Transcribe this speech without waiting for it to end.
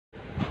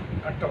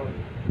8টা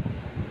বাজে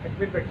এক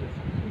মিনিট বাকি আছে।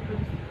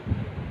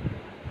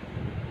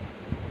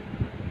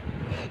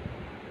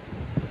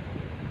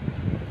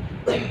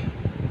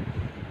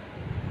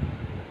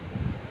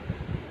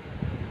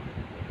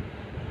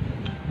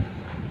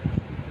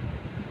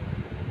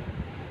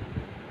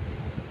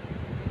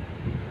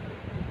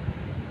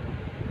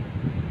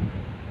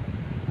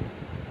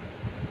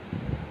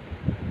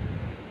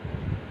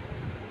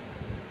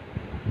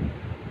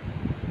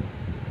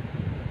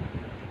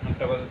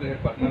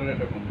 পার্টনারের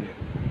একটা ফোন দিয়ে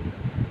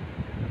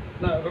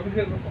না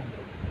রবিকের কম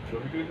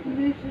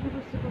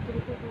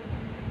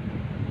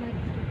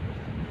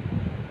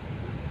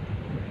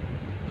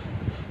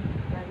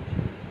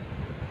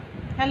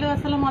হ্যালো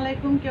আসসালামু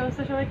আলাইকুম, কি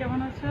অবস্থা সবাই, কেমন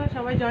আছো?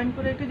 সবাই জয়েন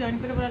করে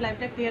বলো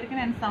লাইভটা ক্লিয়ার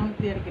কিনা অ্যান্ড সাউন্ড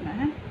ক্লিয়ার কিনা।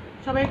 হ্যাঁ,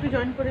 সবাই একটু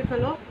জয়েন করে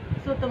ফেলো।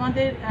 সো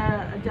তোমাদের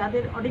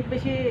যাদের অনেক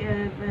বেশি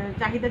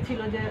চাহিদা ছিল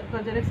যে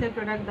কজরেক্সের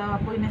প্রোডাক্ট দাও,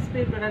 আপু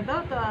ইনস্পির প্রোডাক্ট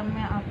দাও, তো আমি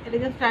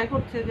এলিগেন্স ট্রাই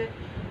করছে যে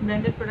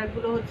ব্র্যান্ডেড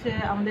প্রোডাক্টগুলো হচ্ছে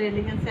আমাদের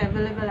এলিগেন্সে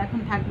অ্যাভেলেবেল এখন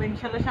থাকবে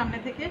ইনশাল্লাহ সামনে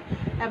থেকে।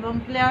 এবং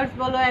প্লেয়ার্স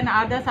বলো অ্যান্ড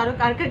আদার্স আরও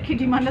কার কার কী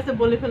ডিমান্ড আছে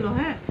বলে ফেলো।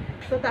 হ্যাঁ,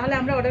 তো তাহলে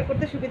আমরা অর্ডার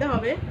করতে সুবিধা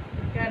হবে,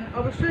 কারণ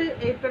অবশ্যই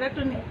এই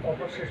প্রোডাক্টটা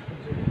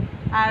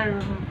আর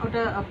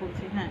ওটা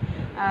বলছি। হ্যাঁ,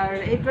 আর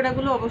এই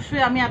প্রোডাক্টগুলো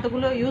অবশ্যই আমি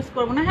এতগুলো ইউজ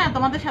করবো না। হ্যাঁ,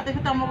 তোমাদের সাথে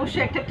সাথে আমি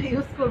অবশ্যই একটা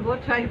ইউজ করবো,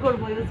 ট্রাই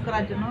করবো ইউজ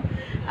করার জন্য।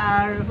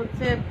 আর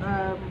হচ্ছে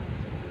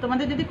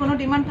তোমাদের যদি কোনো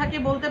ডিমান্ড থাকে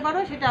বলতে পারো,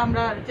 সেটা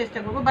আমরা চেষ্টা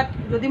করবো। বাট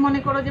যদি মনে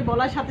করো যে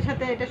বলার সাথে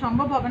সাথে এটা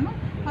সম্ভব হবে না,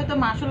 হয়তো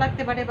মাসও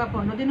লাগতে পারে বা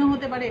 15 দিনও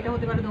হতে পারে, এটা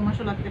হতে পারে 2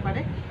 মাসও লাগতে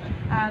পারে।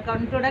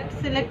 কারণ প্রোডাক্ট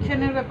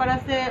সিলেকশনের ব্যাপার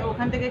আছে,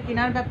 ওখান থেকে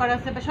কেনার ব্যাপার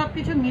আছে, বা সব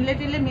কিছু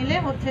মিলে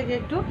হচ্ছে যে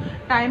একটু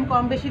টাইম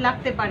কম বেশি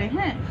লাগতে পারে।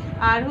 হ্যাঁ,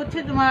 আর হচ্ছে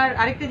তোমার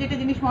আরেকটা যেটা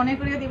জিনিস মনে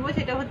করিয়ে দিব,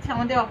 সেটা হচ্ছে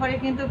আমাদের অফারে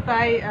কিন্তু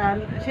প্রায়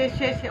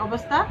শেষ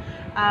অবস্থা,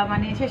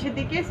 মানে শেষের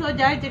দিকে। সো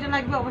যার যেটা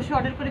লাগবে অবশ্যই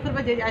অর্ডার করে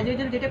ফেলবে, যে অ্যাজ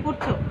ইউজুয়াল যেটা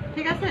করছো,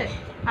 ঠিক আছে?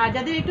 আর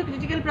যাদের একটু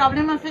ক্রিটিক্যাল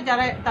প্রবলেম আছে,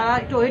 তারা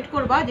একটু ওয়েট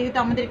করবা, যেহেতু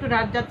আমাদের একটু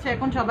রাত যাচ্ছে,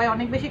 এখন সবাই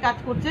অনেক বেশি কাজ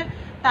করছে।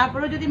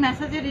 তারপরেও যদি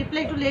মেসেজের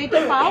রিপ্লাই একটু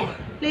লেটে পাও,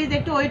 প্লিজ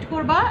একটু ওয়েট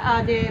করবা।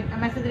 যে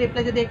মেসেজের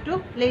রিপ্লাই যদি একটু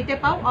লেটে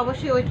পাও,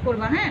 অবশ্যই ওয়েট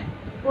করবা। হ্যাঁ,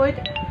 ওয়েট,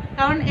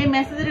 কারণ এই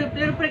মেসেজের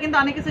রিপ্লাইয়ের উপরে কিন্তু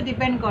অনেক কিছু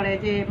ডিপেন্ড করে,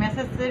 যে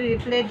মেসেজের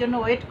রিপ্লাইয়ের জন্য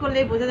ওয়েট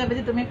করলেই বোঝা যাবে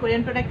যে তুমি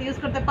কোরিয়ান প্রোডাক্ট ইউজ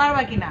করতে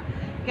পারবা কিনা।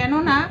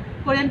 কেননা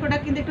কোরিয়ান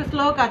প্রোডাক্ট কিন্তু একটু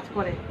স্লো কাজ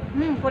করে।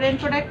 কোরিয়ান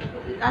প্রোডাক্ট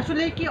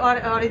আসলে কি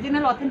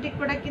অরিজিনাল অথেন্টিক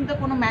প্রোডাক্ট কিন্তু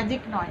কোনো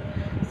ম্যাজিক নয়।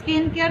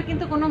 স্কিন কেয়ার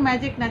কিন্তু কোনো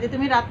ম্যাজিক না যে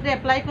তুমি রাত্রে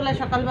অ্যাপ্লাই করলে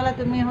সকালবেলা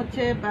তুমি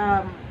হচ্ছে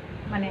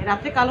মানে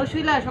রাত্রে কালো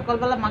শুইলা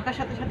সকালবেলা মাখার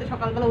সাথে সাথে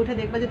সকালবেলা উঠে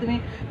দেখবা যে তুমি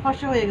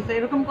ফর্সা হয়ে গেছো,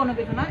 এরকম কোনো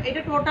কিছু না।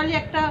 এটা টোটালি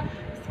একটা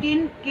স্কিন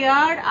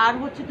কেয়ার আর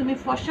হচ্ছে তুমি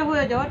ফর্সা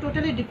হয়ে যাওয়া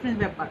টোটালি ডিফারেন্ট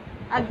ব্যাপার,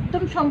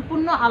 একদম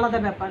সম্পূর্ণ আলাদা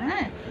ব্যাপার।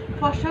 হ্যাঁ,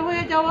 ফর্সা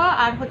হয়ে যাওয়া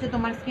আর হচ্ছে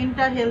তোমার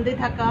স্কিনটা হেলদি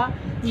থাকা,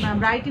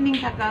 ব্রাইটেনিং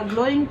থাকা,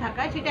 গ্লোয়িং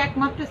থাকা, সেটা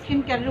একমাত্র স্কিন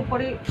কেয়ারের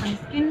উপরে, মানে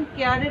স্কিন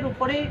কেয়ারের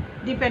উপরে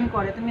ডিপেন্ড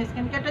করে। তুমি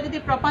স্কিন কেয়ারটা যদি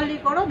প্রপারলি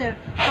করো,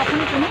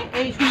 তখনই তুমি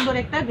এই সুন্দর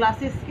একটা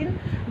গ্লাসি স্কিন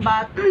বা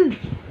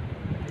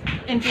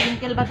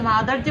এন্টিরিঙ্কেল বা তোমার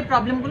আদার যে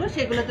প্রবলেমগুলো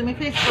সেগুলো তুমি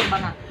ফেস করবে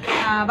না।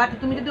 বাট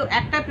তুমি যদি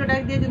একটা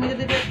প্রোডাক্ট দিয়ে তুমি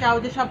যদি চাও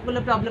যে সবগুলো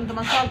প্রবলেম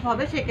তোমার সলভ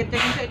হবে, সেক্ষেত্রে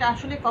কিন্তু এটা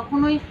আসলে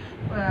কখনোই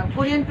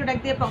কোরিয়ান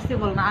প্রোডাক্ট দিয়ে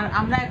পসিবল না। আর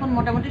আমরা এখন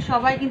মোটামুটি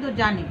সবাই কিন্তু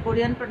জানি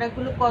কোরিয়ান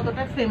প্রোডাক্টগুলো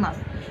কতটা ফেমাস,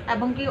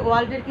 এবং কি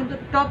ওয়ার্ল্ডের কিন্তু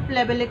টপ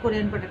লেভেলে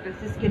কোরিয়ান প্রোডাক্ট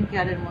আছে স্কিন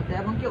কেয়ারের মধ্যে।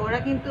 এবং কি ওরা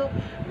কিন্তু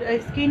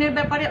স্কিনের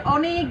ব্যাপারে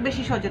অনেক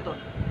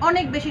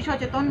বেশি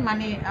সচেতন,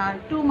 মানে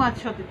টু মাচ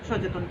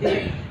সচেতন।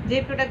 যে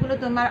প্রোডাক্টগুলো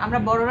আমরা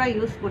বড়রা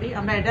ইউজ করি,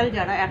 আমরা অ্যাডাল্ট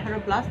যারা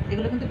 18+,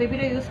 এগুলো কিন্তু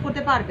বেবিরা ইউজ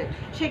করতে পারবে,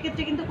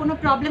 সেক্ষেত্রে কিন্তু কোনো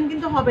প্রবলেম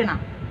কিন্তু হবে না,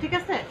 ঠিক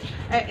আছে?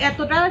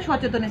 এতটা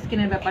সচেতন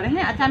স্কিনের ব্যাপারে।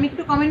 হ্যাঁ, আচ্ছা, আমি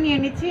একটু কমেন্ট নিয়ে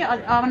নিচ্ছি।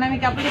 আমার নামে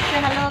আপু লিখছে,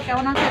 হ্যালো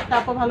কেমন আছো?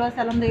 আপু ভালো আছে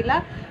আলহামদুলিল্লাহ।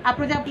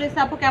 আপু যে আপু লিখছে,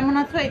 আপু কেমন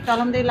আছো? এই তো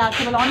আলহামদুলিল্লাহ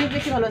আছে, বলে অনেক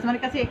বেশি ভালো আছে।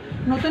 আমার কাছে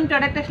নতুন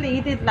প্রোডাক্ট আসলে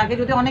ঈদ লাগে,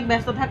 যদি অনেক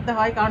ব্যস্ত থাকতে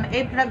হয়, কারণ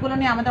এই প্রোডাক্টগুলো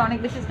নিয়ে আমাদের অনেক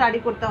বেশি স্টাডি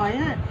করতে হয়।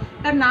 হ্যাঁ,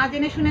 কারণ না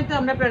জেনে শুনে তো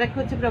আমরা প্রোডাক্ট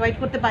হচ্ছে প্রোভাইড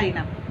করতে পারি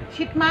না।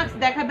 শীট মাস্ক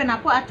দেখাবেন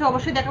আপু? আচ্ছা,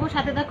 অবশ্যই দেখাবো,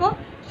 সাথে দেখো।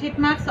 শীট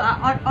মাস্ক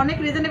অনেক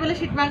রিজনেবল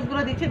শীট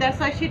মাস্কগুলো দিচ্ছে, দ্যাটস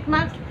ওয়াই শীট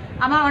মাস্ক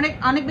আমার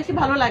অনেক বেশি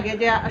ভালো লাগে।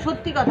 যে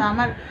সত্যি কথা,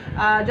 আমার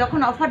যখন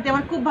অফার দেয়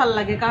আমার খুব ভালো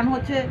লাগে, কারণ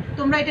হচ্ছে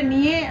তোমরা এটা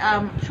নিয়ে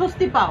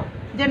স্বস্তি পাও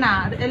যে না,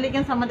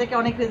 এলিগেন্স আমাদেরকে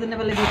অনেক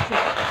রিজনেবলে দিচ্ছে।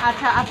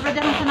 আচ্ছা, আপনারা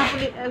যেমন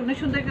আপনি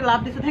সুন্দর একটা লাভ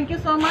দিচ্ছে, thank you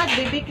so much.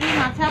 Baby cream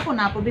আছে আপু?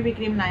 না আপু, বেবি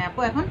ক্রিম নাই আপু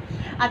এখন।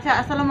 আচ্ছা,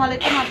 আসসালামু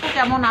আলাইকুম আপু,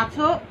 কেমন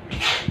আছো?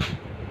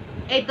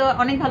 এই তো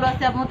অনেক ভালো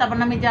আছে আপু, তারপর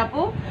নামে যে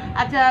আপু।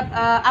 আচ্ছা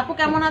আপু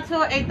কেমন আছো?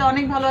 এই তো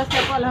অনেক ভালো আছে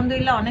আপু,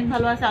 আলহামদুলিল্লাহ অনেক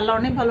ভালো আছে, আল্লাহ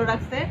অনেক ভালো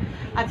রাখছে।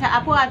 আচ্ছা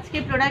আপু, আজকে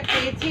প্রোডাক্ট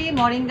পেয়েছি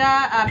মরিঙ্গা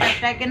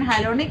পেপটাইড এন্ড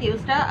হাইলোনিক,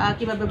 ইউজটা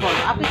কিভাবে বলো?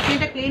 আপনি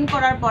স্কিনটা ক্লিন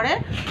করার পরে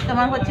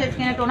তোমার হচ্ছে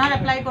স্কিনে টোনার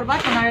অ্যাপ্লাই করবা,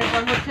 টোনারের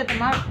পর হচ্ছে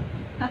তোমার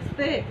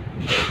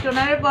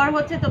টোনারের পর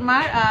হচ্ছে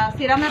তোমার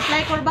সিরাম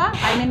অ্যাপ্লাই করবা,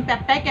 আই মিন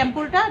পেপটাইড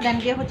ক্যাম্পুলটা, দেন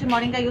গিয়ে হচ্ছে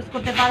মরিঙ্গা ইউজ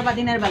করতে পারবা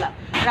দিনের বেলা।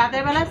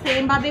 রাতের বেলা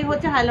সেম ভাবেই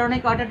হচ্ছে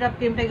হাইলোনিক ওয়াটার ড্রপ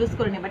ক্রিমটা ইউজ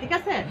করে নেবা, ঠিক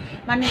আছে?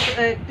 মানে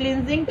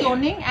ক্লিনজিং,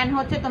 টোনিং অ্যান্ড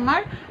হচ্ছে তোমার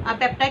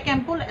পেপটাইড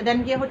ক্যাম্পুল, দেন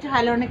গিয়ে হচ্ছে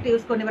হাইলোনিকটা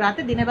ইউজ করে নেবা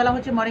রাতে, দিনের বেলা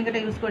হচ্ছে মরিঙ্গাটা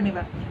ইউজ করে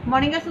নেবা।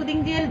 মরিঙ্গা সুদিং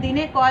জেল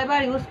দিনে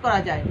কয়বার ইউজ করা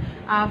যায়?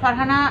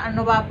 ফারহানা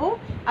নোবা আপু,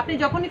 আপনি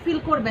যখনই ফিল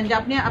করবেন যে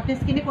আপনি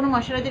স্কিনে কোনো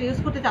ময়শ্চারাইজার ইউজ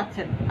করতে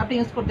চাচ্ছেন, আপনি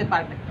ইউজ করতে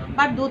পারবেন।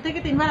 বাট 2 থেকে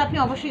 3 বার আপনি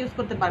অবশ্যই ইউজ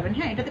করতে পারবেন।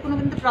 হ্যাঁ, এটাতে কোনো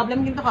কিন্তু প্রবলেম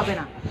কিন্তু হবে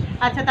না।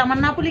 আচ্ছা,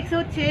 তামান্না আপু লিখছে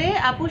হচ্ছে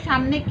আপু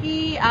সামনে কি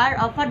আর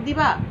অফার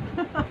দিবা?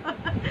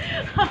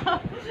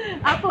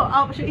 আপু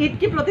ঈদ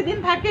কি প্রতিদিন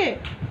থাকে?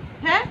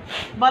 হ্যাঁ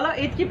বলো,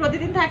 ঈদ কি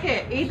প্রতিদিন থাকে?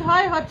 ঈদ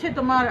হয় হচ্ছে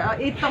তোমার,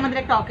 ঈদ তো আমাদের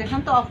একটা অকেশন,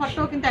 তো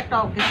অফারটাও কিন্তু একটা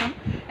অকেশন।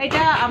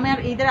 এটা আমার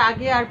ঈদের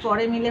আগে আর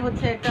পরে মিলে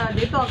হচ্ছে একটা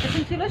যেহেতু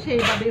অকেশন ছিল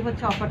সেইভাবেই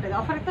হচ্ছে অফারটা।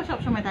 অফার তো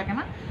সবসময় থাকে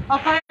না,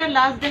 অফারের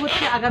লাস্ট ডে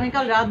হচ্ছে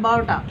আগামীকাল রাত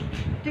 12টা,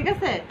 ঠিক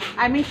আছে?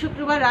 আই মিন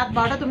শুক্রবার রাত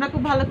 12টা। তোমরা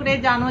খুব ভালো করে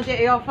জানো যে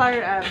এই অফার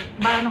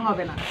বাড়ানো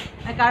হবে না,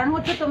 কারণ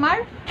হচ্ছে তোমার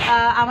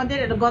আমাদের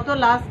গত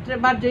লাস্ট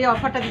বার যে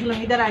অফারটা দিয়েছিলাম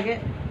ঈদের আগে,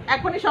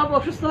 এখনই সব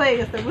অসুস্থ হয়ে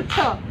গেছে,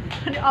 বুঝছো?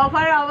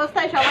 অফারের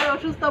অবস্থায় সবাই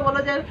অসুস্থ, বলো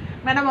যে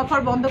ম্যাডাম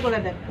অফার বন্ধ করে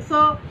দেন। সো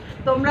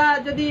তোমরা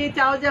যদি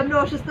চাও যে আমরা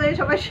অসুস্থ হয়ে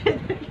সবাই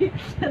থাকি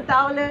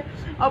তাহলে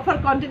অফার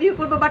কন্টিনিউ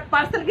করবো, বাট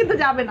পার্সেল কিন্তু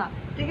যাবে না,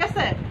 ঠিক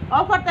আছে?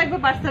 অফার থাকবে,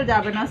 পার্সেল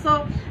যাবে না। সো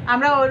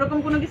আমরা ওইরকম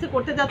কোনো কিছু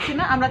করতে যাচ্ছি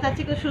না, আমরা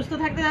চাচ্ছি কেউ সুস্থ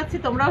থাকতে যাচ্ছি,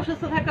 তোমরাও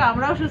সুস্থ থাকো,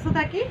 আমরাও সুস্থ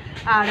থাকি।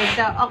 আর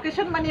একটা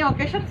অকেশন মানে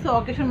অকেশন, সো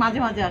অকেশন মাঝে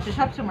মাঝে আসে,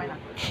 সবসময় না।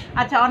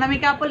 আচ্ছা,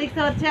 অনামিকা আপু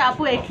লিখতে হচ্ছে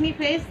আপু একনি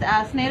ফেস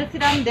স্নেল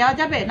সিরাম দেওয়া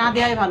যাবে? না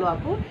দেওয়াই ভালো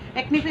আপু।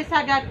 একনি ফেস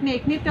আগে আপনি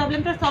একনি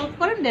প্রবলেমটা সলভ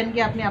করেন, দেন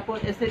গিয়ে আপনি আপু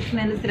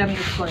স্নেল সিরাম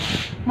ইউজ করেন।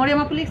 মরিয়ম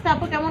আপু লিখতে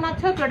আপু কেমন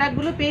আছো?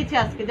 প্রোডাক্টগুলো পেয়েছি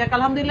আজকে, যাক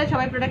আলহামদুলিল্লাহ,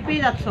 সবাই প্রোডাক্ট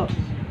পেয়ে যাচ্ছ।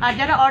 আর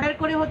যারা অর্ডার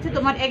করে হচ্ছে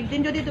তোমার একদিন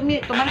যদি তুমি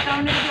তোমার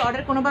কারণে যদি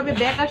অর্ডার কোনোভাবে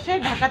ব্যাক আসে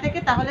ঢাকা থেকে,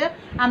 তাহলে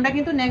আমরা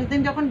কিন্তু নেক্সট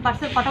দিন যখন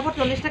পার্সেল ফটাফট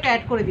 40 টাকা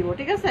অ্যাড করে দিব,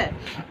 ঠিক আছে?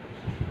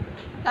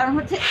 কারণ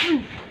হচ্ছে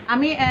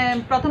আমি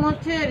প্রথম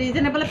হচ্ছে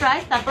রিজনেবল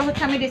প্রাইস, তারপর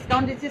হচ্ছে আমি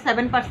ডিসকাউন্ট দিচ্ছি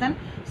 7%।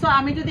 সো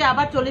আমি যদি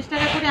আবার 40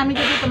 টাকা করে আমি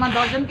যদি তোমার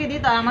 10 জনকে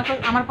দিই, তাহলে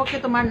আমার পক্ষে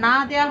তোমার না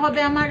দেওয়া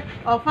হবে আমার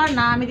অফার,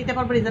 না আমি দিতে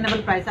পারবো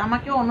রিজনেবল প্রাইস।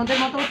 আমাকে অন্যদের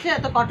মতো হচ্ছে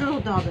এত কঠোর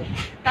হতে হবে,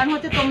 কারণ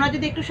হচ্ছে তোমরা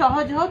যদি একটু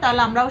সহজ হও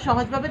তাহলে আমরাও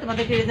সহজভাবে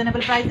তোমাদেরকে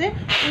রিজনেবল প্রাইসে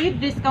উইথ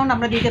ডিসকাউন্ট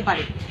আমরা দিতে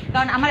পারি।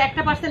 কারণ আমার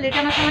একটা পার্সেল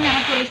রিটার্ন আসার মানে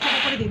আমার 40 টাকা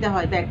করে দিতে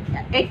হয় ব্যাক,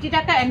 80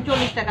 টাকা অ্যান্ড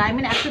 40 টাকা, আই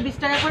মিন 120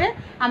 টাকা করে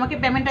আমাকে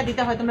পেমেন্টটা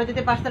দিতে হয় তোমরা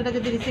যদি পার্সেলটা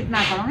যদি রিসিভ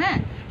না করো। হ্যাঁ,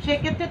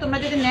 সেক্ষেত্রে তোমরা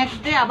যদি নেক্সট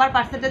ডে আবার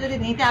পার্সেলটা যদি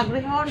নিতে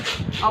আগ্রহী হন,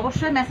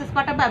 অবশ্যই মেসেজ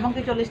পাঠাবো এবং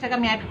 40 টাকা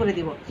আমি অ্যাড করে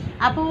দিব।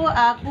 আপু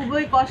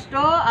খুবই কষ্ট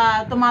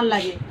তোমার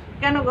লাগে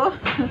কেন গো?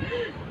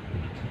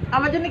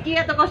 আমার জন্য কি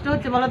এত কষ্ট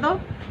হচ্ছে বলো তো?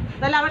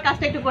 তাহলে আমার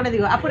কাজটা একটু করে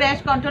দিও। আপু র্যাশ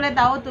কন্ট্রোলে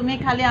দাও, তুমি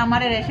খালি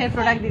আমার র্যাশের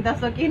প্রোডাক্ট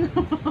দিতেছো, কিনো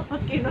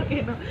কিনো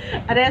কিনো।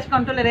 র্যাশ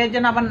কন্ট্রোলে র্যাশ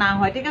যেন আবার না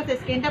হয়, ঠিক আছে?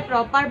 স্কিনটা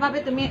প্রপারভাবে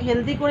তুমি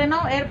হেলদি করে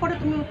নাও, এরপরে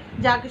তুমি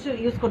যা কিছু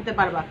ইউজ করতে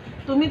পারবা।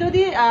 তুমি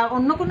যদি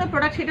অন্য কোনো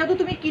প্রোডাক্ট সেটাও তো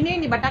তুমি কিনেই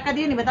নিবা, টাকা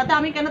দিয়ে নিবা, তাতে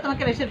আমি কেন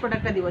তোমাকে র্যাশের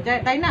প্রোডাক্টটা দিব,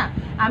 তাই না?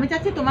 আমি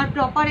চাচ্ছি তোমার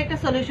প্রপার একটা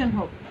সলিউশন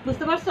হোক,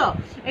 বুঝতে পারছো?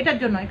 এটার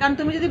জন্যই, কারণ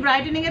তুমি যদি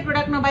ব্রাইটেনিং এর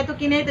প্রোডাক্ট নাও, তো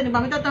কিনেই তো নিবা,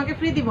 আমি তো তোমাকে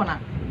ফ্রি দিব না।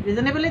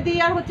 রিজনেবলে দিই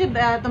আর হচ্ছে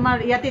তোমার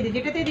ইয়াতে দিই,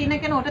 যেটাতেই দিই না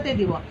কেন ওটাতেই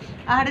দিব।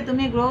 আরে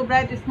তুমি গ্লো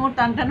ব্রাইট স্মুথ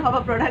টান টান হওয়া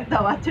প্রোডাক্ট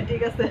দাও। আচ্ছা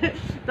ঠিক আছে,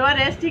 তোমার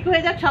রেস্ট ঠিক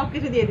হয়ে যাক, সব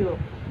কিছু দিয়ে দিব।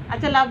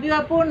 আচ্ছা, লাভ ইউ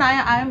আপু। না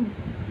I am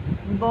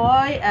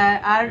boy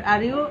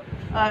are you,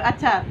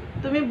 আচ্ছা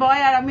তুমি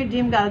বয় আর আমি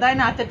ড্রিম গার্ল, তাই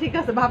না? আচ্ছা ঠিক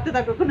আছে, ভাবতে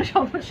থাকো, কোনো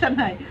সমস্যা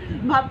নাই,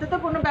 ভাবতে তো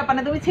কোনো ব্যাপার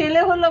না, তুমি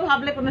ছেলে হলেও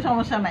ভাবলে কোনো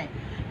সমস্যা নাই।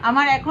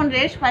 আমার এখন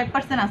রেস্ট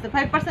 5% আছে,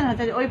 5%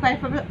 আছে, ওই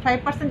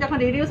 5% যখন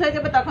রিডিউস হয়ে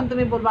যাবে তখন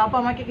তুমি বলবো আপু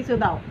আমাকে কিছু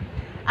দাও।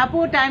 আপু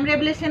টাইম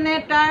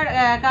রেগুলেশনেরটার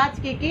কাজ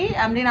কি কি?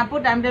 আমরিন আপু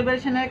টাইম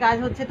রেগুলেশনের কাজ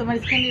হচ্ছে তোমার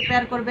স্কিন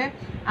রিপেয়ার করবে,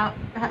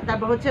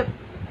 তারপর হচ্ছে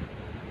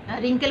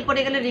রিঙ্কেল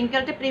পড়ে গেলে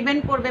রিঙ্কেলটা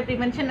প্রিভেন্ট করবে,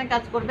 প্রিভেনশনের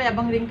কাজ করবে,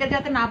 এবং রিঙ্কেল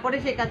যাতে না পড়ে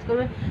সেই কাজ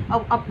করবে।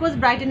 অফকোর্স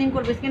ব্রাইটেনিং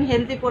করবে, স্কিন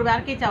হেলদি করবে,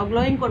 আর কি চাও,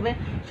 গ্লোয়িং করবে।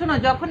 শোনো,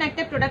 যখন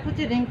একটা প্রোডাক্ট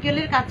হচ্ছে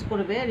রিঙ্কেলের কাজ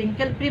করবে,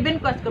 রিঙ্কেল প্রিভেন্ট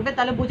কাজ করবে,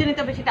 তাহলে বুঝে নিতে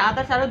হবে সেটা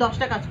আদার্স আরও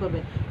 10টা কাজ করবে,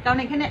 কারণ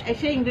এখানে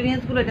সেই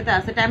ইনগ্রিডিয়েন্টসগুলো এটাতে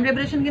আছে। টাইম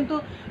রেগুলেশন কিন্তু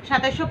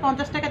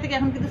 2750 টাকা থেকে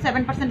এখন কিন্তু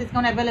 7%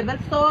 ডিসকাউন্ট অ্যাভেলেবেল।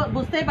 সো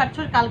বুঝতেই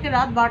পারছো, কালকে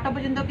রাত 12টা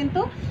পর্যন্ত কিন্তু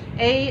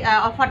এই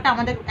অফারটা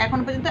আমাদের এখন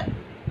পর্যন্ত,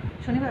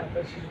 শনিবার।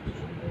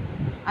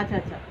 আচ্ছা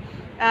আচ্ছা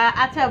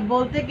আচ্ছা,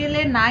 বলতে গেলে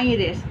নাই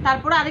রেস্ট,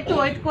 তারপরে আরেকটু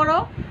ওয়েট করো।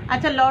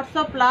 আচ্ছা, Lords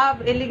of love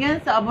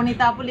elegance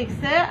Abanita আপু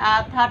লিখছে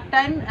 3rd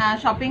time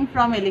shopping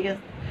from elegance.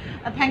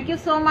 Thank you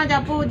so much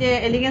আপু, যে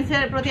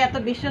এলিগেন্সের প্রতি এত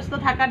বিশ্বস্ত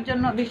থাকার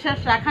জন্য, বিশ্বাস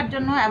রাখার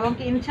জন্য, এবং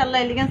কি ইনশাল্লাহ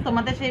এলিগেন্স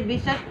তোমাদের সেই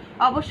বিশ্বাস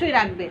অবশ্যই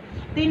রাখবে।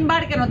 3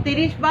 বার কেন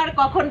 30 বার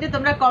কখন যে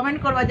তোমরা কমেন্ট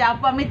করবা যে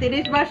আপু আমি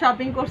 30 বার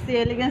শপিং করছি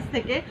এলিগেন্স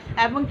থেকে,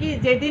 এবং কি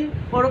যেদিন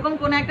ওরকম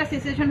কোনো একটা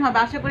সিচুয়েশন হবে,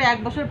 আশা করি 1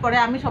 বছর পরে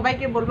আমি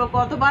সবাইকে বলবো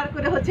কতবার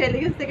করে হচ্ছে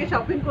এলিগেন্স থেকে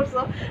শপিং করছো,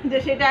 যে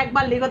সেটা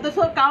একবার লিখো।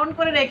 সো কাউন্ট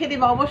করে রেখে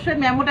দিবা, অবশ্যই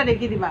মেমোটা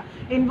রেখে দিবা,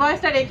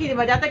 ইনভয়েসটা রেখে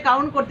দিবা, যাতে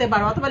কাউন্ট করতে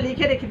পারো, অথবা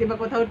লিখে রেখে দিবা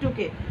কোথাও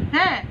টুকে।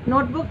 হ্যাঁ,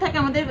 নোটবুক থাকে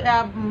আমাদের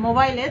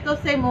মোবাইলে, তো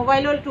সেই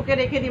মোবাইলেও টুকে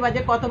রেখে দিবা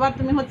যে কতবার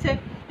তুমি হচ্ছে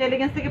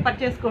এলিগেন্স থেকে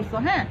পারচেস করছো।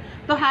 হ্যাঁ,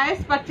 তো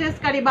হাইয়েস্ট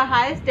পারচেসকারী বা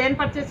হাইয়েস্ট 10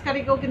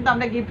 পারচেসকারীকেও কিন্তু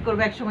আমরা গিফট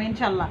করবো একসময়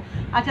ইনশাল্লাহ।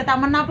 আচ্ছা,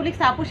 তামান্না আপু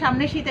লিখছে আপু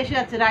সামনে শীত এসে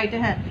যাচ্ছে, রাইট?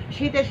 হ্যাঁ,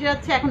 শীত এসে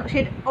যাচ্ছে এখন,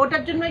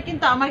 ওটার জন্যই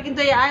কিন্তু আমার কিন্তু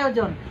এই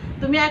আয়োজন।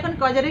 তুমি এখন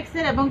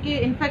কজারিক্সের এবং কি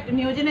ইনফ্যাক্ট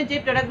নিউজেনের যে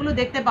প্রোডাক্টগুলো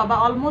দেখতে পাবা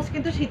অলমোস্ট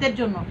কিন্তু শীতের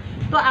জন্য।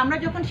 তো আমরা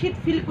যখন শীত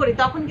ফিল করি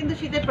তখন কিন্তু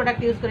শীতের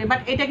প্রোডাক্ট ইউজ করি, বাট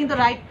এটা কিন্তু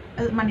রাইট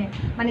মানে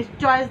মানে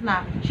চয়েস না।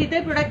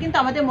 শীতের প্রোডাক্ট কিন্তু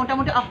আমাদের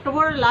মোটামুটি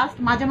অক্টোবর লাস্ট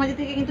মাঝামাঝি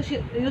থেকে কিন্তু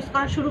ইউজ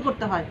করা শুরু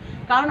করতে হয়,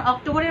 কারণ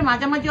অক্টোবরের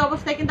মাঝামাঝি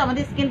অবস্থায় কিন্তু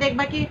আমাদের স্কিন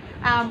দেখবা কি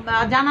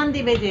জানান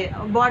দিবে যে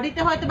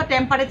বডিতে হয়তো বা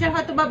টেম্পারেচার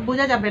হয়তো বা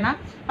বোঝা যাবে না,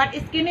 বাট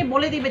স্কিনে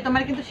বলে দিবে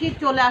তোমার কিন্তু শীত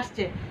চলে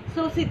আসছে।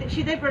 সো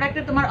শীতের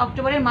প্রোডাক্টে তোমার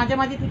অক্টোবরের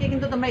মাঝামাঝি থেকে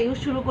কিন্তু তোমরা ইউজ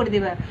শুরু করে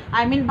দিবে।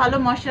 আই মিন ভালো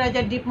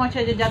ময়শ্চারাইজার, ডিপ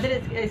ময়শ্চারাইজার, যাদের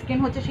স্কিন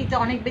হচ্ছে শীতে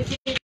অনেক বেশি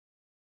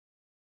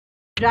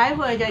ড্রাই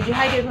হয়ে যায়,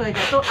 ডিহাইড্রেট হয়ে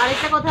যায়। তো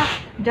আরেকটা কথা,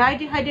 ড্রাই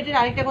ডিহাইড্রেটের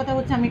আরেকটা কথা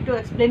হচ্ছে, আমি একটু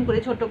এক্সপ্লেন করি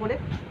ছোট করে।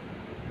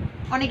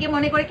 অনেকে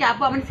মনে করে কি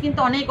আপু আমার স্কিন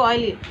তো অনেক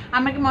অয়েলি,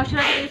 আমাকে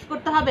ময়শ্চারাইজার ইউজ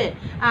করতে হবে।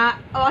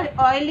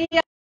 অয়েলি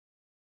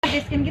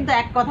স্কিন কিন্তু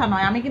এক কথা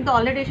নয়, আমি কিন্তু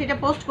অলরেডি সেটা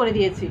পোস্ট করে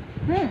দিয়েছি।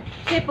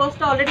 সেই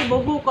পোস্টটা অলরেডি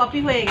বহু কপি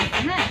হয়ে গেছে।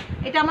 হ্যাঁ,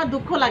 এটা আমার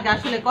দুঃখ লাগে,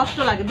 আসলে কষ্ট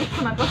লাগে, দুঃখ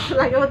না কষ্ট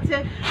লাগে হচ্ছে।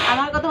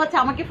 আমার কথা হচ্ছে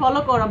আমাকে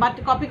ফলো করো, বাট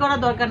কপি করার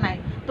দরকার নাই।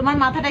 তোমার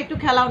মাথাটা একটু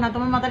খেলাও না,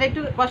 তোমার মাথাটা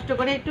একটু কষ্ট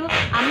করে, একটু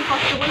আমি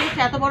কষ্ট করে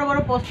হচ্ছে এত বড় বড়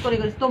পোস্ট করে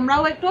গেছি,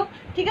 তোমরাও একটু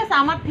ঠিক আছে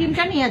আমার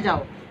থিমটা নিয়ে যাও,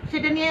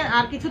 সেটা নিয়ে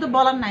আর কিছু তো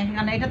বলার নাই।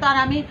 কারণ এটা তো আর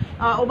আমি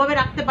ওভাবে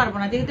রাখতে পারবো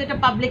না, যেহেতু এটা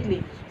পাবলিকলি।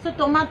 সো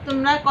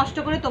তোমরা কষ্ট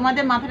করে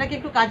তোমাদের মাথাটাকে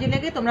একটু কাজে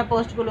লেগে তোমরা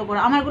পোস্টগুলো করো,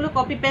 আমারগুলো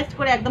কপি পেস্ট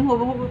করে একদম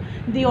হুবহু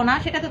দিও না,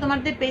 সেটা তো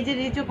তোমাদের পেজের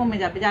রিচও কমে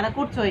যাবে যারা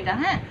করছো এটা।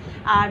 হ্যাঁ,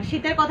 আর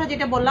শীতের কথা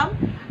যেটা বললাম,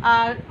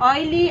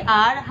 অয়েলি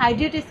আর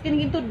হাইড্রেট স্কিন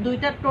কিন্তু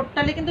দুইটা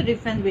টোটালি কিন্তু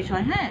ডিফারেন্ট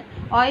বিষয়। হ্যাঁ,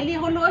 অয়েলি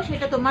হলো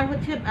সেটা তোমার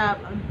হচ্ছে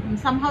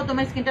সামহাও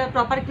তোমার স্কিনটা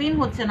প্রপার ক্লিন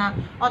হচ্ছে না,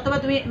 অথবা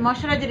তুমি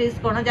ময়শ্চারাইজার ইউজ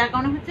করো না, যার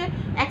কারণে হচ্ছে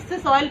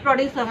এক্সেস অয়েল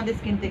প্রডিউস হয় আমাদের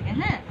স্কিন থেকে।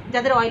 হ্যাঁ,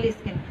 যাদের অয়েলি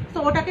স্কিন, সো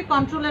ওটাকে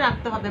কন্ট্রোলে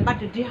রাখতে হবে। বাট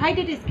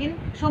ডিহাইড্রেট স্কিন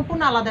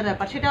সম্পূর্ণ আলাদা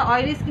ব্যাপার, সেটা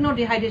অয়েলি স্কিনও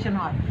ডিহাইড্রেশন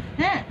হয়।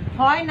 হ্যাঁ,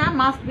 হয় না,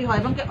 মাস্ট বি হয়।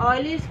 এবং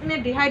অয়েলি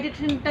স্কিনের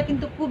ডিহাইড্রেশনটা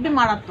কিন্তু খুবই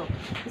মারাত্মক,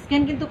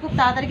 স্কিন কিন্তু খুব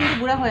তাড়াতাড়ি কিন্তু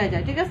বুড়া হয়ে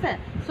যায়। ঠিক আছে,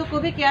 সো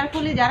খুবই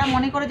কেয়ারফুলি যারা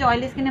মনে করে যে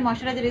অয়েলি স্কিনে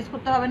ময়শ্চারাইজার ইউজ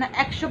করতে হবে না,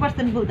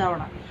 100% ভুল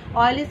ধারণা।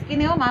 অয়েলি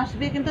স্কিনেও মাস্ট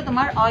বি কিন্তু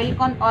তোমার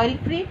অয়েল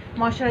ফ্রি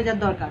ময়শ্চারাইজার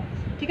দরকার।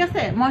 ঠিক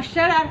আছে,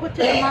 ময়শ্চার আর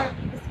হচ্ছে তোমার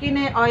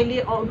স্কিনে অয়েলি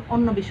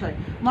অন্য বিষয়।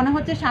 মনে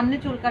হচ্ছে সামনে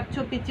চুল কাটছো,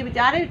 পিছিয়ে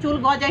পিছিয়ে, আরে চুল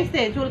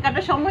গজাইছে, চুল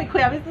কাটার সময়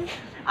কই,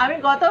 আমি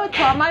গত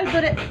 6 মাস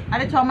ধরে,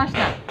 আরে 6 মাস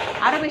না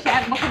আরো বেশি,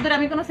 1 বছর ধরে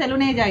আমি কোনো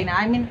সেলুনে যাই না।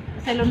 আই মিন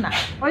সেলুন না,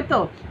 ওই তো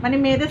মানে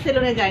মেয়েদের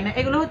সেলুনে যাই না।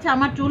 এগুলো হচ্ছে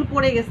আমার চুল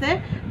পড়ে গেছে,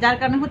 যার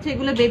কারণে হচ্ছে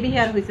এগুলো বেবি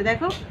হেয়ার হয়েছে।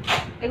 দেখো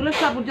এগুলো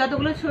সব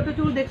যতগুলো ছোট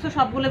চুল দেখছো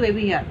সবগুলো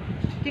বেবি হেয়ার।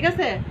 ঠিক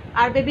আছে,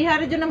 আর বেবি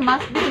হেয়ারের জন্য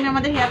মাস্ট বি তুমি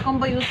আমাদের হেয়ার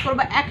কম্বো ইউজ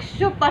করবা,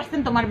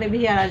 100% তোমার বেবি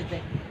হেয়ার আসবে,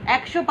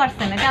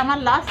 100%। এটা আমার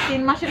লাস্ট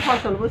 3 মাসের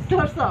ফসল, বুঝতে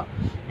পারছো?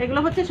 এগুলো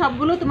হচ্ছে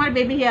সবগুলো তোমার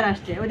বেবি হেয়ার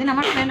আসছে। ওই দিন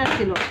আমার ফ্রেন্ড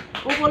আসছিল,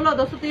 ও বললো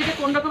দোস্ত তুই এটা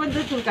কোন রকমের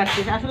ধরে চুল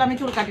কাটছিস, আসলে আমি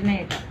চুল কাটি না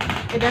এটা।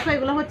 এই দেখো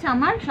এগুলো হচ্ছে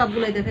আমার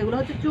সবগুলোই, দেখো এগুলো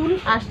হচ্ছে চুল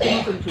আসছে,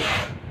 নতুন চুল,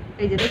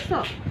 এই যে দেখছো।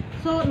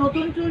 সো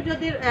নতুন চুল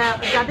যদি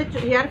যাদের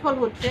হেয়ার ফল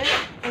হচ্ছে,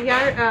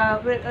 হেয়ার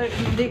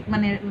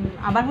মানে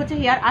আবার হচ্ছে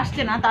হেয়ার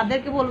আসছে না,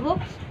 তাদেরকে বলবো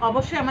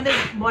অবশ্যই আমাদের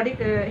বডি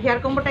হেয়ার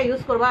কম্বোটা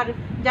ইউজ করবো। আর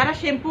যারা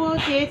শ্যাম্পু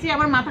চেয়েছে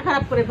আমার মাথা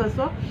খারাপ করে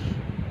ফেলছো,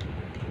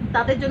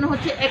 তাদের জন্য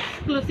হচ্ছে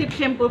এক্সক্লুসিভ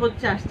শ্যাম্পু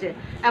হচ্ছে আসছে।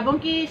 এবং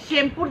কি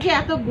শ্যাম্পুর যে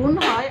এত গুণ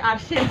হয়, আর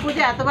শ্যাম্পু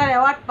যে এতবার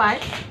অ্যাওয়ার্ড পায়,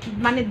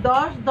 মানে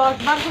 10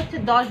 বার হচ্ছে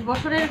 10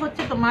 বছরের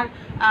হচ্ছে তোমার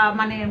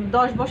মানে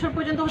 10 বছর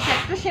পর্যন্ত হচ্ছে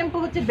একটা শ্যাম্পু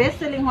হচ্ছে বেস্ট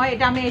সেলিং হয়,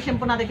 এটা আমি এই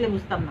শ্যাম্পু না দেখলে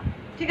বুঝতাম না।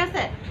 ঠিক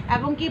আছে,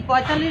 এবং কি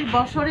 45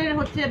 বছরের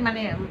হচ্ছে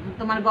মানে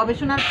তোমার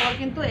গবেষণার পর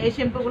কিন্তু এই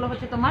শ্যাম্পুগুলো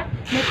হচ্ছে তোমার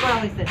মেক করা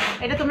হয়েছে।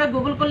 এটা তোমরা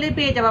গুগল করলেই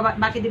পেয়ে যাবে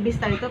বাকি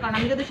বিস্তারিত, কারণ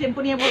আমি যদি শ্যাম্পু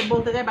নিয়ে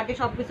বলতে যাই বাকি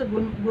সব কিছু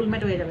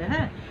গুলমেট হয়ে যাবে।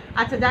 হ্যাঁ,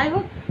 আচ্ছা যাই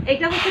হোক,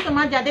 এটা হচ্ছে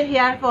তোমার যাদের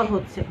হেয়ার ফল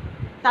হচ্ছে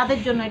তাদের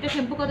জন্য। এটা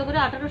শ্যাম্পু কত করে?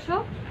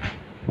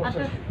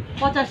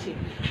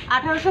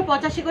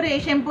 1885 করে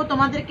এই শ্যাম্পু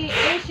তোমাদেরকে।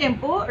 এই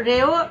শ্যাম্পু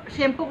রেও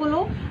শ্যাম্পুগুলো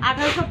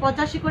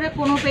 1885 করে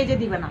কোনো পেজে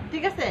দিবে না।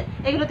 ঠিক আছে,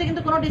 এগুলোতে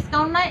কিন্তু কোনো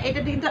ডিসকাউন্ট নাই, এটা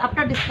কিন্তু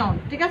আফটার ডিসকাউন্ট।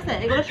 ঠিক আছে,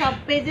 এগুলো সব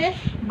পেজে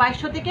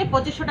 2200 থেকে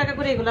 2500 টাকা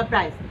করে এগুলো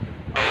প্রাইস।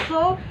 সো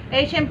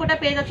এই শ্যাম্পুটা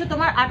পেয়ে যাচ্ছে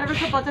তোমার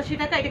 1885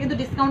 টাকা, এটা কিন্তু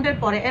ডিসকাউন্টের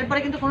পরে। এরপরে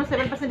কিন্তু কোনো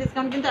 7%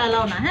 ডিসকাউন্ট কিন্তু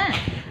অ্যালাউ না। হ্যাঁ,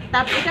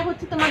 তারপর এটা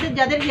হচ্ছে তোমাদের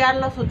যাদের হেয়ার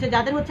লস হচ্ছে,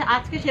 যাদের হচ্ছে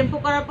আজকে শ্যাম্পু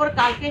করার পর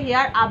কালকে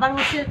হেয়ার আবার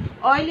হচ্ছে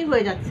অয়েলি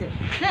হয়ে যাচ্ছে।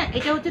 হ্যাঁ,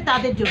 এটা হচ্ছে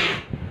তাদের জন্য।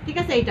 ঠিক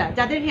আছে, এইটা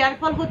যাদের হেয়ার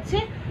ফল হচ্ছে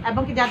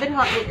এবং কি যাদের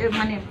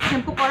মানে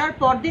শ্যাম্পু করার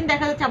পর দিন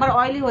দেখা যাচ্ছে আবার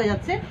অয়েলি হয়ে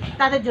যাচ্ছে,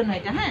 তাদের জন্য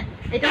এটা। হ্যাঁ,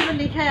 এটা হলো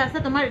লেখাই আছে,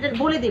 তোমার এটা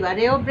বলে দিবা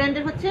রেও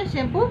ব্র্যান্ডের হচ্ছে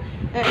শ্যাম্পু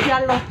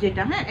হেয়ার লস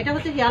যেটা। হ্যাঁ, এটা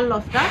হচ্ছে হেয়ার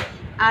লসটা।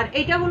 আর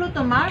এটা হলো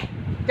তোমার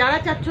যারা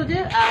চাচ্ছ যে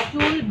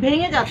চুল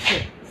ভেঙে যাচ্ছে,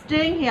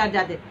 স্ট্রেইং হেয়ার,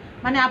 যাদের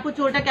মানে আপু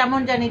চুলটা কেমন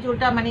জানি,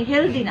 চুলটা মানে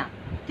হেলদি না,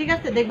 ঠিক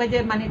আছে, দেখবে যে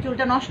মানে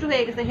চুলটা নষ্ট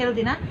হয়ে গেছে,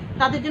 হেলদি না,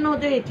 তাদের জন্য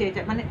হচ্ছে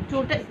মানে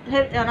চুলটা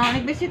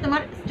অনেক বেশি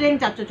তোমার স্ট্রেং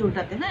চাচ্ছ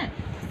চুলটাতে। হ্যাঁ,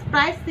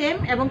 প্রাইস সেম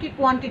এবং কি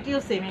কোয়ান্টিটিও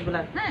সেম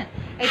এগুলার। হ্যাঁ,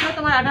 এটা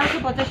তোমার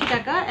 1885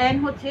 টাকা। অ্যান্ড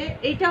হচ্ছে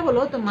এইটা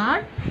হলো তোমার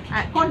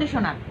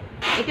কন্ডিশনার,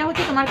 এটা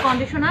হচ্ছে তোমার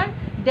কন্ডিশনার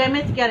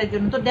ড্যামেজ কেয়ারের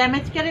জন্য। তো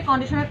ড্যামেজ কেয়ারের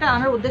কন্ডিশনারটা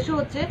আনার উদ্দেশ্য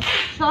হচ্ছে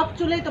সব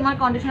চুলেই তোমার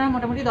কন্ডিশনার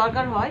মোটামুটি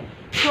দরকার হয়।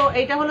 তো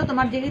এটা হলো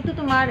তোমার, যেহেতু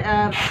তোমার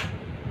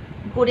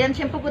কোরিয়ান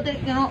শ্যাম্পু করতে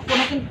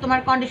কোনো কিন্তু তোমার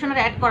কন্ডিশনার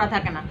অ্যাড করা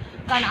থাকে না,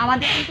 কারণ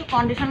আমাদের কিন্তু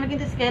কন্ডিশনার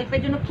কিন্তু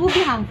স্ক্যাল্পের জন্য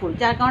খুবই হার্মফুল,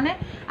 যার কারণে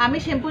আমি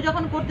শ্যাম্পু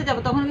যখন করতে যাব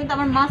তখন কিন্তু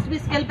আমার মাস্ট বি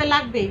স্ক্যাল্পে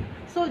লাগবেই।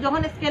 সো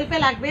যখন স্ক্যাল্পে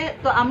লাগবে,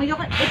 তো আমি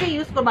যখন এটা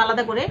ইউজ করবো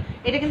আলাদা করে,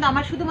 এটা কিন্তু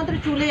আমার শুধুমাত্র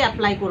চুলে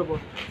অ্যাপ্লাই করব।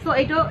 সো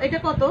এটা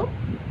কত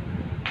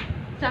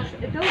 400,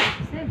 এটাও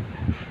সেম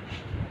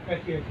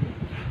একই একই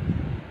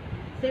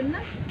সেম না?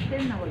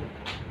 সেম না বলো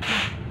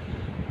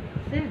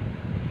সেম।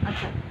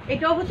 আচ্ছা,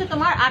 এটাও হচ্ছে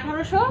তোমার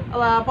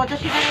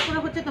 1885 টাকা করে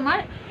হচ্ছে তোমার,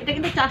 এটা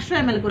কিন্তু 400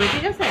 ml করে,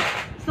 ঠিক আছে?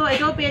 সো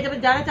এটাও পেয়ে যাবে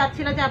যারা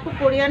চাচ্ছিল যে আপু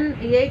কোরিয়ান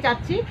ইয়েই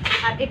চাচ্ছি।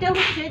 আর এটা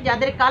হচ্ছে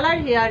যাদের কালার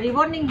হেয়ার,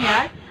 রিবন্ডিং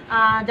হেয়ার,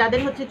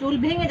 যাদের হচ্ছে চুল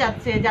ভেঙে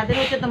যাচ্ছে, যাদের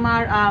হচ্ছে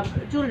তোমার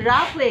চুল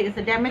রাফ হয়ে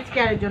গেছে, ড্যামেজ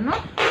কেয়ারের জন্য।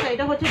 তো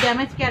এটা হচ্ছে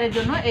ড্যামেজ কেয়ারের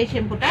জন্য এই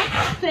শ্যাম্পুটা।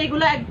 তো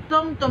এগুলো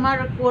একদম তোমার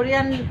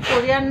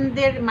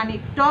কোরিয়ানদের মানে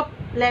টপ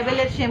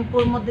লেভেলের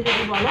শ্যাম্পুর মধ্যে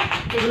যদি বলো,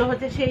 এগুলো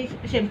হচ্ছে সেই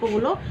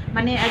শ্যাম্পুগুলো,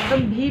 মানে একদম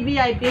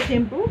ভিভিআইপি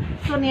শ্যাম্পু।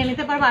 তো নিয়ে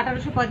নিতে পারবো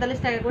 1845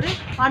 টাকা করে।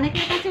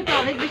 অনেকের কাছে এটা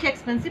অনেক বেশি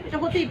এক্সপেন্সিভ, এটা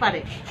হতেই পারে,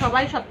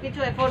 সবাই সবকিছু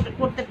এফোর্ড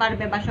করতে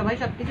পারবে বা সবাই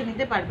সবকিছু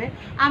নিতে পারবে।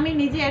 আমি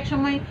নিজে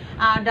একসময়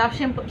ডাভ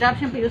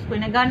শ্যাম্পু ইউজ করি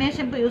না, গার্নিয়ার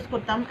শ্যাম্পু ইউজ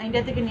করতাম,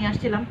 ইন্ডিয়া থেকে নিয়ে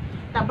আসছিলাম।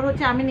 তারপর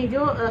হচ্ছে আমি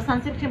নিজেও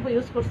সানসিল্ক শ্যাম্পু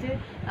ইউজ করছি।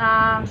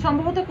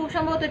 খুব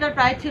সম্ভবত এটার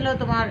প্রাইস ছিল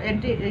তোমার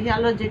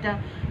হিয়ালোর যেটা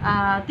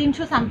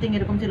 300 সামথিং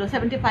এরকম ছিল,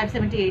 75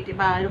 78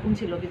 বা এরকম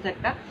ছিল কিছু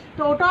একটা।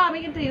 তো ওটাও আমি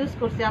কিন্তু ইউজ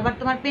করছি। আবার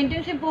তোমার পেন্টিং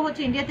শ্যাম্পু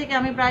হচ্ছে ইন্ডিয়া থেকে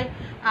আমি প্রায়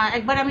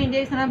একবার আমি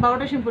ইন্ডিয়া গেছিলাম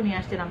 12টা শ্যাম্পু নিয়ে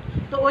আসছিলাম।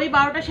 তো ওই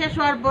 12টা শেষ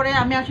হওয়ার পরে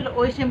আমি আসলে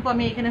ওই শ্যাম্পু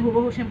আমি এখানে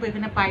হুবহু শ্যাম্পু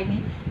এখানে পাইনি,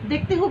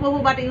 দেখতে হুবহু,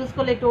 বাট ইউজ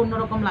করলে একটু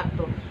অন্যরকম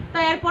লাগতো। তো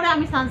এরপরে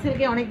আমি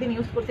সানসিল্কে অনেকদিন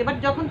ইউজ করছি। বাট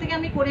যখন থেকে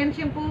আমি কোরিয়ান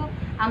শ্যাম্পু,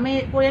 আমি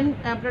কোরিয়ান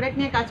প্রোডাক্ট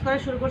নিয়ে কাজ করা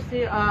শুরু করছি,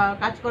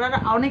 কাজ করার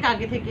অনেক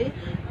আগে থেকে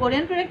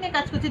কোরিয়ান প্রোডাক্ট নিয়ে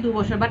কাজ করছি 2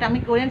 বছর, বাট আমি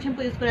কোরিয়ান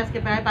শ্যাম্পু ইউজ করে আজকে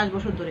প্রায় 5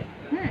 বছর ধরে।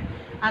 হ্যাঁ,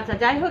 আচ্ছা,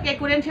 যাই হোক, এই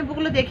কোরিয়ান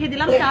শ্যাম্পুগুলো দেখিয়ে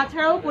দিলাম।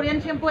 তাছাড়াও কোরিয়ান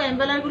শ্যাম্পু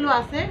এমবেলারগুলো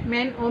আছে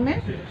মেন ওমেন,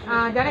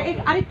 যারা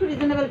আরেকটু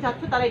রিজনেবল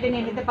চাচ্ছ তারা এটা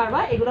নিয়ে নিতে পারবা।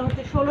 এগুলো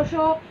হচ্ছে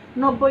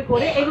 1690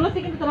 করে, এগুলোতে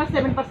কিন্তু তোমার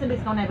 7%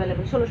 ডিসকাউন্ট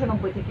অ্যাভেলেবল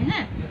 1690 থেকে।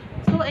 হ্যাঁ,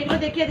 তো এগুলো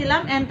দেখিয়ে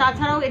দিলাম। অ্যান্ড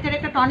তাছাড়াও এটার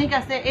একটা টনিক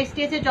আছে,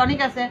 STH এর টনিক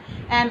আছে।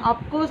 অ্যান্ড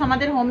অফকোর্স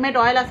আমাদের হোমমেড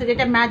অয়েল আছে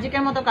যেটা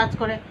ম্যাজিকের মতো কাজ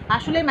করে,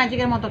 আসলেই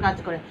ম্যাজিকের মতো কাজ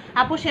করে।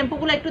 আপু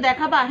শ্যাম্পুগুলো একটু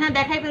দেখাবা? হ্যাঁ,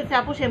 দেখাই ফেলছে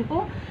আপু শ্যাম্পু।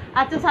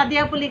 আচ্ছা,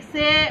 সাদিয়া আপু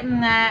লিখছে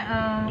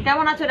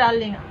কেমন আছো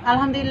ডার্লিং?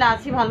 আলহামদুলিল্লাহ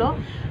আছি ভালো।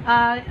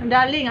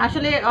 ডার্লিং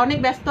আসলে অনেক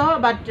ব্যস্ত,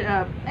 বাট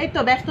এই তো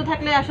ব্যস্ত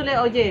থাকলে আসলে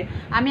ওই যে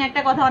আমি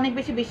একটা কথা অনেক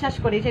বেশি বিশ্বাস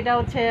করি, সেটা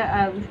হচ্ছে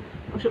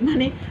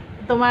মানে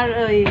তোমার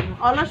ওই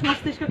অলস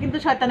মস্তিষ্ক কিন্তু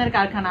শয়তানের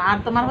কারখানা। আর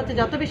তোমার হচ্ছে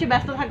যত বেশি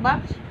ব্যস্ত থাকবা,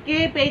 কে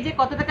পেজে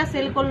কত টাকা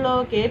সেল করলো,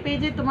 কে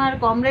পেজে তোমার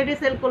কম রেটে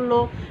সেল করলো,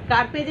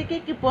 কার পেজে কে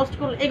কি পোস্ট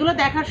করলো, এগুলো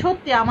দেখার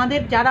সত্যি আমাদের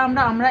যারা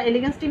আমরা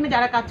এলিগেন্স টিমে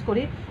যারা কাজ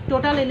করি,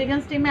 টোটাল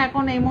এলিগেন্স টিমে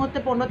এখন এই মুহূর্তে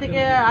 15 থেকে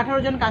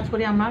 18 জন কাজ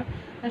করি আমার,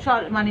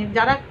 মানে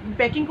যারা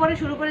প্যাকিং করে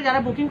শুরু করে, যারা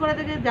বুকিং করে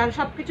থেকে, যারা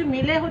সব কিছু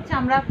মিলে হচ্ছে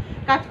আমরা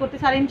কাজ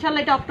করতেছি। আর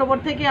ইনশাল্লাহ এটা অক্টোবর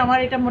থেকে আমার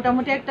এটা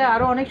মোটামুটি একটা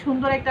আরও অনেক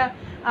সুন্দর একটা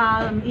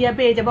ইয়ে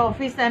পেয়ে যাবে,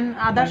 অফিস অ্যান্ড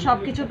আদার সব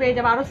কিছু পেয়ে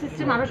যাবে, আরও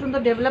সিস্টেম আরও সুন্দর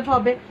ডেভেলপ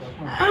হবে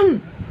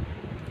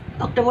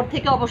অক্টোবর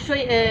থেকে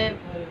অবশ্যই।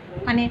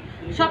 মানে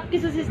সব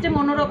কিছু সিস্টেম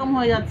অন্যরকম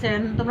হয়ে যাচ্ছে,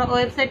 তোমরা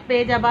ওয়েবসাইট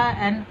পেয়ে যাবা।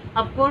 অ্যান্ড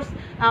অফকোর্স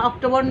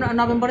অক্টোবর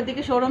নভেম্বরের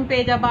দিকে শোরুম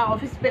পেয়ে যাবা,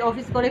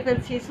 অফিস করে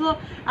ফেলছি। সো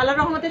আল্লাহর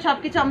রহমতে সব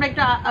কিছু আমরা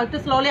একটু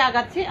স্লোলি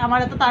আগাচ্ছি, আমার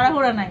এত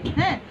তাড়াহুড়া নাই।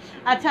 হ্যাঁ,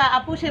 আচ্ছা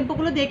আপু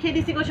শ্যাম্পুগুলো দেখিয়ে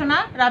দিছি গো শোনা,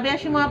 রাবিয়া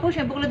শিমু আপু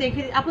শ্যাম্পুগুলো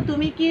দেখিয়ে। আপু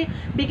তুমি কি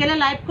বিকেলে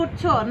লাইভ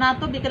করছো? না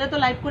তো, বিকেলে তো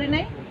লাইভ করি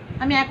নাই,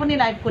 আমি এখনই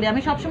লাইভ করি,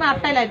 আমি সবসময়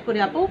 8টায় লাইভ করি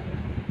আপু।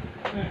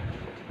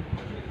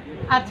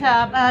 আচ্ছা,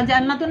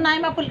 জান্নাতুন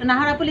নাইম আপু,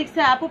 নাহার আপু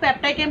লিখছে আপু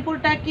পেপটাইড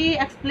অ্যাম্পুলটা কি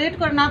এক্সপ্লেট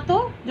করে? না তো,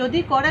 যদি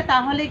করে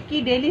তাহলে কি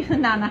ডেইলি?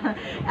 না না,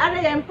 আরে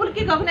অ্যাম্পুল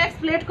কি কখনো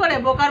এক্সপ্লেট করে?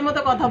 বোকার মতো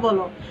কথা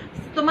বলো।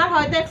 তোমার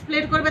হয়তো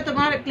এক্সপ্লেট করবে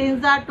তোমার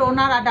ক্লিনজার,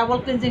 টোনার আর ডাবল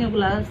ক্লিনজিং,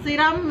 এগুলো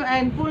সিরাম,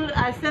 অ্যাম্পুল,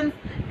 এসেন্স,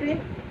 ক্রিম,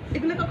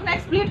 এগুলো কখনো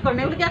এক্সপ্লেট করে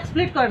না, এগুলোকে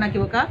এক্সপ্লেট করে নাকি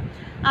বোকা?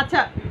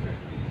 আচ্ছা,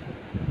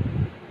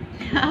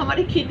 আমার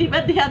খিদিবা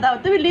দিয়া দাও,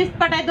 তুমি লিস্ট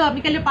পাঠাই দাও, আমি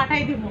কালে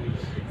পাঠাই দিব।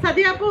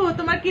 সাদিয়া আপু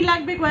তোমার কি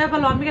লাগবে কয়ে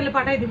ফেলো, আমি কালে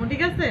পাঠাই দিব,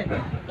 ঠিক আছে?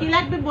 কি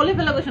লাগবে বলে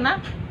ফেলো গো শোনা,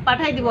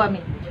 পাঠাই দিব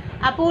আমি।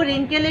 আপু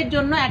রিঙ্কেলের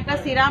জন্য একটা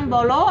সিরাম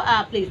বলো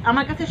প্লিজ।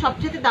 আমার কাছে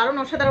সবচেয়ে দারুণ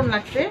অসাধারণ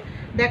লাগছে,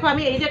 দেখো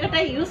আমি এই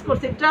জায়গাটায় ইউজ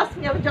করছি, ট্রাস্ট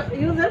মি, আমি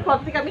ইউজের পর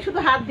থেকে আমি শুধু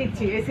হাত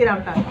দিচ্ছি এই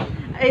সিরামটা,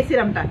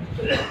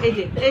 এই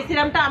যে এই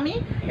সিরামটা আমি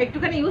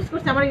একটুখানি ইউজ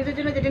করছি আমার ইউজের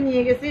জন্য, যেটা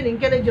নিয়ে গেছি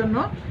রিঙ্কেলের জন্য।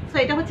 সো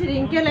এটা হচ্ছে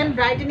রিঙ্কেল অ্যান্ড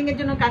ব্রাইটেনিং এর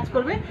জন্য কাজ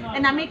করবে।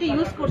 অ্যান্ড আমি এটা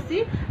ইউজ করছি,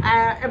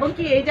 এবং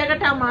কি এই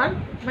জায়গাটা আমার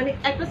মানে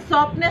একটা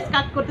সফটনেস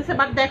কাজ করতেছে।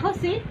 বাট দেখো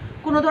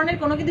কোনো ধরনের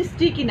কোনো কিন্তু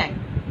স্টিকি নাই,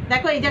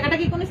 দেখো এই জায়গাটা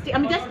কি কোনো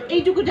আমি জাস্ট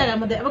এইটুকু জায়গার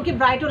মধ্যে, এবং কি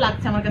ব্রাইটও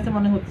লাগছে আমার কাছে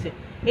মনে হচ্ছে।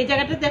 এই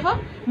জায়গাটা দেখো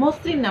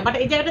মসৃণ না, বাট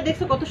এই জায়গাটা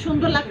দেখছো কত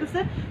সুন্দর লাগতেছে।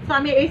 সো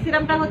আমি এই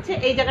সিরামটা হচ্ছে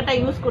এই জায়গাটা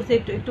ইউজ করছি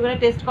একটু করে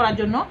টেস্ট করার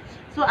জন্য।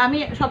 সো আমি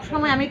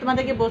সবসময় আমি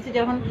তোমাদেরকে বলছি,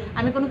 যখন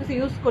আমি কোনো কিছু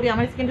ইউজ করি,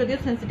 আমার স্কিন যদিও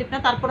সেন্সিটিভ না,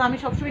 তারপর আমি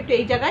সবসময় একটু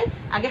এই জায়গায়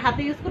আগে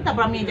হাতে ইউজ করি,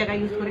 তারপর আমি এই জায়গায়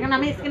ইউজ করি, কারণ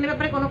আমি স্কিনের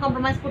ব্যাপারে কোনো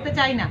কম্প্রোমাইজ করতে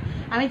চাই না।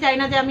 আমি চাই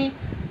না যে আমি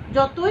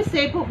যতই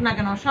সেফ হোক না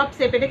কেন, সব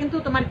সেফ। এটা কিন্তু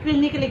তোমার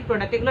ক্লিনিক্যালিক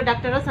প্রোডাক্ট, এগুলো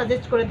ডাক্তাররা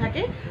সাজেস্ট করে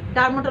থাকে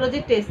ডার্মাটোলজি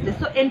টেস্টে।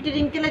 সো এন্টি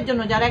রিঙ্কেলের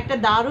জন্য যারা একটা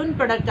দারুণ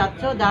প্রোডাক্ট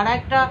চাচ্ছ, যারা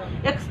একটা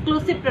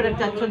এক্সক্লুসিভ প্রোডাক্ট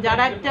চাচ্ছ,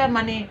 যারা একটা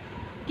মানে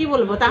কি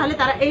বলবো, তাহলে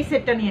তারা এই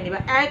সেটটা নিয়ে নিবা,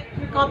 এক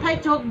কথায়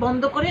চোখ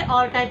বন্ধ করে,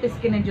 অল টাইপ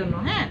স্কিনের জন্য।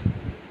 হ্যাঁ,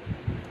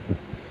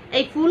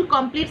 এই ফুল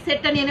কমপ্লিট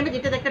সেটটা নিয়ে নেবে,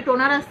 যেটাতে একটা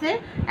টোনার আছে,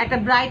 একটা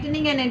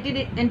ব্রাইটেনিং এন্ড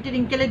অ্যান্টি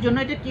রিঙ্কেলের জন্য।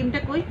 এটা ক্রিমটা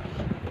কই,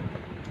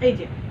 এই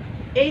যে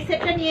এই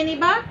সেটটা নিয়ে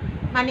নিবা।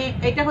 মানে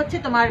এটা হচ্ছে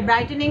তোমার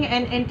ব্রাইটেনিং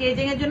এন্ড অ্যান্টি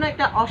এজিং এর জন্য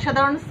একটা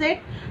অসাধারণ সেট,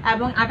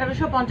 এবং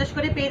 1850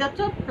 করে পেয়ে যাচ্ছ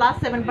প্লাস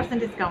 7%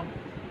 ডিসকাউন্ট।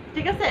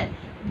 ঠিক আছে,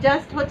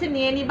 জাস্ট হচ্ছে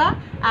নিয়ে নিবা।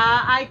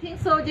 আই থিঙ্ক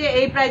সো যে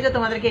এই প্রাইসে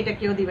তোমাদেরকে এটা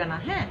কেউ দিবে না।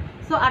 হ্যাঁ,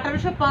 সো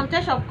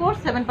 1850 অফকোর্স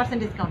 7%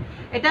 ডিসকাউন্ট।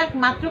 এটা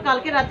মাত্র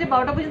কালকে রাতে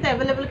 12টা পর্যন্ত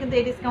অ্যাভেলেবল কিন্তু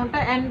এই ডিসকাউন্টটা।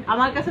 অ্যান্ড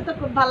আমার কাছে তো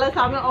খুব ভালো লাগছে,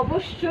 আমি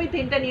অবশ্যই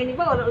 3টা নিয়ে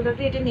নিবো।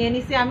 অলরেডি এটা নিয়ে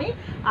নিছি আমি,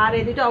 আর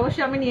এই দুটো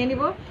অবশ্যই আমি নিয়ে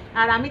নিব।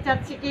 আর আমি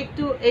চাচ্ছি কি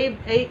একটু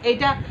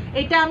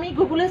এইটা আমি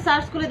গুগলে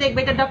সার্চ করে দেখবো,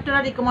 এটা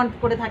ডক্টররা রিকমেন্ড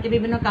করে থাকে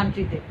বিভিন্ন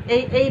কান্ট্রিতে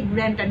এই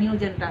ব্র্যান্ডটা,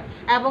 নিউজেনটা।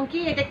 এবং কি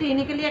এটা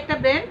ক্লিনিক্যালি একটা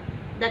ব্র্যান্ড,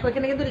 দেখো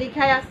এখানে কিন্তু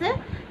লিখাই আছে,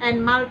 and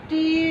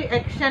multi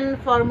action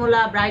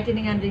formula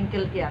brightening and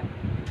wrinkle care.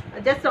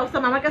 Just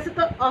অসম, আমার কাছে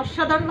তো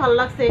অসাধারণ ভালো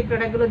লাগছে এই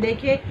প্রোডাক্টগুলো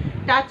দেখে,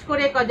 টাচ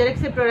করে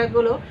কজারিক্সের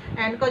প্রোডাক্টগুলো।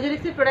 অ্যান্ড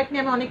কজারিক্সের প্রোডাক্ট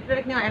নিয়ে আমি অনেক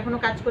প্রোডাক্ট নিয়ে এখনও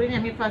কাজ করিনি,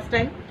 আমি ফার্স্ট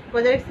টাইম।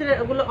 কজারিক্সের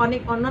ওগুলো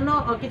অনেক অন্যান্য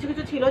কিছু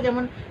কিছু ছিল,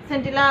 যেমন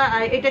সেন্টিলা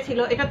এটা ছিল,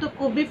 এটা তো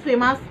খুবই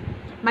ফেমাস,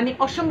 মানে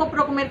অসম্ভব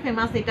রকমের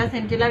ফেমাস এটা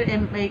সেন্টিলার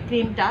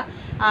ক্রিমটা।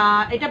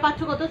 এটা পাচ্ছ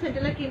কত?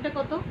 সেন্টিলার ক্রিমটা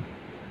কত?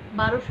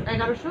 1200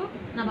 1100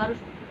 না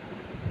 1200?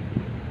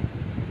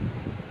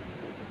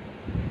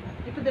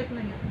 একটু দেখ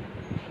না,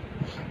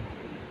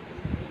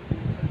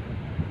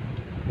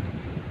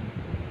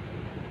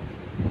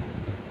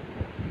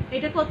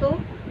 এটা কত?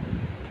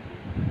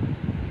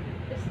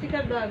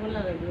 স্টিকার দাও, এগুলো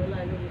লাগাবি, ওগুলো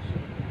আগে বসে।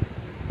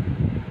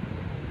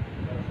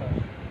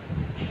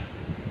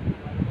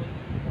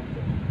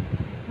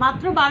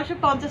 মাত্র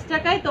 1250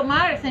 টাকায়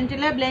তোমার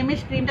সেন্টিলা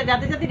ব্লেমিশ ক্রিমটা।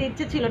 যাতে যাদের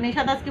ইচ্ছে ছিল,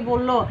 নিশাদ আজকে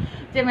বললো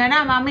যে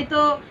ম্যাডাম আমি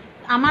তো,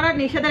 আমার আর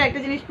নিশাদের একটা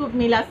জিনিস খুব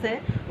মিল আছে,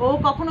 ও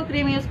কখনো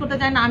ক্রিম ইউজ করতে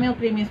চায় না, আমিও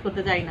ক্রিম ইউজ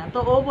করতে চাই না। তো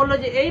ও বললো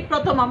যে এই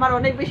প্রথম আমার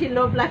অনেক বেশি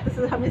লোভ লাগতেছে,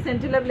 আমি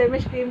সেন্টিলা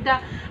ব্লেমিশ ক্রিমটা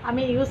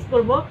আমি ইউজ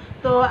করব।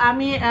 তো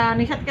আমি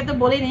নিশাদকে তো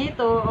বলিনি,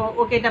 তো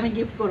ওকে এটা আমি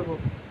গিফট করব।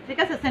 ঠিক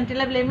আছে,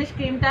 সেন্টিলা ব্লেমিশ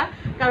ক্রিমটা,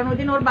 কারণ ওই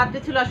দিন ওর বার্থডে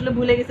ছিল, আসলে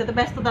ভুলে গেছে, তো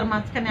ব্যস্ততার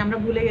মাঝখানে আমরা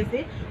ভুলে গেছি।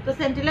 তো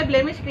সেন্টিলা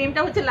ব্লেমিশ ক্রিমটা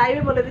হচ্ছে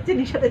লাইভে বলে দিচ্ছি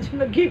নিশাদের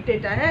জন্য গিফট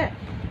এটা। হ্যাঁ,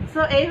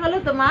 সো এই হলো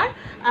তোমার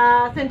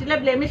সেন্টিলা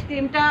ব্লেমিশ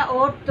ক্রিমটা।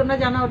 ওর তোমরা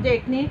জানো ওর যে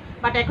একনি,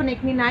 বাট এখন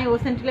একনি নাই, ও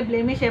সেন্টিলা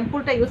ব্লেমিশ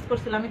শ্যাম্পুলটা ইউজ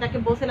করছিল। আমি তাকে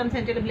বলছিলাম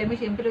সেন্টিলা ব্লেমিশ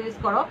শ্যাম্পুল ইউজ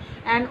করো।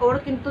 অ্যান্ড ওর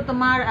কিন্তু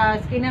তোমার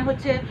স্কিনের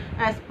হচ্ছে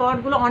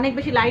স্পটগুলো অনেক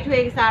বেশি লাইট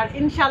হয়ে গেছে। আর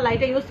ইনশাল্লাহ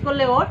এটা ইউজ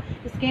করলে ওর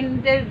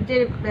স্কিনের যে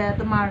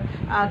তোমার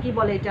কি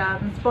বলে এটা,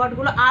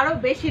 স্পটগুলো আরও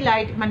বেশি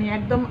লাইট, মানে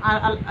একদম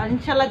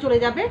ইনশাল্লাহ চলে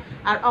যাবে।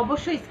 আর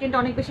অবশ্যই স্কিনটা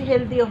অনেক বেশি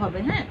হেলদিও হবে।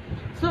 হ্যাঁ,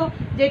 সো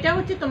যেটা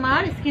হচ্ছে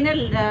তোমার স্কিনের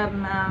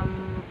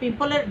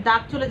পিম্পলের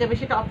দাগ চলে যাবে,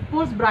 সেটা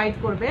অফকোর্স ব্রাইট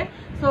করবে।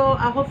 সো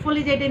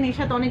হোপফুলি যে এটা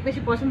নিশাত অনেক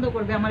বেশি পছন্দ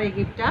করবে আমার এই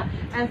গিফটটা,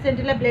 অ্যান্ড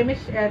সেন্টিলা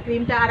ব্লেমিশ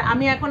ক্রিমটা। আর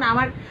আমি এখন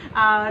আমার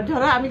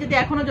ধরো আমি যদি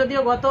এখনও,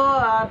 যদিও গত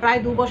প্রায়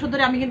 2 বছর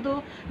ধরে আমি কিন্তু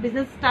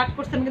বিজনেস স্টার্ট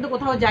করছি, আমি কিন্তু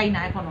কোথাও যাই না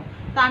এখনও।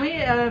 তো আমি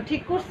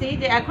ঠিক করছি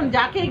যে এখন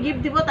যাকে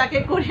গিফট দিব তাকে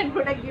কোরিয়ান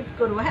প্রোডাক্ট গিফট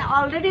করবো। হ্যাঁ,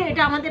 অলরেডি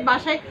এটা আমাদের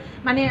বাসায়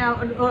মানে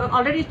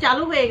অলরেডি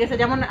চালু হয়ে গেছে।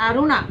 যেমন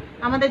রুনা,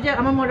 আমাদের যে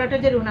আমার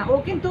মডারেটর যে রুনা, ও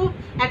কিন্তু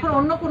এখন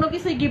অন্য কোনো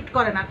কিছুই গিফট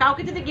করে না।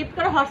 কাউকে যদি গিফট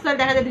করে হটস্টার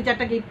দেখা যায়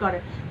 2-4টা গিফট করে,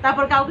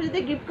 তারপর কাউকে যদি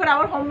গিফট করে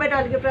আবার হোমমেড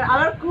অয়েল গিফট করে।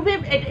 আবার খুবই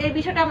এই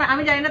বিষয়টা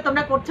আমি জানি না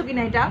তোমরা করছো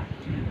কিনা এটা।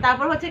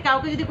 তারপর হচ্ছে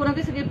কাউকে যদি কোনো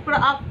কিছু গিফট করে,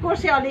 অফকোর্স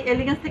সে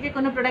এলিগেন্স থেকে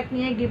কোনো প্রোডাক্ট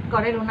নিয়ে গিফট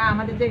করে। রুনা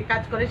আমাদের যে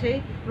কাজ করে, সেই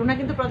রুনা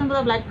কিন্তু প্রথম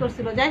লাইভ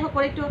করছিল। যাই হোক,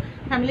 ওর একটু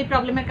ফ্যামিলি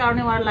প্রবলেমের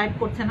কারণে ওরা লাইভ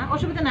করছে না,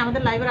 অসুবিধা নেই,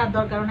 আমাদের লাইভের আর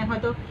দরকার নেই,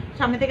 হয়তো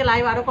সামনে থেকে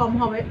লাইভ আরও কম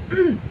হবে।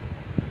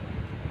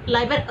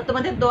 লাইভের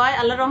তোমাদের দোয়ায়,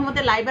 আল্লাহর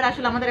রহমতে লাইভের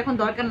আসলে আমাদের এখন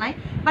দরকার নাই।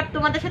 বাট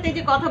তোমাদের সাথে এই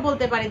যে কথা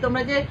বলতে পারি,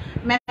 তোমরা যে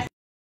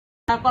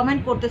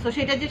কমেন্ট করতেছো,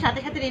 সেটা যে সাথে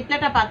সাথে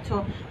রিপ্লাইটা পাচ্ছ,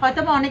 হয়তো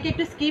বা অনেকে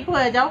একটু স্কিপ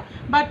হয়ে যাও,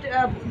 বাট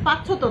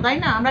পাচ্ছ তো, তাই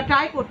না? আমরা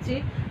ট্রাই করছি।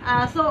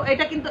 সো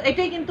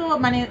এটাই কিন্তু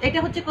মানে এটা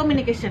হচ্ছে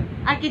কমিউনিকেশন,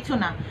 আর কিছু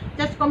না।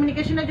 জাস্ট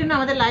কমিউনিকেশনের জন্য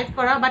আমাদের লাইভ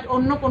করা, বাট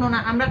অন্য কোনো না।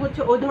 আমরা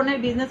হচ্ছে ওই ধরনের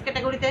বিজনেস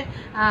ক্যাটাগরিতে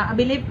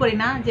বিলিভ করি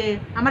না যে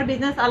আমার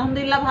বিজনেস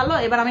আলহামদুলিল্লাহ ভালো,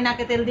 এবার আমি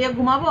নাকে তেল দিয়ে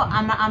ঘুমাবো,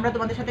 আমরা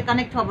তোমাদের সাথে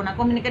কানেক্ট হবো না,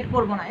 কমিউনিকেট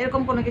করবো না,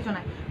 এরকম কোনো কিছু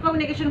নাই।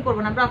 কমিউনিকেশন করবো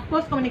না, আমরা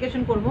অফকোর্স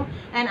কমিউনিকেশন করবো।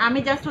 অ্যান্ড আমি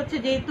জাস্ট হচ্ছে,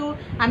 যেহেতু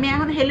আমি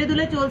এখন হেলে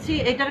দুলে চলছি,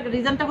 এটার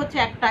রিজনটা হচ্ছে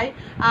একটাই,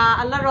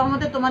 আল্লাহর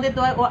রহমতে তোমাদের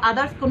দোয়া, ও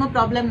আদার্স কোনো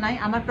প্রবলেম নাই।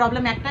 আমার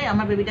প্রবলেম একটাই,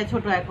 আমার বেবিটা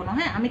ছোট এখনো।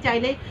 হ্যাঁ, আমি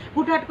চাইলেই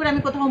হুটহাট করে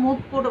আমি কোথাও মুভ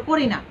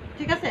করি না,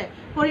 ঠিক আছে,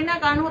 করি না।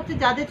 কারণ হচ্ছে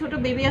যাদের ছোট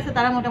বেবি আছে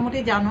তারা মোটামুটি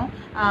জানো,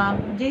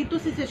 যেহেতু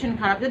সিচুয়েশন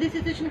খারাপ, যদি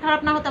সিচুয়েশন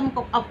খারাপ না হতো আমি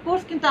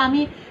অফকোর্স কিন্তু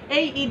আমি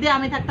এই ঈদে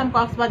আমি থাকতাম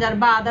কক্সবাজার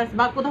বা আদার্স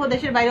বা কোথাও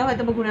দেশের বাইরে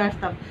হয়তো ঘুরে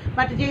আসতাম।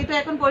 বাট যেহেতু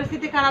এখন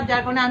পরিস্থিতি খারাপ,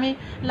 যার কারণে আমি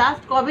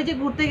লাস্ট কবে যে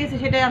ঘুরতে গেছি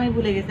সেটাই আমি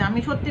ভুলে গেছি। আমি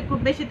সত্যি খুব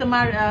বেশি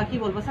তোমার কি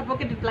বলবো,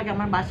 সাফোকেটেড লাগে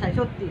আমার বাসায়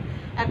সত্যি।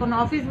 এখন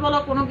অফিস বলো,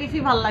 কোনো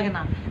কিছুই ভালো লাগে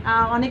না।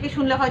 অনেকে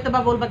শুনলে হয়তো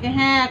বা বলবা কি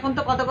হ্যাঁ এখন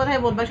তো কত কথাই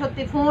বলবা,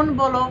 সত্যি ফোন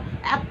বলো,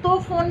 এত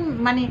ফোন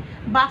মানে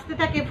বাজতে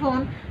থাকে ফোন,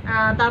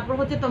 তারপর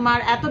হচ্ছে তোমার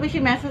এত বেশি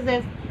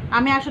মেসেজেস,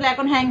 আমি আসলে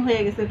এখন হ্যাং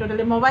হয়ে গেছে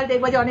টোটালি। মোবাইল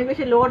দেখবো যে অনেক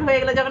বেশি লোড হয়ে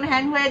গেলে যখন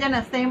হ্যাং হয়ে যায় না,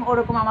 সেম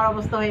ওরকম আমার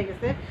অবস্থা হয়ে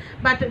গেছে।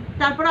 বাট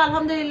তারপরে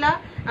আলহামদুলিল্লাহ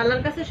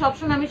আল্লাহর কাছে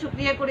সবসময় আমি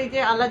শুকরিয়া করি যে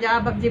আল্লাহ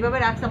যেভাবে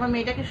রাখছে, আমার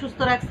মেয়েটাকে সুস্থ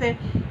রাখছে,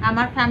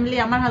 আমার ফ্যামিলি,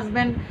 আমার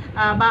হাজব্যান্ড,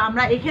 বা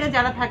আমরা এখানে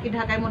যারা থাকি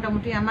ঢাকায়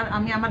মোটামুটি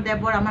আমি আমার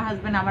দেবর, আমার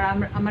হাজব্যান্ড,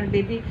 আমার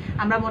বেবি,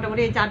 আমরা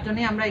মোটামুটি এই 4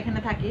 জনেই আমরা এখানে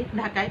থাকি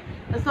ঢাকায়।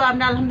 সো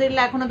আমরা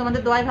আলহামদুলিল্লাহ এখনো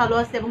তোমাদের দোয়ায় ভালো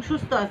আছি এবং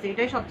সুস্থ আছি,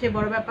 এটাই সবচেয়ে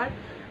বড় ব্যাপার।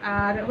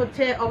 আর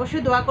হচ্ছে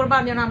অবশ্যই দোয়া করবা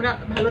যেন আমরা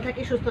ভালো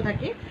থাকি, সুস্থ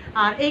থাকি।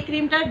 আর এই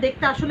ক্রিমটা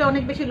দেখতে আসলে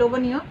অনেক বেশি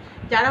লোভনীয়।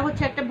 যারা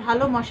হচ্ছে একটা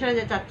ভালো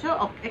ময়শ্চারাইজার চাচ্ছ,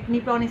 একনি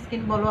প্রন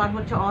স্কিন বলো আর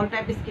হচ্ছে অল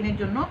টাইপ স্কিনের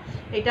জন্য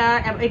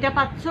এটা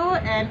পাচ্ছ।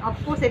 অ্যান্ড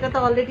অফকোর্স এটা তো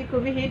অলরেডি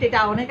খুবই হিট, এটা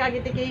অনেক আগে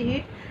থেকেই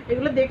হিট।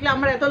 এগুলো দেখলে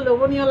আমার এত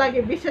লোভনীয় লাগে,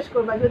 বিশ্বাস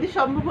করবা। যদি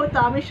সম্ভব হতো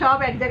আমি সব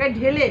এক জায়গায়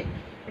ঢেলে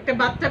একটা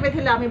বাচ্চা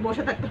বেঁধেলে আমি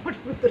বসে থাকতে পারি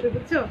ভিতরে,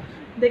 বুঝছো?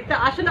 দেখতে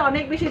আসলে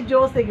অনেক বেশি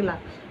জোস এগুলা।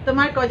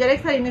 তোমার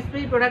কজারেক্স আর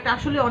ইনস্প্রি প্রোডাক্ট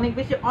আসলে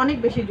অনেক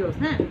বেশি জোস।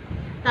 হ্যাঁ,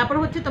 তারপর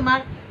হচ্ছে তোমার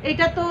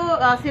এটা তো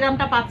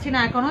সিরামটা পাচ্ছি না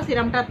এখনো,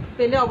 সিরামটা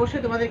পেলে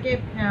অবশ্যই তোমাদেরকে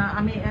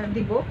আমি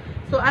দিব।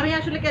 তো আমি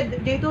আসলে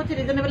যেহেতু হচ্ছে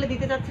রিজনেবলে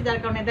দিতে চাচ্ছি, যার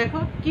কারণে দেখো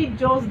কি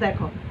জোস,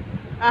 দেখো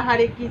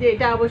আহারে কি যে,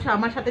 এটা অবশ্য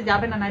আমার সাথে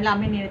যাবে না, নাহলে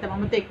আমি নিয়ে নিতাম,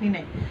 আমার তো একনি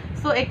নেই।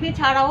 সো একনি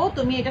ছাড়াও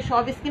তুমি এটা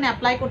সব স্কিনে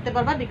অ্যাপ্লাই করতে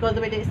পারবা, বিকজ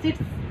অফ এটা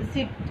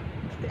সিড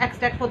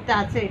এক্সট্রাক্ট করতে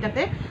আছে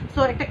এটাতে। সো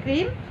একটা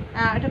ক্রিম,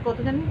 এটা কত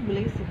জানি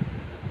ভুলে গেছি,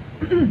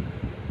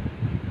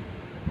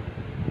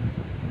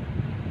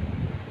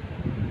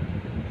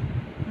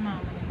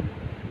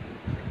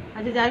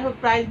 আচ্ছা যাই হোক,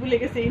 প্রাইস ভুলে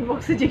গেছে,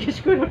 ইনবক্সে জিজ্ঞেস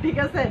করো, ঠিক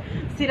আছে?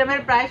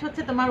 সিরামের প্রাইস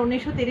হচ্ছে তোমার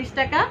 1930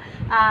 টাকা,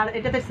 আর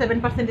এটাতে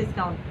 7%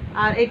 ডিসকাউন্ট।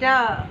 আর এটা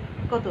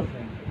কত?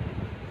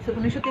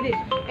 1930।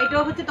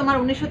 এটাও হচ্ছে তোমার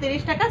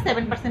 1930 টাকা,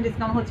 7%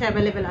 ডিসকাউন্ট হচ্ছে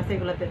অ্যাভেলেবেল আছে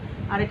এগুলোতে।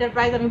 আর এটার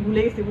প্রাইস আমি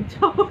ভুলে গেছি,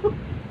 বুঝছো?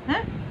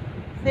 হ্যাঁ,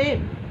 সেম,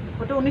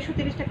 ওটা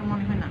 1930 টাকা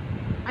মনে হয় না।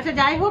 আচ্ছা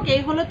যাই হোক,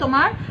 এই হলো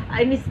তোমার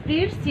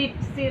ইনস্প্রির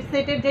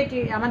সেটের যে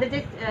আমাদের যে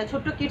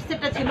ছোট্ট কিট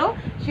সেটটা ছিল,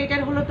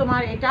 সেটার হলো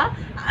তোমার এটা।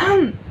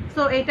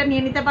 সো এইটা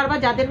নিয়ে নিতে পারবা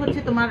যাদের হচ্ছে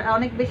তোমার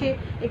অনেক বেশি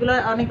এগুলো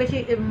অনেক বেশি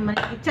মানে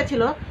ইচ্ছা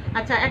ছিল।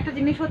 আচ্ছা একটা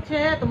জিনিস হচ্ছে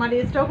তোমার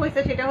স্টক হয়েছে,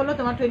 সেটা হলো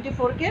তোমার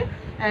 24K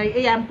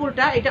এই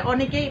অ্যাম্পুলটা। এটা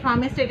অনেকেই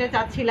ফার্মেস্ট এটা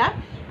চাচ্ছিলা।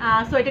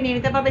 সো এটা নিয়ে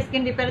নিতে পারবে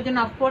স্কিন রিপেয়ারের জন্য,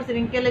 অফকোর্স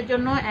রিঙ্কেলের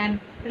জন্য, অ্যান্ড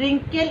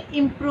রিঙ্কেল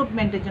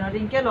ইমপ্রুভমেন্টের জন্য।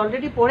 রিঙ্কেল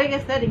অলরেডি পড়ে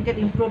গেছে, রিঙ্কেল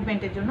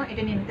ইমপ্রুভমেন্টের জন্য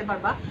এটা নিয়ে নিতে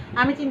পারবা।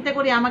 আমি চিন্তা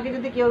করি আমাকে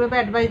যদি কেউ ভাবে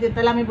অ্যাডভাইস দিত,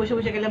 তাহলে আমি বসে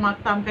বসে গেলে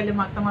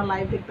মাখতাম আর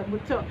লাইভ দেখতাম,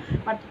 বুঝছো?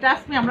 বাট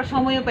ট্রাস্ট মি, আমরা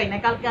সময়ও পাই না।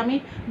 কালকে আমি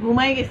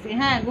ঘুমাই গেছি,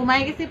 হ্যাঁ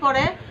ঘুমাই গেছি,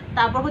 পরে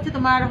তারপর হচ্ছে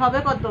তোমার হবে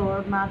কত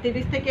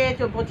 30 থেকে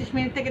 25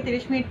 মিনিট থেকে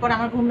 30 মিনিট পরে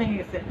আমার ঘুম ভেঙে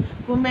গেছে।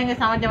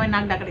 আমার জামাই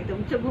নাক ডাকা দিতে,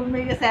 বুঝছো? ঘুম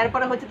ভেঙে গেছে।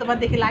 এরপরে হচ্ছে তোমার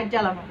দেখি লাইট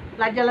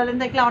জ্বালালেন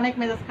দেখলে অনেক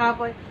মেজাজ খারাপ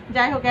হয়।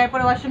 যাই হোক,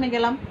 এরপরে ওয়াশরুমে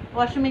গেলাম,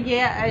 ওয়াশরুমে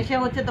গিয়ে এসে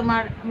হচ্ছে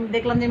তোমার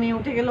দেখলাম যে মেয়ে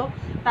উঠে গেল।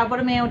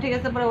 তারপরে মেয়ে উঠে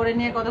গেছে, পরে ওরে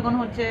নিয়ে কতক্ষণ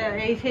হচ্ছে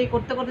এই সেই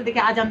করতে করতে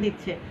দেখি আজান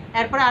দিচ্ছে।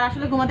 এরপরে আর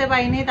আসলে ঘুমাতে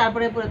পারিনি।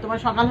 তারপরে তোমার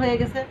সকাল হয়ে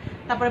গেছে।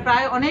 তারপরে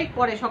প্রায় অনেক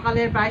পরে,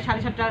 সকালের প্রায়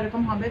 7:30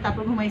 এরকম হবে,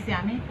 তারপর ঘুমাইছি।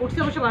 আমি উঠছি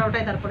অবশ্য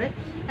 12টায়।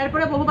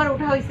 এরপরে বহুবার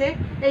উঠা হয়েছে।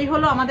 এই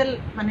হলো আমাদের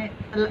মানে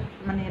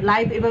মানে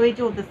লাইফ এভাবেই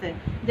চলতেছে।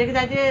 দেখে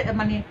যায় যে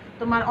মানে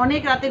তোমার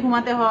অনেক রাতে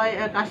ঘুমাতে হয়,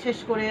 কাজ শেষ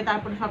করে,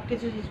 তারপরে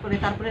সবকিছু শেষ করে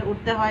তারপরে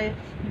উঠতে হয়।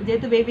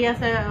 যেহেতু বেবি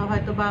আছে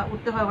হয়তো বা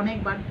উঠতে হয়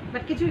অনেকবার,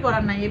 বাট কিছুই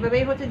করার নাই,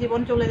 এভাবেই হচ্ছে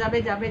জীবন চলে যাবে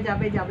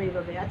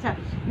এইভাবে। আচ্ছা,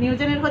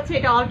 নিউজেনের হচ্ছে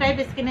এটা অল টাইপ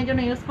স্কিনের জন্য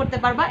ইউজ করতে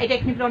পারবা, এটা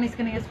একনি প্রন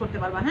স্কিনে ইউজ করতে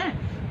পারবা। হ্যাঁ,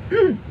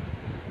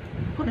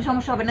 কোনো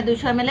সমস্যা হবে না।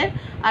 200 ml এর।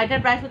 আর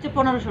এটার প্রাইস হচ্ছে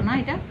 1500 না,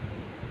 এটা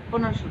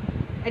 1500,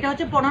 এটা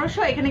হচ্ছে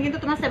 1500। এখানে কিন্তু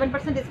তোমার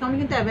 7% ডিসকাউন্ট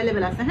কিন্তু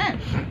অ্যাভেলেবেল আছে। হ্যাঁ,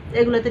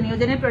 এগুলোতে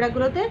নিউজেনের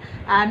প্রোডাক্টগুলোতে।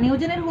 আর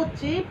নিউজেনের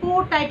হচ্ছে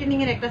পোর টাইটেনিং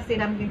এর একটা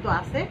সিরাম কিন্তু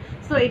আছে।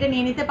 সো এটা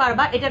নিয়ে নিতে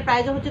পারবা। এটার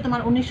প্রাইস হচ্ছে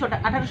তোমার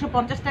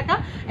 1850 টাকা।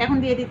 এখন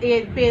দিয়ে দিতে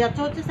পেয়ে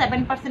যাচ্ছে হচ্ছে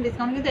 7%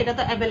 ডিসকাউন্ট, কিন্তু এটা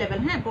তো অ্যাভেলেবেল।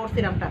 হ্যাঁ, পোর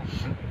সিরামটা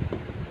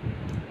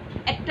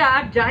একটা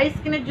ড্রাই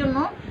স্কিনের জন্য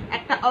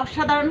একটা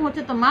অসাধারণ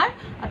হচ্ছে তোমার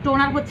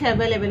টোনার হচ্ছে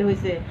অ্যাভেলেবেল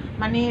হয়েছে।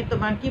 মানে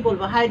তোমার কি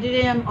বলবো,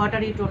 হাইড্রেরিয়াম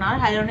ওয়াটারি টোনার,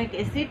 হাইলোনিক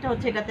অ্যাসিড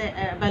হচ্ছে এটাতে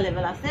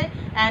অ্যাভেলেবেল আছে।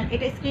 অ্যান্ড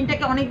এটা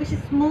স্কিনটাকে অনেক বেশি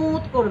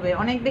স্মুথ করবে,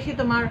 অনেক বেশি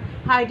তোমার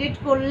হাইড্রেট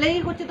করলেই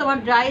হচ্ছে তোমার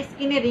ড্রাই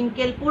স্কিনে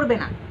রিঙ্কেল পড়বে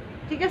না,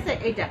 ঠিক আছে?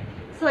 এইটা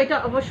সো এটা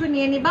অবশ্যই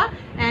নিয়ে নিবা।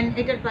 অ্যান্ড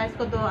এটার প্রাইস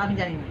কত আমি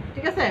জানি না,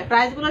 ঠিক আছে?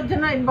 প্রাইসগুলোর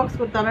জন্য ইনবক্স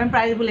করতে হবে, আমি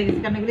প্রাইস ভুলে গেছি,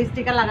 কারণ এগুলো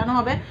স্টিকার লাগানো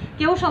হবে,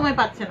 কেউ সময়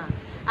পাচ্ছে না।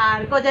 আর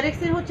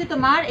কজারেক্সের হচ্ছে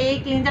তোমার এই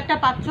ক্লিনজারটা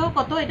পাচ্ছ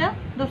কত, এটা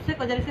দোস্তে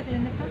কজারেক্সের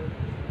ক্লিনজারটা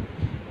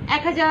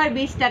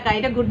 1020 টাকা।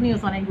 এটা গুড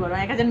নিউজ, অনেক বড়।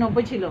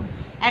 1090 ছিল,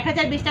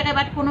 1020 টাকায়।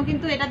 বাট কোনো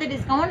কিন্তু এটাতে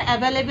ডিসকাউন্ট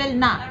অ্যাভেলেবেল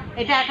না,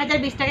 এটা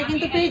 1020 টাকায়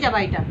কিন্তু পেয়ে যাবা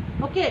এটা।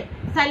 ওকে,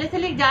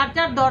 স্যালিসিলিক যার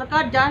যার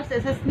দরকার, যার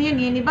এসএস নিয়ে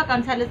নিবা,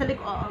 কারণ স্যালিসিলিক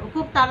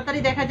খুব তাড়াতাড়ি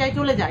দেখা যায়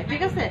চলে যায়,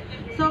 ঠিক আছে?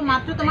 সো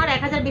মাত্র তোমার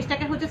 1020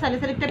 টাকায় হচ্ছে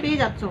স্যালিসিলিকটা পেয়ে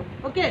যাচ্ছ।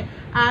 ওকে,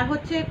 আর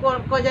হচ্ছে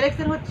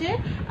কজারেক্সের হচ্ছে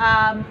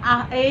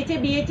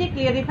বিএচএ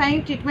ক্লিয়ারিফাইং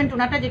ট্রিটমেন্ট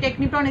টোনারটা, যেটা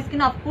acne prawn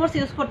skin of course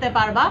use করতে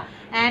পারবা।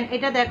 অ্যান্ড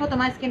এটা দেখো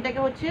তোমার স্কিনটাকে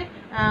হচ্ছে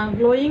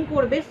গ্লোয়িং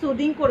করবে,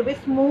 সুদিং করবে,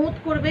 স্মুথ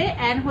করবে,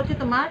 অ্যান্ড হচ্ছে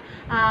তোমার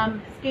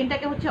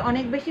স্কিনটাকে হচ্ছে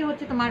অনেক বেশি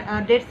হচ্ছে তোমার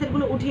ডেড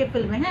সেলগুলো উঠিয়ে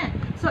ফেলবে। হ্যাঁ,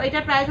 সো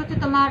এটার প্রাইস হচ্ছে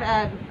তোমার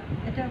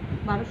এটা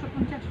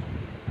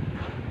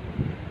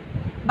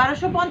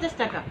 1250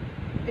 টাকা।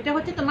 এটা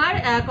হচ্ছে তোমার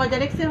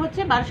কজারেক্সের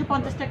হচ্ছে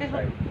 1250 টাকা,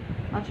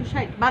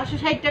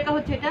 1260 টাকা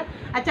হচ্ছে এটা।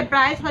 আচ্ছা,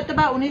 প্রাইস হয়তো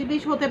বা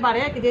 19-20 হতে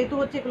পারে, যেহেতু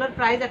হচ্ছে এগুলোর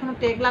প্রাইস এখনো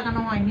ট্যাগ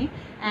লাগানো হয়নি,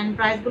 অ্যান্ড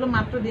প্রাইসগুলো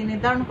মাত্র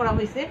নির্ধারণ করা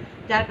হয়েছে,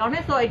 যার কারণে।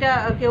 সো এটা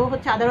কেউ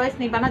হচ্ছে আদারওয়াইজ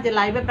নিবা না যে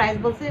লাইভে প্রাইস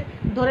বলছে,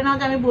 ধরে নাও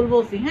যে আমি ভুল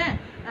বলছি। হ্যাঁ,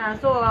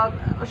 সো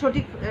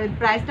সঠিক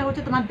প্রাইসটা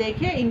হচ্ছে তোমার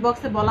দেখে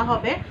ইনবক্সে বলা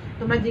হবে,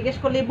 তোমরা জিজ্ঞেস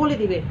করলেই বলে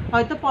দিবে,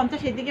 হয়তো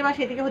 50 এদিকে বা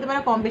সেদিকে হতে পারে,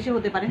 কম বেশি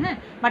হতে পারে, হ্যাঁ,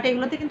 বাট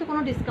এগুলোতে কিন্তু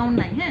কোনো ডিসকাউন্ট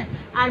নাই, হ্যাঁ।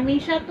 আর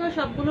মিশা তো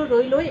সবগুলো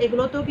রইলই,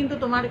 এগুলোতেও কিন্তু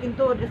তোমার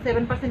কিন্তু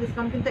 7%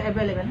 ডিসকাউন্ট কিন্তু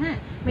অ্যাভেলেবেল, হ্যাঁ।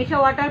 মিশা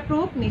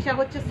ওয়াটারপ্রুফ, মিশা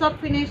হচ্ছে সফট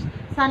ফিনিশ,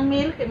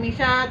 সানমিল্ক,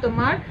 মিশা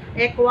তোমার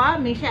একোয়া,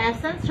 মিশা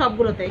এসেন্স,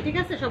 সবগুলোতে, ঠিক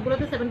আছে,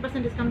 সবগুলোতে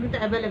 7% ডিসকাউন্ট কিন্তু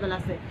অ্যাভেলেবেল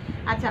আছে।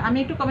 আচ্ছা আমি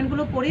একটু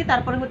কমেন্টগুলো পড়ি,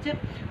 তারপরে হচ্ছে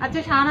আচ্ছা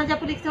শাহনাজ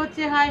আপু লিখছে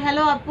হচ্ছে হাই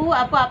হ্যালো আপু,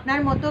 আপু আপনার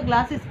মতো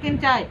গ্লাস স্কিন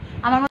চাই,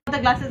 আমার মতো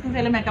গ্লাস স্কিন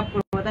চাইলে মেকআপ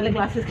করবো, তাহলে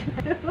গ্লাস স্কিন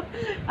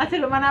আচ্ছা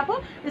মানে আপু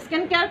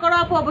স্কিন কেয়ার করো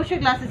আপু, অবশ্যই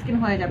গ্লাস স্কিন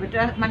হয়ে যাবে,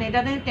 মানে এটা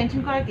নিয়ে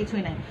টেনশন করার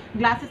কিছুই নাই।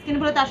 গ্লাস স্কিন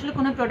বলে তো আসলে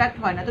কোনো প্রোডাক্ট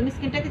হয় না, তুমি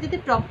স্কিনটাকে যদি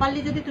প্রপারলি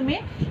যদি তুমি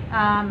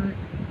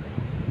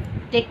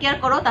টেক কেয়ার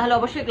করো তাহলে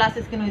অবশ্যই গ্লাস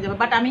স্কিন হয়ে যাবে,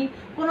 বাট আমি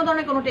কোনো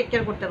ধরনের কোনো টেক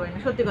কেয়ার করতে পারি না,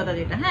 সত্যি কথা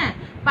যেটা, হ্যাঁ।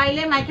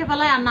 পাইলে মাইকে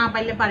ফেলায়, আর না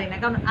পাইলে পারি না,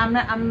 কারণ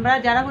আমরা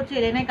যারা হচ্ছে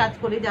এলেনে কাজ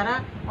করি, যারা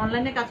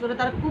অনলাইনে কাজ করে,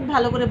 তারা খুব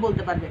ভালো করে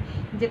বলতে পারবে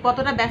যে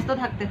কতটা ব্যস্ত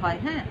থাকতে হয়,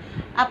 হ্যাঁ।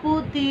 আপু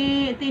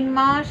 3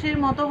 মাসের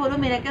মতো হলো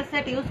মিরাকেল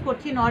সেট ইউজ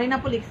করছি, নরিন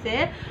আপু লিখছে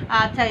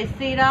আচ্ছা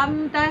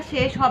সিরামটা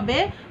শেষ হবে,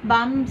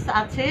 বাম্পস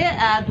আছে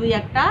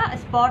 2-1টা,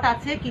 স্পট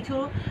আছে কিছু,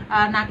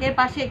 নাকের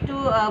পাশে একটু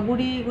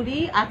গুড়ি গুড়ি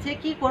আছে,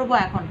 কি করব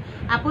এখন?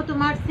 আপু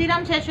তোমার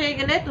সিরাম শেষ হয়ে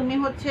গেলে তুমি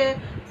হচ্ছে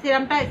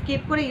সিরামটা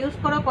স্কিপ করে ইউজ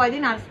করো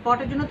কয়দিন, আর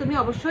স্পটের জন্য তুমি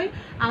অবশ্যই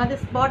আমাদের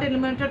স্পট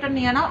এলিমিনেটরটা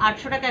নিয়ে নাও,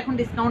 800 টাকা এখন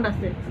ডিসকাউন্ট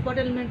আছে। স্পট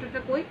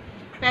এলিমিনেটরটা কই?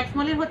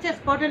 প্যাক্সমলির হচ্ছে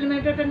স্পট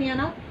এলিমিনেটরটা নিয়ে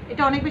নাও,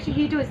 এটা অনেক বেশি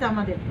হিট হয়েছে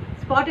আমাদের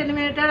স্পট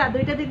এলিমিনেটর, আর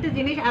দুইটা তিনটে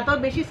জিনিস এত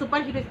বেশি সুপার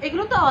হিট হয়েছে,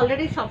 এগুলো তো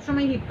অলরেডি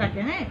সবসময় হিট থাকে,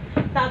 হ্যাঁ।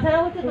 তাছাড়া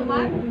হচ্ছে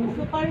তোমার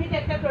সুপার হিট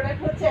একটা প্রোডাক্ট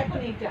হচ্ছে এখন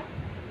এইটা,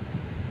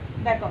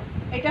 দেখো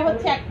এটা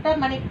হচ্ছে একটা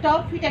মানে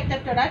টপ ফিট একটা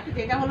প্রোডাক্ট,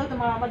 যেটা হলো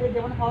তোমার আমাদের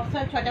যেমন হট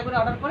সয়েল 6টা করে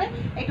অর্ডার করে,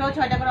 এটাও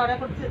 6টা করে অর্ডার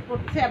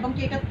করছে এবং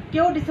কি এটা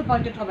কেউ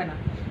ডিসঅ্যাপয়েন্টেড হবে না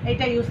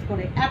এটা ইউজ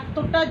করে,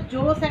 এতটা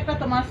জোস একটা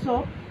তোমার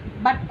সোপ,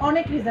 বাট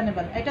অনেক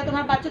রিজনেবল, এটা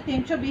তোমার পাচ্ছ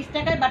 320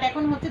 টাকায়, বাট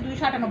এখন হচ্ছে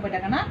 298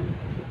 টাকা, না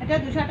এটা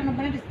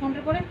 298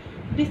 ডিসকাউন্টের পরে,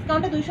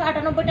 ডিসকাউন্টে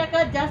 298 টাকা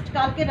জাস্ট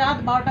কালকে রাত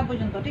 12টা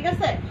পর্যন্ত, ঠিক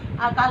আছে।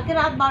 আর কালকে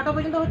রাত 12টা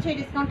পর্যন্ত হচ্ছে এই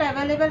ডিসকাউন্টটা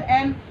অ্যাভেলেবেল,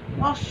 অ্যান্ড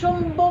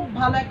অসম্ভব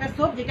ভালো একটা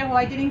সোপ, যেটা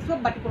হোয়াইটেনিং সোপ,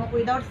 বাট কোনো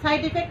উইদাউট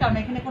সাইড এফেক্ট, কারণ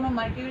এখানে কোনো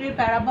মার্কিউরি,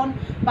 প্যারাবন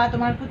বা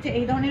তোমার হচ্ছে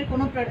এই ধরনের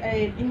কোনো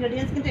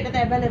ইনগ্রেডিয়েন্টস কিন্তু এটাতে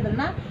অ্যাভেলেবেল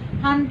না,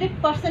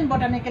 100%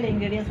 বটানিক্যাল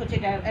ইনগ্রেডিয়েন্টস হচ্ছে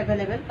এটা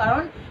অ্যাভেলেবেল,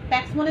 কারণ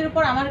প্যাক্সমলের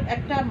উপর আমার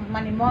একটা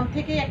মানে মন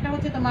থেকে একটা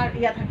হচ্ছে তোমার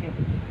ইয়া থাকে,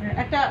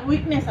 একটা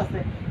উইকনেস আছে,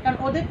 কারণ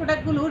ওদের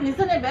প্রোডাক্টগুলো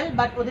রিজনেবল,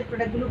 বাট ওদের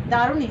প্রোডাক্টগুলো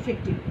দারুণ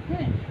ইফেক্টিভ,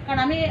 হ্যাঁ। কারণ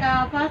আমি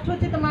ফার্স্ট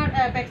হচ্ছে তোমার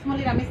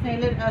প্যাক্সমলির আমি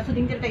স্নেলের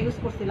সুদিং জেলটা ইউজ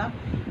করছিলাম,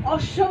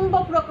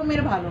 অসম্ভব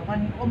রকমের ভালো,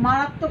 মানে ও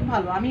মারাত্মক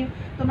ভালো। আমি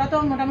তোমরা তো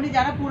মোটামুটি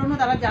যারা পুরনো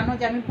তারা জানো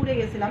যে আমি পুড়ে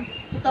গেছিলাম,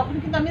 তো তখন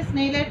কিন্তু আমি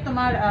স্নেলের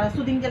তোমার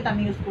সুদিং জেলটা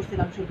আমি ইউজ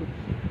করছিলাম, শুধু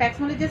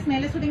প্যাক্সমলির যে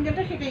স্নেলের সুদিং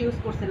জেলটা সেটা ইউজ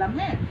করছিলাম,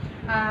 হ্যাঁ।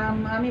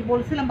 আমি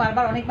বলছিলাম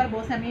বারবার, অনেকবার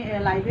বলছি আমি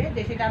লাইভে,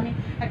 যে সেটা আমি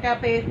একটা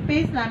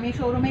পেজ না আমি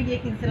শোরুমে গিয়ে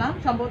কিনছিলাম,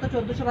 সম্ভবত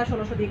 1400 বা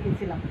 1600 দিয়ে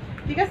কিনছিলাম,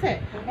 ঠিক আছে।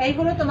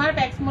 এইগুলো তোমার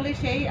প্যাক্সমলির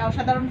সেই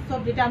অসাধারণ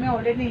সোপ, যেটা আমি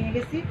অলরেডি নিয়ে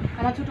গেছি,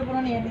 আমার ছোটো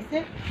বোনও নিয়ে নিচ্ছে,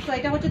 তো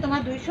এটা হচ্ছে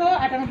তোমার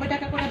 298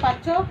 টাকা করে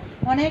পাচ্ছ,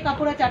 অনেক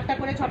কাপড়ে 4টা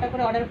করে 6টা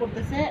করে অর্ডার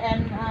করতেছে,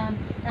 অ্যান্ড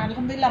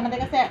আলহামদুলিল্লাহ আমাদের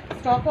কাছে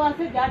স্টকও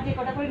আছে, যার যে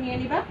কটা করে নিয়ে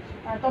নিবা,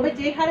 তবে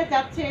যে হারে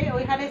যাচ্ছে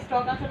ওই হারে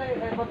স্টক আসলে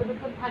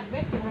কতটুকু থাকবে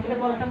এটা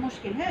বলাটা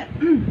মুশকিল, হ্যাঁ।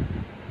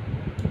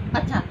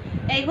 আচ্ছা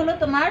এইগুলো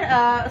তোমার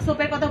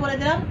সোপের কথা বলে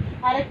দিলাম,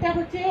 আরেকটা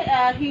হচ্ছে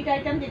হিট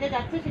আইটেম যেটা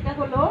যাচ্ছে, সেটা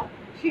হলো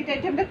হিট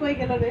আইটেমটা কই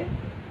গেল রে,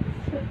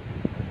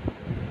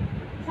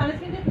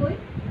 সানস্ক্রিনটা কই,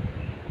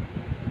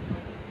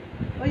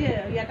 ওই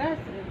ইয়াটা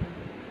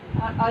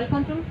অয়েল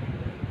কন্ট্রোল,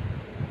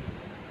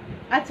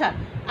 আচ্ছা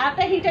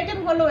আরেকটা হিট আইটেম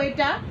হলো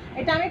এটা,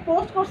 এটা আমি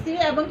পোস্ট করছি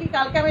এবং কি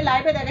কালকে আমি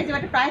লাইভে দেখাইছি,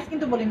 বাট প্রাইস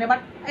কিন্তু বলি না,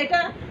 বাট এটা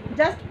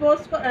জাস্ট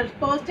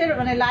পোস্টের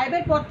মানে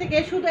লাইভের পর থেকে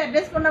শুধু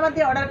অ্যাড্রেস ফোন নাম্বার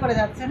দিয়ে অর্ডার করে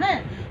যাচ্ছে, হ্যাঁ।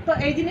 তো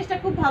এই জিনিসটা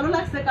খুব ভালো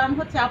লাগছে, কারণ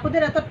হচ্ছে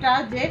আপুদের এত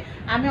ট্রাস্ট যে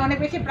আমি অনেক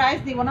বেশি প্রাইস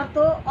দিব না,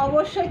 তো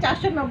অবশ্যই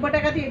 490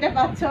 টাকা দিয়ে এটা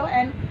পাচ্ছ,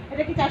 অ্যান্ড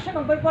এটা কি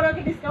 490 পরেও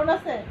কি ডিসকাউন্ট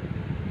আছে?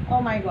 ও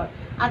মাই গড।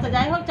 আচ্ছা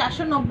যাই হোক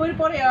 490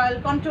 পরে অয়েল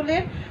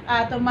কন্ট্রোলের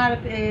তোমার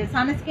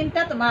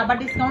সানস্ক্রিনটা তোমার আবার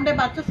ডিসকাউন্টে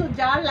পাচ্ছ, সো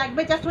যার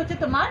লাগবে জাস্ট হচ্ছে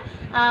তোমার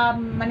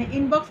মানে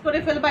ইনবক্স করে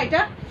ফেলবা,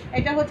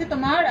 এটা হচ্ছে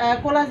তোমার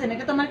কোলাজেন,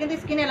 এটা তোমার কিন্তু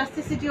স্কিন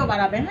এলাস্টিসিটিও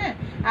বাড়াবে, হ্যাঁ।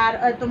 আর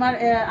তোমার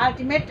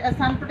আলটিমেট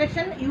সান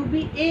প্রোটেকশন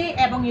UVA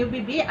এবং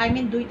UVB, আই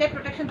মিন দুইটাই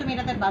প্রোটেকশন তুমি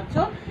এটাতে পাচ্ছ।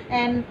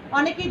 অ্যান্ড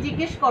অনেকেই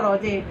জিজ্ঞেস করো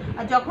যে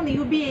যখন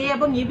UVA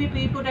এবং UVB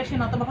প্রোটেকশন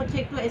অথবা হচ্ছে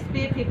একটু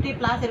SPF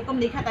 50+ এরকম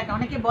লেখা থাকে,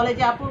 অনেকে বলে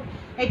যে আপু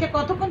এটা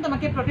কতক্ষণ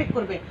তোমাকে প্রোটেক্ট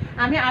করবে।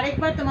 আমি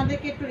আরেকবার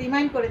তোমাদেরকে একটু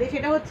রিমাইন্ড করে দিই,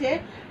 সেটা হচ্ছে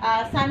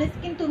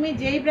সানস্ক্রিন তুমি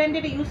যেই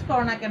ব্র্যান্ডের ইউজ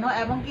করো না কেন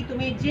এবং কি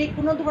তুমি যে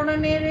কোনো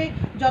ধরনের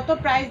যত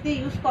প্রাইস দিয়ে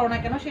ইউজ করো না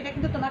কেন, সেটা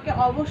কিন্তু তোমাকে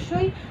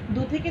অবশ্যই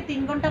 2 থেকে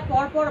 3 ঘন্টা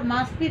পর পর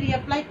মাস্ট বি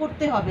রিঅ্যাপ্লাই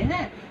করতে হবে,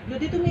 হ্যাঁ।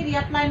 যদি তুমি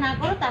রিঅ্যাপ্লাই না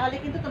করো তাহলে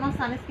কিন্তু তোমার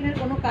সানস্ক্রিনের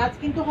কোনো কাজ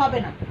কিন্তু হবে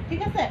না,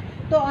 ঠিক আছে।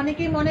 তো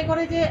অনেকেই মনে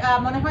করে যে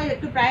মনে হয়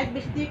একটু প্রাইস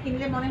বেশি দিয়ে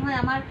কিনলে মনে হয়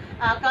আমার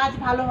কাজ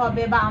ভালো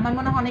হবে, বা আমার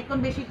মনে হয় অনেকক্ষণ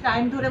বেশি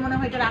টাইম ধরে মনে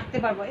হয় এটা রাখতে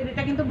পারবো,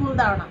 এটা কিন্তু ভুল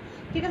ধারণা।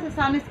 ঠিক আছে।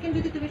 সানস্ক্রিন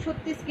যদি তুমি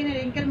সত্যি স্কিনে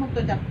রিঙ্কেল মুক্ত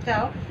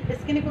চাও,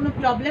 স্কিনে কোনো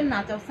প্রবলেম না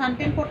চাও,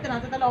 সানটেন করতে না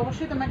চাও, তাহলে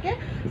অবশ্যই তোমাকে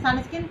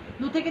সানস্ক্রিন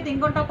 2 থেকে 3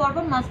 ঘন্টা পর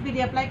মাস্ট বি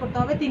রিঅ্যাপ্লাই করতে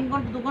হবে।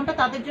 2 ঘন্টা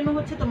তাদের জন্য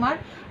হচ্ছে তোমার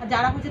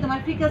যারা হচ্ছে তোমার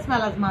ফিকাস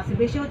মেলাজমা আছে,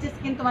 বেশি হচ্ছে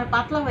স্কিন তোমার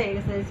পাতলা হয়ে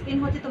গেছে, স্কিন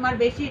হচ্ছে তোমার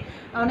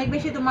অনেক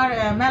বেশি তোমার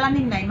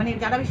মেলানিন নাই, মানে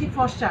যারা বেশি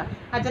ফর্সা,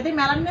 আর যাদের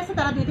মেলানিন আছে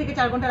তারা 2 থেকে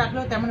 4 ঘন্টা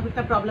রাখলেও তেমন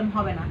একটা প্রবলেম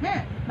হবে না।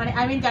 হ্যাঁ, মানে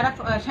আই মিন যারা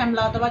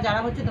শ্যামলা অথবা যারা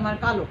হচ্ছে তোমার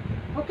কালো।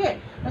 ওকে,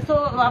 সো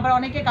আবার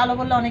অনেকে কালো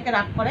বললে অনেকে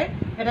রাগ করে,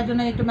 এটার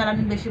জন্য একটু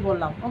মেলানিন বেশি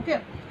বললাম। ওকে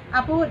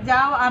আপু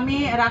যাও, আমি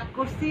রাগ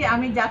করছি,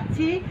 আমি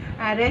যাচ্ছি,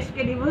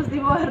 রেশকে ডিভোর্স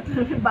দিব। আর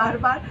তুমি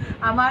বারবার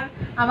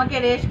আমাকে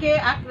রেশকে,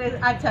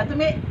 আচ্ছা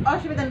তুমি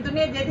অসুবিধা নেই, তুমি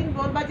যেদিন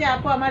বলবা যে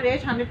আপু আমার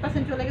রেশ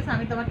 100% চলে গেছে,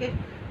 আমি তোমাকে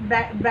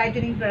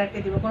ব্রাইটেনিং প্রোডাক্টে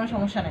দিব, কোনো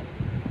সমস্যা নেই।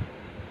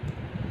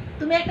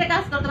 তুমি একটা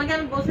কাজ করো, তোমাকে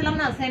আমি বলছিলাম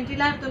না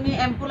সেন্টিলার তুমি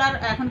অ্যাম্পুলার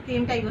এখন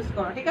ক্রিমটা ইউজ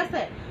করো, ঠিক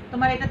আছে?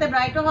 তোমার এটাতে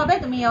ব্রাইটও হবে,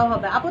 তুমি ইয়েও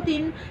হবে। আপু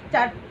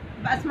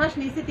 3-4-5 মাস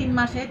নিয়েছি, 3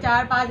 মাসে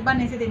 4-5 বার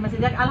নিয়েছি 3 মাসে,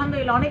 যাক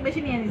আলহামদুলিল্লাহ অনেক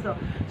বেশি নিয়ে নিছো।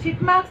 শীত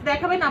মাস্ক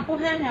দেখাবেন আপু?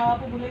 হ্যাঁ হ্যাঁ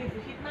আপু ভুলে গেছি,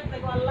 শীত মাস্ক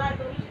দেখো। আল্লাহ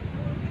তুমি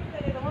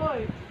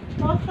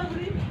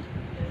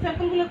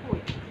স্যাম্পলগুলো কই,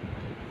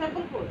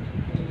 স্যাম্পল কই?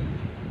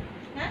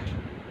 হ্যাঁ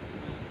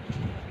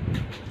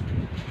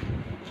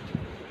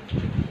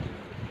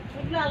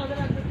এগুলো আলাদা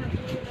রাখবে,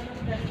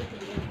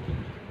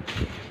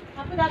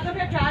 আপনি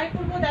ডাক্তারটা ট্রাই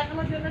করবো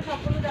দেখানোর জন্য,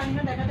 সবগুলো জানি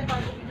না দেখাতে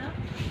পারবো কিনা,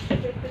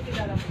 দেখতেছি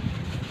দাঁড়াবো।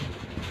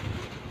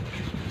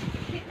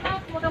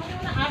 ঠিকঠাক মোটামুটি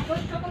মানে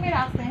 8-10 রকমের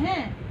আছে।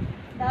 হ্যাঁ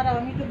দাঁড়াও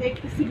আমি তো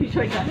দেখতেছি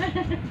বিষয়টা।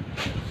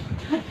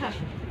 আচ্ছা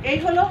এই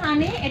হলো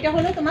হানি, এটা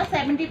হলো তোমার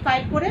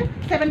 75 করে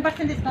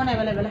 7% ডিসকাউন্ট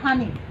অ্যাভেলেবেল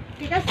হানি,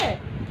 ঠিক আছে?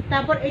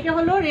 তারপর এটা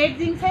হলো রেড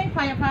জিনসাইন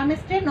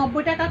ফার্মেস্টে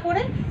 90 টাকা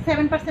করে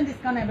 7%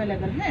 ডিসকাউন্ট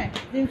অ্যাভেলেবেল। হ্যাঁ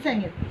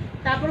জিনসাইনের।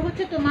 তারপর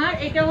হচ্ছে তোমার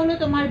এটা হলো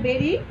তোমার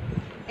বেরি,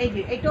 এই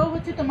যে এটাও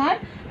হচ্ছে তোমার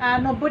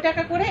 90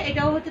 টাকা করে,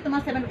 এটাও হচ্ছে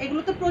তোমার 7।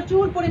 এগুলো তো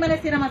প্রচুর পরিমাণে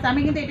সিরাম আছে,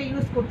 আমি কিন্তু এটা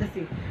ইউজ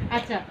করতেছি।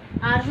 আচ্ছা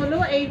আর হলো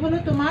এই হলো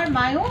তোমার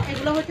মায়ো,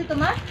 এগুলো হচ্ছে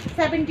তোমার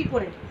 70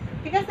 করে,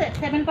 ঠিক আছে?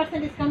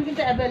 7% ডিসকাউন্ট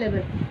কিন্তু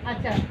অ্যাভেলেবেল।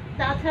 আচ্ছা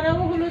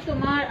তাছাড়াও হলো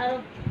তোমার আরো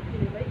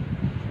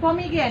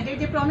প্রমিগ্রেন্ট, এই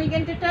যে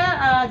প্রমিগ্রেন্টটা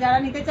যারা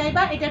নিতে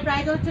চাইবা, এটার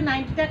প্রাইস হচ্ছে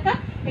 90 টাকা,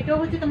 এটাও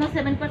হচ্ছে তোমার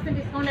 7%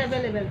 ডিসকাউন্ট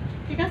অ্যাভেলেবেল,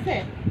 ঠিক আছে?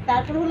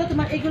 তারপর হলো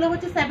তোমার এগুলো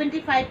হচ্ছে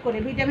 75 করে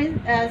ভিটামিন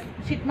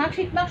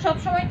শীতমাস্ক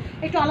সবসময়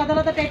একটু আলাদা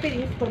আলাদা টাইপের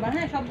ইউজ করবা।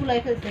 হ্যাঁ সবগুলো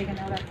ফেলছে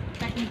এখানে ওরা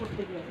প্যাকিং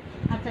করতে গিয়ে।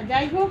 আচ্ছা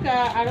যাই হোক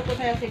আরো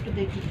কোথায় আছে একটু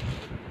দেখি,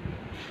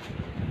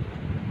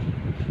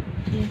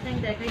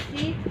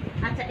 দেখাইছি।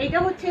 আচ্ছা এটা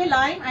হচ্ছে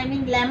lime, I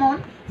mean lemon,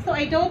 so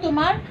এটাও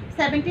তোমার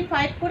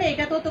 75 করে,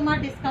 এটা তো তোমার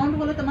ডিসকাউন্ট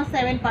হলো তোমার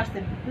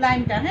 7%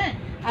 লাইমটা। হ্যাঁ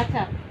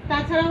আচ্ছা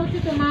তাছাড়া হচ্ছে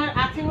তোমার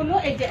আছে হলো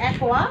এই যে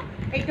অ্যাকোয়া,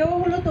 এটাও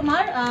হলো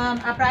তোমার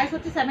প্রাইস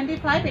হচ্ছে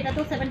 75, এটা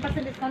তো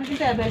 7% ডিসকাউন্ট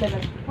কিন্তু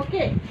অ্যাভেলেবেল।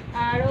 ওকে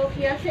আরও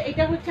কি আছে,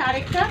 এটা হচ্ছে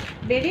আরেকটা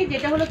বেরি,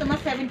 যেটা হলো তোমার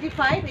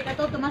 75, এটা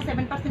তো তোমার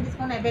 7%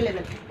 ডিসকাউন্ট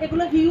অ্যাভেলেবেল।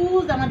 এগুলো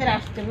হিউজ আমাদের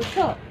আসছে,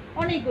 বুঝছো,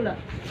 অনেকগুলো।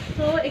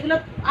 তো এগুলো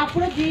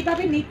আপুরা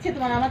যেভাবে নিচ্ছে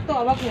তোমার, আমার তো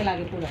অবাক হয়ে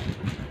লাগে পুরো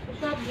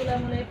সবগুলো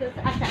মনে হচ্ছে।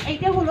 আচ্ছা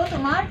এইটা হলো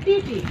তোমার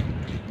টিটি,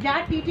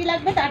 যার টিটি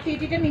লাগবে তার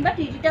টিটিটা নিবা,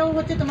 টিটিটাও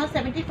হচ্ছে তোমার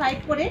 75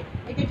 করে,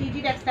 এটা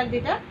টিটির এক্সট্রাক্ট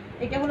যেটা,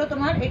 এটা হলো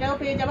তোমার, এটাও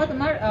পেয়ে যাবা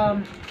তোমার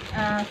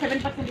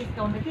 7%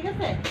 ডিসকাউন্টে, ঠিক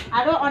আছে?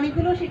 আরও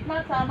অনেকগুলো শীত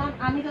মাস্ক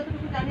আমি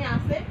যতটুকু জানি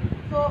আছে,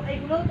 তো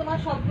এগুলো তোমার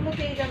সবগুলো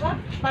পেয়ে যাবা,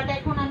 বাট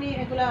এখন আমি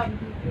এগুলা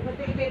এগুলো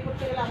থেকে বের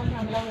করতে গেলে আমার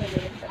ঝামেলা হয়ে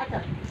যাবে। আচ্ছা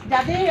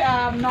যাদের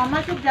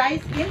নর্মাল টু ড্রাই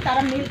স্কিন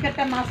তারা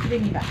মিল্কেরটা মাস্ক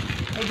দিয়ে নিবা,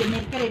 এই যে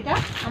মিল্কের এটা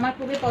আমার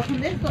খুবই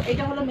পছন্দের। তো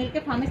এটা হলো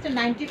মিল্কের ফার্মেস্টে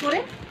 90 করে,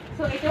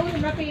 সো এটাও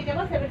তোমরা পেয়ে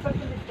যাবা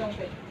 7%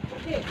 ডিসকাউন্টে।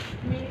 ওকে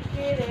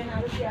মিল্কের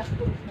আরও কি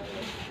আসতে,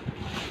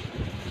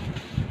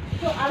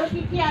 তো আরো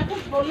কি কি আছে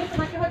বললে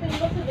তোমাকে হয়তো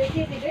এগুলো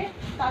দেখিয়ে দিবে,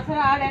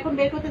 তাছাড়া আর এখন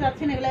বের করতে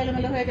যাচ্ছে না, এগুলো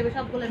এলোমেলো হয়ে যাবে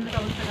সবগুলো, এমনি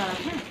অবস্থা খারাপ।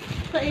 হ্যাঁ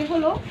তো এই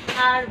হলো।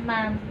 আর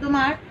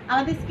তোমার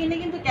আমাদের স্কিনে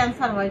কিন্তু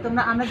ক্যান্সার হয়,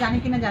 আমরা জানি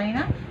কিনা জানি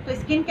না, তো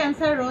স্কিন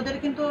ক্যান্সার রোধের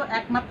কিন্তু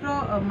একমাত্র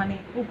মানে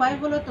উপায়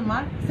হলো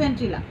তোমার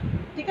সেন্ট্রিলা,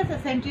 ঠিক আছে?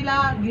 সেন্ট্রিলা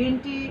গ্রিন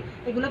টি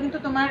এগুলো কিন্তু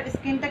তোমার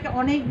স্কিনটাকে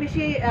অনেক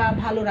বেশি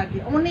ভালো রাখে,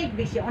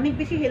 অনেক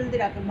বেশি হেলদি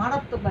রাখে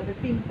মারাত্মকভাবে।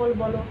 পিম্পল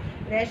বলো,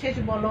 র্যাশেস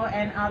বলো,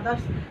 অ্যান্ড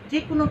আদার্স যে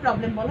কোনো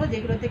প্রবলেম বলো,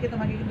 যেগুলো থেকে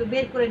তোমাকে কিন্তু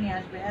বের করে নিয়ে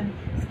আসবে, অ্যান্ড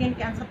স্কিন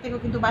ক্যান্সার থেকেও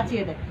কিন্তু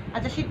বাঁচিয়ে দেয়।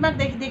 আচ্ছা শীতমাস্ক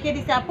দেখিয়ে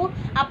দিচ্ছে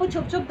আপু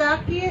ছোপ দাগ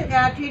কি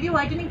 3D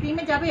হোয়াইটেনিং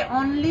ক্রিমে যাবে?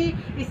 অনলি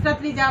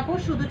ইসরাতলি যাবো,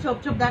 শুধু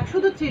ছোপ দাগ,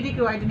 শুধু 3D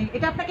হোয়াইটেনিং,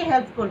 এটা আপনাকে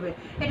হেল্প করবে।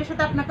 এটার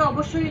সাথে আপনাকে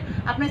অবশ্যই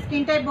আপনার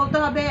স্কিন টাইপ বলতে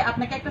হবে,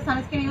 আপনাকে একটা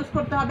সানস্ক্রিন ইউজ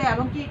করতে হবে,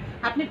 এবং কি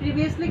আপনি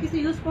প্রিভিয়াসলি কিছু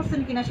ইউজ করছেন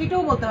কিনা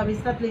সেটাও বলতে হবে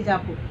ইসরাতলি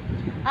যাবো।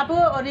 আপু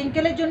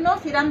রিঙ্কেলের জন্য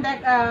সিরাম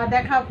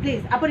দেখাও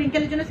প্লিজ। আপু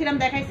রিঙ্কেলের জন্য সিরাম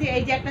দেখাইছি,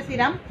 এই যে একটা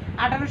সিরাম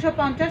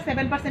 1850,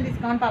 7%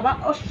 ডিসকাউন্ট পাবা,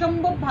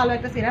 অসম্ভব ভালো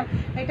একটা সিরাম।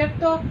 এটার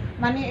তো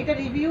মানে এটা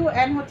রিভিউ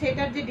অ্যান্ড হচ্ছে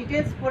এটার যে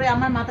ডিটেলস পরে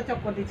আমার মাথা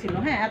চক্কর দিচ্ছিল।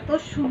 হ্যাঁ এত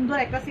সুন্দর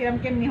একটা সিরাম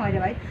কেমনি হয় রে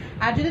ভাই।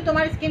 আর যদি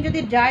তোমার স্কিন যদি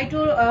ড্রাই টু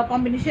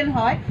কম্বিনেশন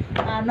হয়,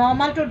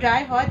 নর্মাল টু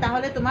ড্রাই হয়,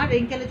 তাহলে তোমার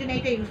রিঙ্কেলের জন্য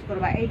এইটা ইউজ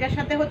করবা। এইটার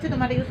সাথে হচ্ছে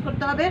তোমার ইউজ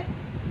করতে হবে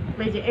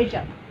এই যে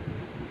এইটা,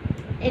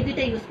 এই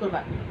দুইটা ইউজ করবা,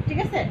 ঠিক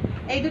আছে?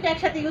 এই দুটো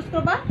একসাথে ইউজ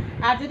করবা।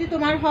 আর যদি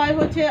তোমার হয়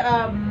হচ্ছে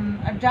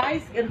ড্রাই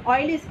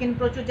অয়েলি স্কিন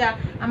প্রচুর, যা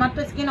আমার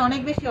তো স্কিন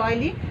অনেক বেশি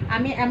অয়েলি,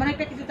 আমি এমন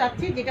একটা কিছু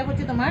চাচ্ছি যেটা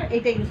হচ্ছে তোমার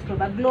এইটা ইউজ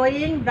করবা,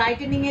 গ্লোয়িং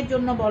ব্রাইটেনিংয়ের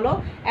জন্য বলো,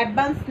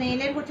 অ্যাডভান্স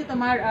নেইলের হচ্ছে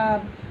তোমার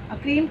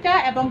ক্রিমটা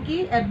এবং কি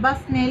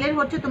অ্যাডভান্স নেইলের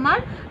হচ্ছে তোমার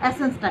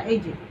এসেন্সটা, এই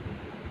যে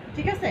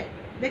ঠিক আছে,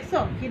 দেখছো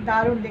কি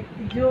দারুণ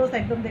দেখতে, জোস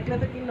একদম, দেখলে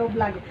তো কি লোভ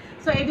লাগে।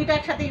 সো এই দুইটা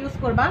একসাথে ইউজ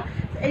করবা,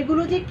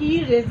 এইগুলো যে কি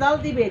রেজাল্ট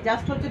দিবে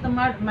জাস্ট হচ্ছে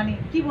তোমার মানে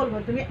কি বলবো,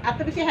 তুমি এত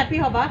বেশি হ্যাপি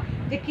হবা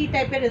যে কি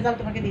টাইপের রেজাল্ট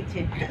তোমাকে দিচ্ছে।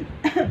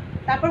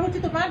 তারপর হচ্ছে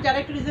তোমার যারা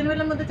একটু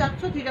রিজনেবলের মধ্যে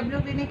চাচ্ছ, 3W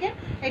ক্লিনিকে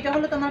এটা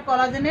হলো তোমার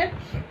কলাজেনের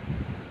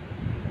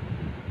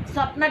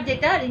সফটনার,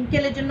 যেটা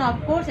রিঙ্কেলের জন্য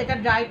অফকোর্স এটা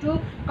ড্রাই টু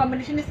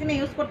কম্বিনেশন স্কিনে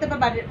ইউজ করতে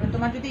পারবা,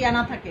 তোমার যদি ইয়া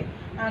না থাকে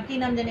কি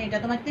নাম জানি এটা,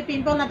 তোমার যদি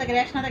পিম্পল না থাকে,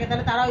 র্যাশ না থাকে,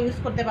 তাহলে তারাও ইউজ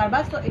করতে পারবা।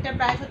 সো এটার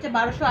প্রাইস হচ্ছে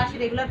 1280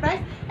 রেগুলার প্রাইস,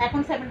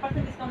 এখন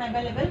 7% ডিসকাউন্ট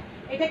অ্যাভেলেবেল।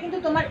 এটা কিন্তু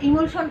তোমার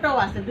ইমলশনটাও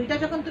আছে, দুইটা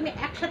যখন তুমি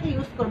একসাথে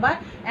ইউজ করবা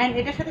অ্যান্ড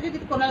এটার সাথে যদি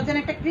কোলাজেন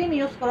একটা ক্রিম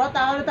ইউজ করো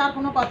তাহলে তো আর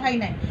কোনো কথাই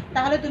নাই,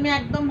 তাহলে তুমি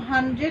একদম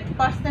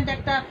 100%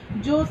 একটা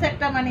জুস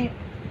একটা মানে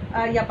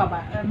ইয়া পাবা,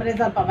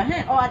 রেজাল্ট পাবা।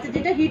 হ্যাঁ, ও আচ্ছা,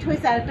 যেটা হিট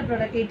হয়েছে আরেকটা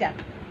প্রোডাক্ট,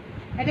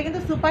 এটা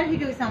কিন্তু সুপার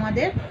হিট হয়েছে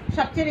আমাদের,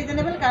 সবচেয়ে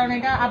রিজনেবল, কারণ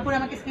এটা আপুর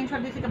আমাকে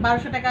স্ক্রিনশট দিয়েছে,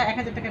 1200 টাকা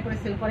 1000 টাকা করে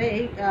সেল করে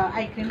এই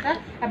আই ক্রিমটা,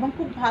 এবং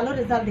খুব ভালো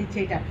রেজাল্ট দিচ্ছে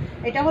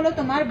এটা হলো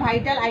তোমার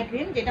ভাইটাল আই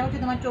ক্রিম, যেটা হচ্ছে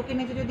তোমার চোখের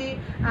নিচে যদি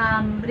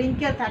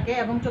রিঙ্কেল থাকে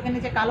এবং চোখের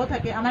নিচে কালো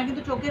থাকে, আমার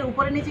কিন্তু চোখের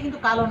উপরে নিচে কিন্তু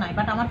কালো নাই,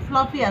 বাট আমার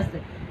ফ্লফি আছে,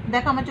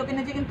 দেখো আমার চোখের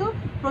নিচে কিন্তু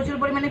প্রচুর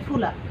পরিমাণে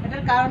ফুলা।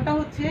 এটার কারণটা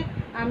হচ্ছে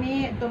আমি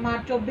তোমার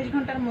 24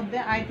 ঘন্টার মধ্যে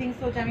আই থিঙ্ক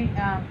সো আমি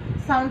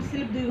সাউন্ড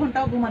স্লিপ 2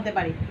 ঘন্টাও ঘুমাতে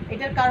পারি,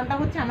 এটার কারণটা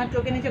হচ্ছে আমার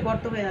চোখের নিচে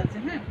গর্ত হয়ে যাচ্ছে।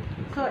 হ্যাঁ,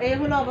 সো এই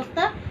হলো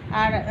অবস্থা।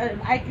 আর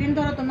আই ক্রিম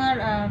ধরো তোমার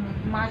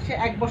মাসে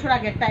 1 বছর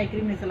আগে একটা আই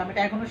ক্রিম নিয়েছিলাম,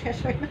 এটা এখনো শেষ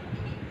হয় না,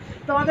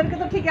 তোমাদেরকে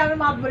তো ঠিকই আমি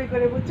মাতবরি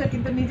করে বুঝছো,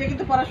 কিন্তু নিজে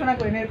কিন্তু পড়াশোনা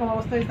করি না, এরকম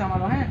অবস্থা হয়েছে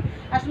আমারও। হ্যাঁ,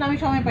 আসলে আমি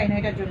সময় পাই না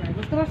এটার জন্য,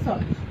 বুঝতে পারছো,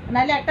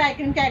 নাহলে একটা আই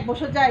ক্রিমকে 1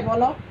 বছর যায়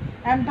বলো,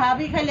 আমি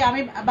ভাবি খালি,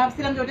 আমি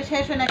ভাবছিলাম যে ওটা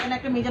শেষ হয় না কেন,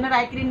 একটা মিজানের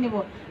আই ক্রিম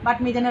নিবো, বাট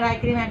মিজানের আই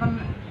ক্রিম এখন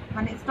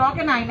মানে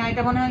স্টকে নাই না,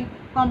 এটা মনে হয়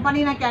কোম্পানি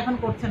নাকি এখন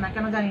করছে না,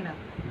 কেন জানি না,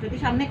 যদি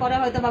সামনে করে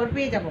হয়তো আবার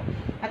পেয়ে যাবো।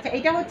 আচ্ছা,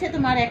 এটা হচ্ছে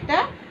তোমার একটা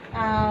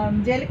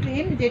জেল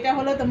ক্রিম, যেটা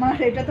হলো তোমার,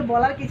 এটা তো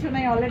বলার কিছু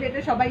নাই, অলরেডি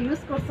এটা সবাই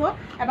ইউজ করছো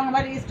এবং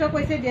আবার স্টক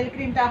হয়েছে জেল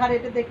ক্রিমটা, আর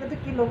এটা দেখতে তো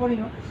কি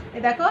লোভনীয়,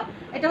 দেখো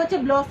এটা হচ্ছে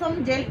ব্লসম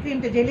জেল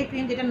ক্রিমটা, জেলি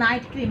ক্রিম, যেটা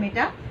নাইট ক্রিম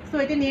এটা। সো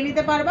এটা নিয়ে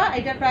নিতে পারবা,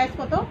 এটার প্রাইস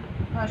কত,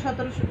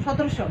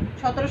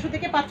 1700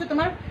 থেকে পাচ্ছ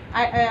তোমার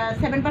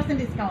 7%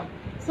 ডিসকাউন্ট।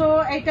 সো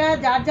এটা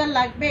যার যার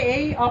লাগবে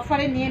এই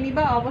অফারে নিয়ে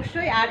নিবা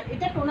অবশ্যই। আর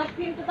এটা টোনার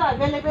ক্রিমটা তো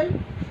অ্যাভেলেবেল,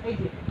 এই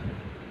যে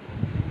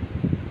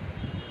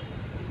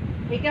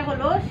এটা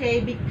হলো সেই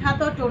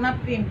বিখ্যাত টোন আপ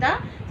ক্রিমটা।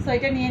 সো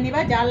এটা নিয়ে নিবা,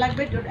 যার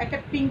লাগবে একটা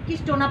পিঙ্কিশ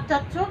টোন আপ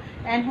চাচ্ছ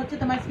অ্যান্ড হচ্ছে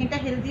তোমার স্কিনটা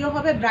হেলদিও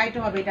হবে,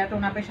 ব্রাইটও হবে এটা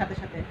টোন আপের সাথে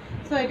সাথে।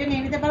 সো এটা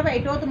নিয়ে নিতে পারবা,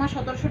 এটাও তোমার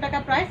 1700 টাকা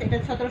প্রাইস, এটা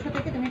 1700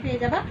 থেকে তুমি পেয়ে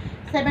যাবা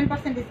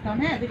 7% ডিসকাউন্ট।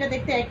 হ্যাঁ, দুইটা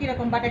দেখতে একই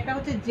রকম, বাট একটা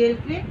হচ্ছে জেল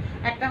ক্রিম,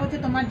 একটা হচ্ছে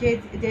তোমার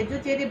Jeju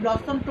cherry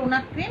blossom tone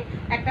up cream,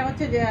 একটা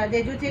হচ্ছে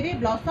Jeju cherry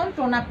blossom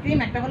tone up cream,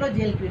 একটা হলো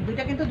জেল ক্রিম,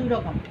 দুইটা কিন্তু দুই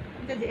রকম,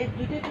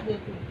 দুইটাই তো জেল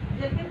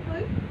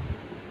ক্রিম,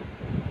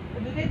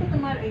 দুইটাই তো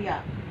তোমার ইয়া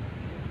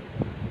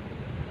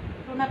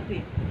টোন আপ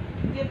ক্রিম,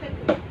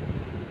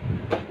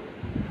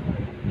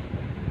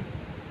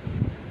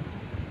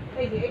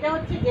 এই যে এটা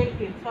হচ্ছে জেল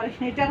ক্রিম, সরি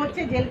এটা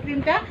হচ্ছে জেল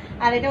ক্রিমটা,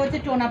 আর এটা হচ্ছে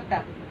টোন আপটা,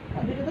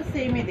 দুটো তো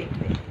সেমই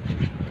দেখতে।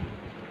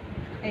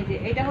 এই যে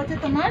এটা হচ্ছে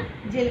তোমার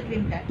জেল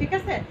ক্রিমটা, ঠিক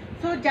আছে।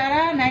 সো যারা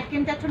নাইট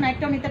ক্রিম চাচ্ছ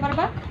নাইটটাও নিতে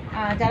পারবা,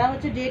 যারা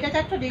হচ্ছে ডেটা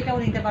চাচ্ছ ডেটাও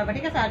নিতে পারবা,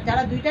 ঠিক আছে। আর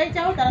যারা দুইটাই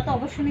চাও তারা তো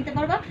অবশ্যই নিতে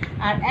পারবা,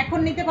 আর এখন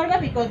নিতে পারবা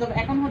বিকজ অফ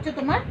এখন হচ্ছে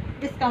তোমার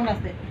ডিসকাউন্ট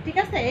আছে, ঠিক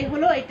আছে। এই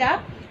হলো এটা।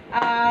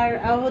 আর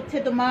হচ্ছে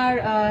তোমার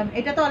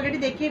এটা তো অলরেডি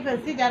দেখিয়ে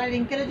ফেলছি, যারা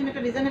রিঙ্কেলের জন্য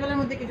একটা রিজনেবলের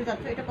মধ্যে কিছু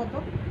চাচ্ছ, এটা কত,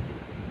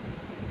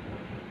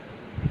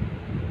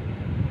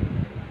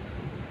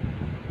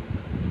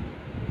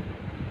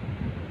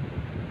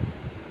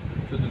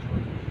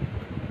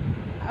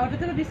 ওটা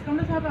থেকে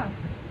ডিসকাউন্ট থাকবা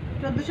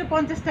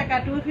 1450 টাকা,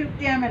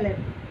 250 ml এর,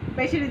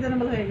 বেশি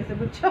রিজনেবল হয়ে গেছে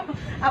বুঝছো,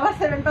 আবার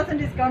 7%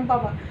 ডিসকাউন্ট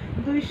পাবা,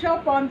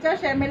 250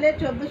 ml এর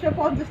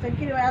 1450 টাকা,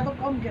 কি এত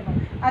কম কেন?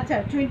 আচ্ছা,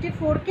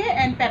 24K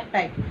and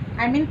peptide,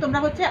 I mean তোমরা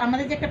হচ্ছে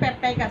আমাদের যে একটা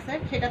পেপটাইড আছে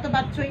সেটা তো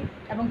পাচ্ছই,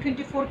 এবং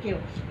 24Kও,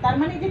 তার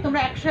মানে যে তোমরা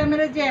 100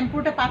 ml এর যে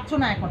অ্যাম্পুলটা পাচ্ছ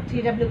না এখন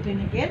 3W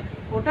ক্লিনিকের,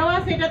 ওটাও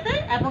আছে এটাতে,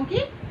 এবং কি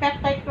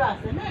পেপটাইডও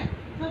আছে। হ্যাঁ,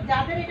 তো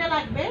যাদের এটা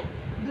লাগবে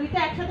দুইটা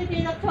একসাথে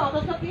পেয়ে যাচ্ছ,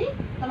 অথচ কি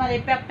তোমার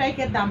এই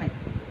পেপটাইডের দামে,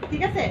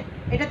 ঠিক আছে।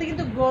 এটাতে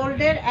কিন্তু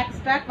গোল্ডের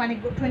এক্সট্রাক্ট মানে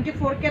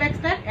 24K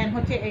এক্সট্রাক্ট এন্ড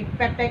হচ্ছে এই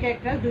পেপটাইড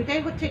এক্সট্রাক্ট,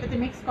 দুইটাই হচ্ছে এটাতে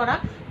মিক্স করা,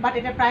 বাট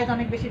এটার প্রাইস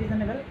অনেক বেশি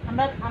রিজনেবল।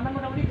 আমরা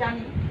মোটামুটি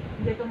জানি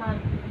যে তোমার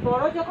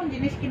বড় যখন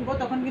জিনিস কিনবো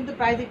তখন কিন্তু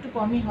প্রাইস একটু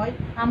কমই হয়,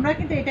 আমরা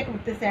কিন্তু এটা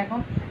করতেছি এখন।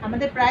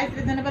 আমাদের প্রাইস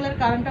রিজনেবলের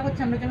কারণটা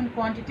হচ্ছে আমরা যখন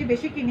কোয়ান্টিটি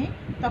বেশি কিনি,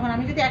 তখন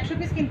আমি যদি 100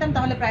 পিস কিনতাম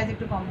তাহলে প্রাইস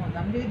একটু কম হতো,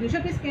 আমি যদি 200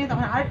 পিস কিনি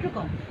তখন আরেকটু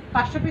কম,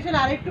 500 পিস হলে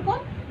আরেকটু কম,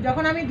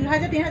 যখন আমি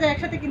 2000 3000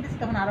 একসাথে কিনতেছি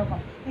তখন আরও কম,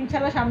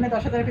 ইনশাল্লাহ সামনে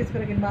 10,000 পিস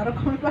করে কিনবো, আরও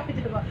কম পাই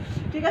যাবো,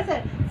 ঠিক আছে।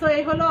 সো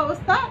এই হলো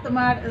অবস্থা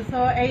তোমার। সো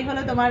এই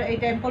হলো তোমার এই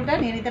টেম্পলটা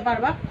নিয়ে নিতে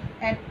পারবা।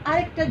 অ্যান্ড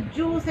আরেকটা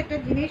জুস একটা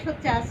জিনিস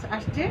হচ্ছে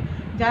আসছে,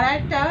 যারা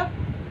একটা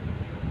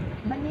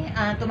মানে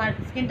তোমার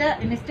স্কিনটা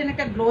ইনস্ট্যান্ট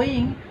একটা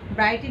গ্লোয়িং,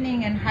 ব্রাইটেনিং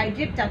অ্যান্ড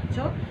হাইড্রেট চাচ্ছ,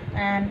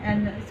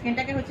 অ্যান্ড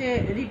স্কিনটাকে হচ্ছে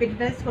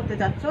রিভেটালাইজ করতে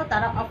চাচ্ছ,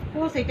 তারা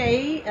অফকোর্স এটা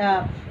এই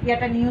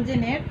ইয়াটা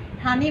নিউজেনের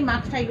হানি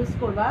মাস্কটা ইউজ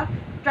করবা।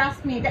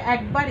 ট্রাস্ট মি, এটা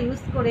একবার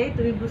ইউজ করে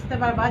তুমি বুঝতে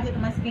পারবা যে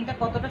তোমার স্কিনটা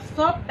কতটা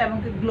সফট এবং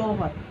গ্লো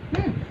হয়।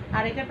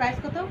 আর এটার প্রাইস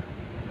কত?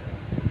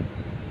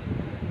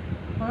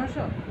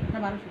 1500 না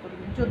 1200? কত?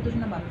 1400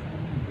 না 1200?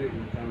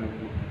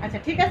 আচ্ছা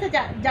ঠিক আছে,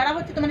 যারা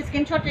হচ্ছে তোমার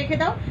স্ক্রিনশট রেখে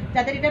দাও,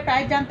 যাদের এটা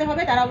প্রাইস জানতে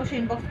হবে তারা অবশ্যই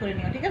ইনবক্স করে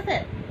নিও, ঠিক আছে?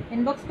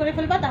 ইনবক্স করে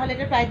ফেলবা, তাহলে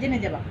এটার প্রাইস জেনে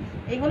যাবা।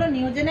 এই হলো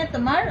নিউজেনের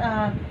তোমার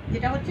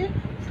যেটা হচ্ছে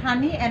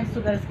হানি অ্যান্ড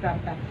সুগার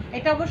স্ক্রাবটা।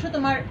 এটা অবশ্য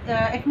তোমার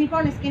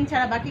একনিকন স্কিন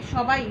ছাড়া বাকি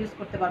সবাই ইউজ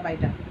করতে পারবা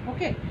এটা,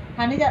 ওকে?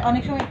 হানি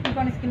অনেক সময়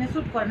একনিকন স্কিনে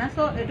স্যুট করে না,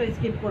 সো এটা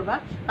স্কিপ করবা,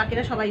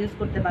 বাকিরা সবাই ইউজ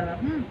করতে পারবা।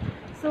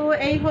 সো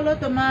এই হলো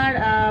তোমার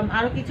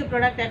আরও কিছু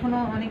প্রোডাক্ট, এখনও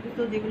অনেক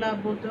কিছু যেগুলো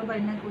বলতেও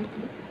পারি না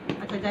কইছি।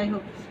 আচ্ছা যাই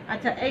হোক,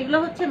 আচ্ছা এইগুলো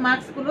হচ্ছে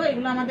মাস্কগুলো,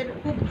 এগুলো আমাদের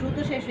খুব দ্রুত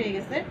শেষ হয়ে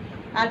গেছে।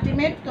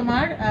 আলটিমেট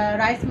তোমার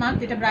রাইস মাস্ক,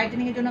 যেটা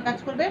ব্রাইটেনিংয়ের জন্য কাজ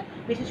করবে,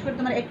 বিশেষ করে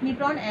তোমার একনি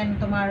প্রন অ্যান্ড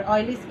তোমার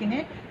অয়েলি স্কিনে।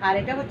 আর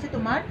এটা হচ্ছে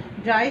তোমার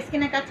ড্রাই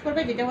স্কিনে কাজ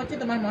করবে, যেটা হচ্ছে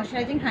তোমার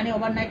ময়শ্চারাইজিং হানি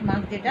ওভারনাইট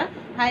মাস্ক, যেটা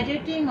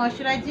হাইড্রেটিং,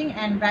 ময়শ্চারাইজিং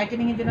অ্যান্ড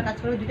ব্রাইটেনিংয়ের জন্য কাজ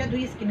করবে, দুইটা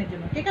দুই স্কিনের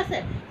জন্য, ঠিক আছে?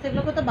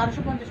 সেগুলো কত?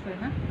 1250 করে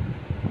না?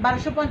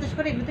 1250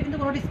 করে। এগুলোতে কিন্তু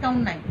কোনো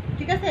ডিসকাউন্ট নাই,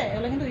 ঠিক আছে?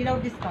 এগুলো কিন্তু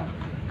উইদাউট ডিসকাউন্ট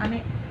আমি।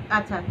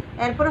 আচ্ছা,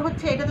 এরপরে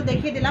হচ্ছে এটা তো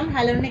দেখিয়ে দিলাম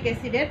হাইলোরনিক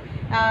অ্যাসিডের।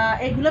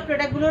 এইগুলো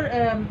প্রোডাক্টগুলোর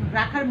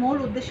রাখার মূল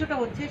উদ্দেশ্যটা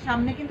হচ্ছে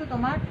সামনে কিন্তু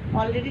তোমার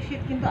অলরেডি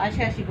শীত কিন্তু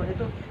আসি করে,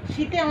 তো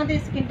শীতে আমাদের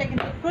স্কিনটা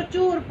কিন্তু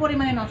প্রচুর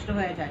পরিমাণে নষ্ট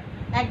হয়ে যায়।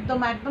 একদম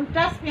একদম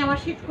ট্রাস্ট মি,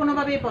 আমার শীত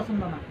কোনোভাবেই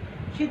পছন্দ না।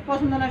 শীত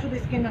পছন্দ না, শুধু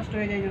স্কিন নষ্ট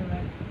হয়ে যায় জন্য।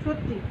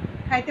 সত্যি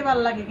খাইতে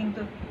ভালো লাগে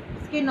কিন্তু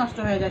স্কিন নষ্ট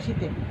হয়ে যায়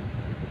শীতে।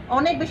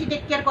 অনেক বেশি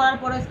টেক কেয়ার করার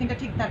পরেও স্কিনটা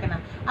ঠিক থাকে না।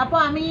 আপু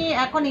আমি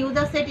এখন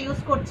ইউজার সেট ইউজ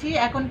করছি,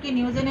 এখন কি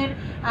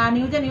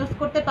নিউজেন ইউজ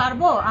করতে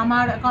পারবো?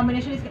 আমার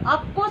কম্বিনেশন স্কিন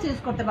অফকোর্স ইউজ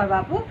করতে পারবো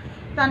আপু।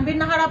 তানবীর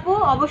নাহার আপু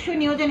অবশ্যই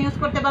নিউজেন ইউজ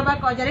করতে পারবা,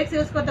 কজারেক্স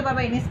ইউজ করতে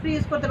পারবা, ইনস্প্রি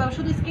ইউজ করতে পারবা।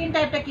 শুধু স্কিন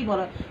টাইপটা কি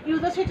বলো,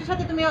 ইউজার সেটের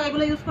সাথে তুমি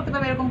এগুলো ইউজ করতে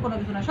পারবে এরকম কোনো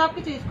কিছু না, সব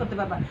কিছু ইউজ করতে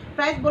পারবা।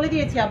 প্রাইস বলে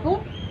দিয়েছি আপু।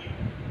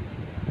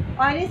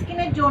 অয়েলি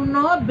স্কিনের জন্য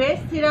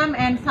বেস্ট সিরাম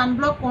অ্যান্ড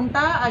সানব্লক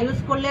কোনটা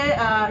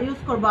ইউজ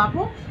করবো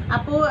আপু?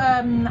 আপু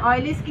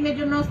অয়েলি স্কিনের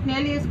জন্য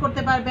স্নেল ইউজ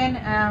করতে পারবেন,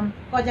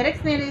 কজারেক্স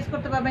স্নেল ইউজ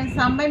করতে পারবেন,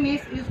 সামবাই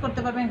মিস ইউজ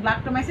করতে পারবেন,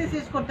 গ্লাক্টোমাইসিস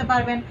ইউজ করতে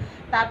পারবেন।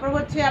 তারপর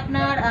হচ্ছে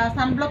আপনার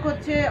সানব্লক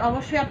হচ্ছে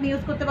অবশ্যই আপনি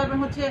ইউজ করতে পারবেন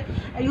হচ্ছে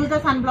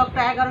ইউজার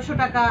সানব্লকটা 1100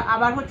 টাকা।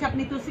 আবার হচ্ছে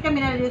আপনি তুলসিকা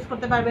মিনারেল ইউজ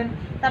করতে পারবেন।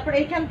 তারপর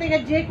এইখান থেকে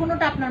যে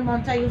কোনোটা আপনার মন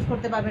চাই ইউজ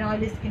করতে পারবেন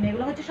অয়েলি স্কিনে।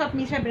 এগুলো হচ্ছে সব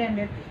নিশা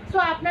ব্র্যান্ডের। সো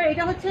আপনার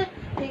এটা হচ্ছে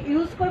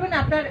ইউজ করবেন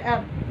আপনার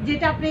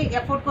যেটা আপনি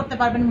অ্যাফোর্ড করতে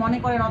পারবেন মনে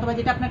করেন, অথবা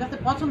যেটা আপনার কাছে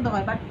পছন্দ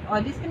হয়। বাট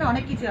অয়েলি স্কিনে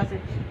অনেক কিছু আছে।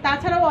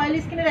 তাছাড়াও অয়েলি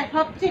স্কিনের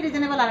সবচেয়ে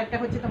রিজনেবল আরেকটা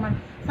হচ্ছে তোমার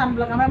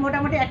সানব্লক। আমরা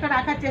মোটামুটি একটা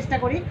রাখার চেষ্টা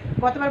করি।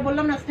 গতবার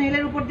বললাম না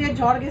স্নেলের উপর দিয়ে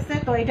ঝড় গেছে,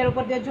 তো এটার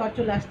উপর দিয়ে ঝড়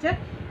চলে আসছে।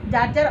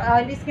 যার যার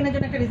অয়েলি স্কিনের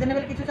জন্য একটা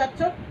রিজনেবল কিছু চাচ্ছ,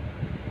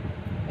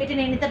 এটা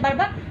নিয়ে নিতে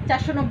পারবা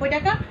 490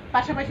 টাকা।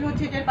 পাশাপাশি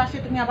হচ্ছে এটার পাশে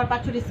তুমি আবার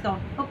পাচ্ছ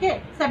ডিসকাউন্ট, ওকে?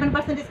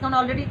 7% ডিসকাউন্ট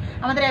অলরেডি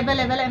আমাদের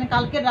অ্যাভেলেবেল, আমি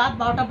কালকে রাত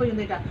 12টা পর্যন্ত।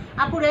 এটা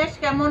আপু রেশ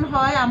কেমন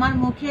হয়? আমার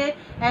মুখে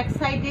এক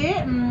সাইডে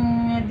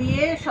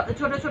দিয়ে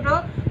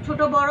ছোট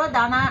বড়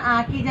দানা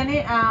কি জানি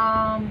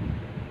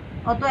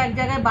অত এক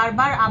জায়গায়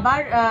বারবার, আবার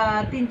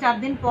 3-4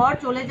 দিন পর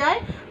চলে যায়,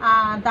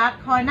 দাগ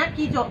হয় না,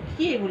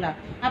 কি এগুলা?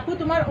 আপু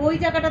তোমার ওই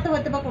জায়গাটাতে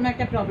হয়তো বা কোনো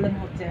একটা প্রবলেম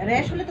হচ্ছে।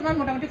 র্যাশ হলে তোমার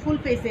মোটামুটি ফুল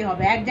ফেসে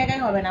হবে, এক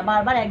জায়গায় হবে না,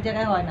 বারবার এক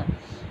জায়গায় হয় না।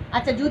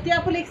 আচ্ছা জ্যোতি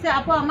আপু লিখছে,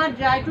 আপু আমার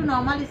ড্রাই টু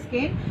নর্মাল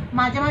স্কিন,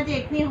 মাঝে মাঝে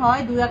একনি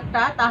হয়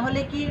 2-1টা, তাহলে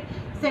কি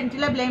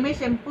সেন্টিলা ব্লেমিশ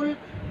শ্যাম্পুল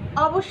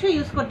অবশ্যই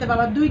ইউজ করতে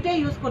পারবা? দুইটাই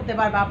ইউজ করতে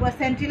পারবা আপু।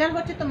 সেন্টিলার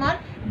হচ্ছে তোমার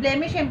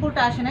ব্লেমিশ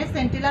শ্যাম্পুলটা আসে নাই,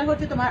 সেন্টিলার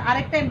হচ্ছে তোমার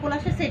আরেকটা অ্যাম্পুল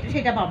আসে,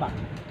 সেটা পাবা,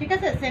 ঠিক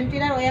আছে?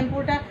 সেন্টিলার ওই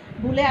অ্যাম্পুলটা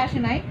ভুলে আসে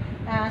নাই।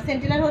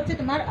 সেন্টিলার হচ্ছে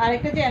তোমার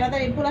আরেকটা যে আলাদা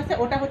অ্যাম্পুল আছে,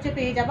 ওটা হচ্ছে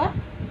পেয়ে যাবা,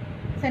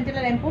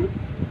 সেন্টিলার অ্যাম্পুল।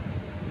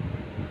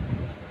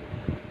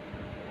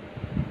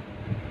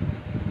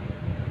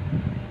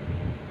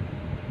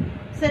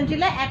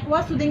 সেন্টিলা অ্যাকোয়া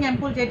সুদিং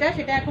অ্যাম্পুল যেটা,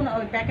 সেটা এখন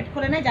প্যাকেট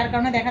খোলে নাই, যার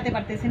কারণে দেখাতে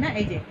পারতেছি না।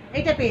 এই যে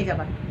এইটা পেয়ে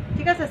যাবা,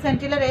 ঠিক আছে?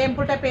 সেন্টিলার এই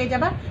অ্যাম্পুলটা পেয়ে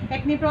যাবা।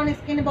 একনি প্রন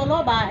স্কিন বলো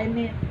বা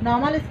এমনি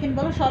নর্মাল স্কিন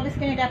বলো, সব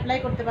স্কিন এটা অ্যাপ্লাই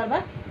করতে পারবা।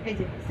 এই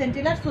যে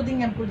সেন্টিলার সুদিং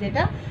অ্যাম্পুল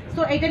যেটা,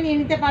 সো এটা নিয়ে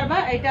নিতে পারবা।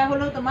 এটা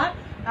হলো তোমার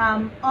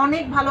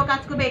অনেক ভালো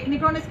কাজ করবে। একনি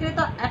প্রন স্কিনে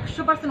তো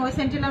 100% ওই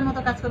সেন্টিলার মতো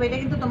কাজ করবে। এটা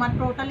কিন্তু তোমার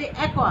টোটালি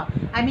অ্যাকোয়া,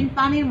 আই মিন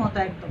পানির মতো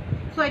একদম।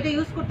 সো এটা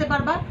ইউজ করতে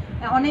পারবা,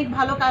 অনেক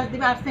ভালো কাজ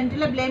দিবে। আর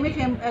সেন্টিলা ব্লেমিশ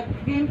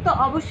ক্রিম তো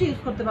অবশ্যই ইউজ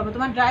করতে পারবো।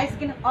 তোমার ড্রাই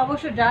স্কিন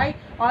অবশ্যই, ড্রাই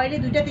অয়েলি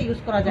দুইটাতে ইউজ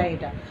করা যায়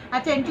এটা।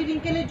 আচ্ছা অ্যান্টি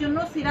রিঙ্কেলের জন্য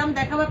সিরাম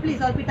দেখাবা প্লিজ?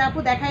 অর্পিতা আপু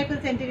দেখাই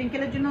ফেলছে অ্যান্টি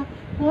রিঙ্কেলের জন্য।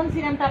 কোন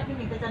সিরামটা আপনি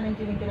নিতে চান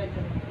অ্যান্টি রিঙ্কেলের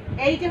জন্য?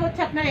 এই যে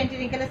হচ্ছে আপনার অ্যান্টি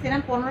রিঙ্কেলের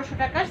সিরাম 1500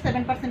 টাকা,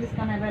 7%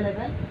 ডিসকাউন্ট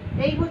অ্যাভেলেবেল।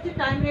 এই হচ্ছে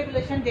টাইম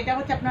রেগুলেশন, যেটা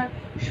হচ্ছে আপনার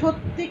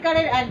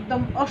সত্যিকারের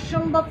একদম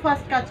অসম্ভব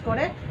ফাস্ট কাজ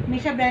করে,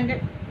 নিশা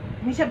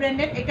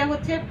ব্র্যান্ডের। এটা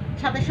হচ্ছে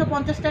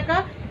 2750 টাকা।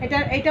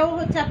 এটাও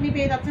হচ্ছে আপনি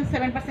পেয়ে যাচ্ছেন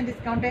 7%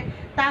 ডিসকাউন্টে।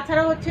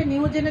 তাছাড়া হচ্ছে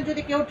নিউজেনের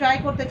যদি কেউ ট্রাই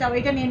করতে চাও,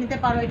 এটা নিয়ে নিতে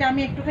পারো। এটা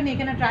আমি একটুখানি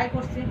এখানে ট্রাই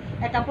করছি,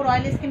 একটা পুরো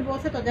অয়েলি স্কিন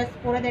বলছে তো জাস্ট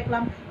পরে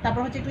দেখলাম,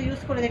 তারপর হচ্ছে একটু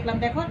ইউজ করে দেখলাম।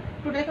 দেখো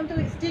টোটাল কিন্তু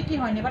স্টিকই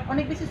হয়নি, বাট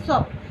অনেক বেশি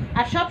সফট।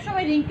 আর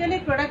সবসময়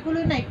রিঙ্কেলের প্রোডাক্টগুলো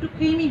না একটু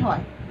ক্রিমি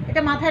হয়,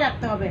 এটা মাথায়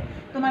রাখতে হবে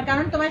তোমার,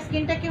 কারণ তোমার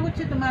স্কিনটা কি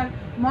হচ্ছে তোমার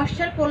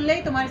ময়শ্চার করলেই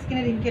তোমার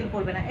স্কিনে রিঙ্কেল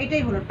করবে না,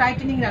 এটাই হলো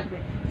টাইটেনিং রাখবে।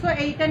 সো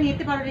এইটা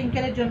নিতে পারো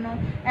রিঙ্কেলের জন্য।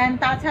 অ্যান্ড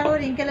তাছাড়াও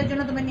রিঙ্কেলের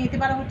জন্য তুমি নিতে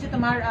পারো হচ্ছে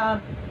তোমার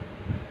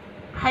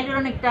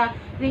হাইলোরনিকটা।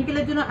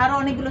 রিঙ্কেলের জন্য আরও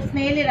অনেকগুলো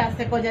স্নেলের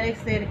আছে,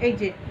 কোজারেক্সের, এই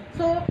যে।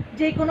 সো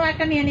যে কোনো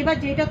একটা নিয়ে নিবা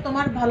যেটা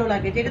তোমার ভালো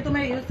লাগে, যেটা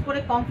তোমার ইউজ করে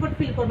কমফোর্ট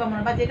ফিল করবা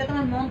মনে, বা যেটা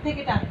তোমার মন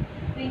থেকে টানে।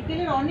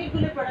 রিঙ্কেলের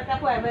অনেকগুলো প্রোডাক্ট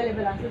আপু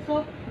অ্যাভেলেবেল আছে। সো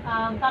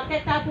কালকে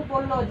একটা আপু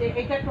বললো যে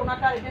এটা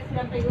টোনাটা, এটা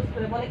সিরামটা ইউজ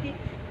করে, বলে কি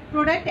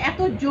প্রোডাক্ট এত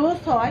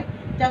জোস হয়,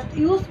 জাস্ট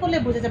ইউজ করলে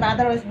বোঝা যাবে,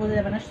 আদারওয়াইজ বোঝা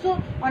যাবে না। সো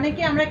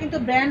অনেকে আমরা কিন্তু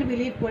ব্র্যান্ড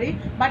বিলিভ করি,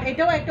 বাট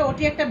এটাও একটা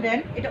ওটি একটা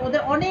ব্র্যান্ড, এটা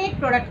ওদের অনেক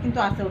প্রোডাক্ট কিন্তু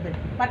আছে ওদের।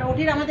 বাট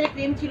ওটির আমাদের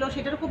ক্রিম ছিল,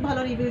 সেটারও খুব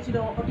ভালো রিভিউ ছিল।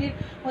 ওটির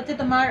হচ্ছে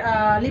তোমার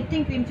লিফটিং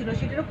ক্রিম ছিল,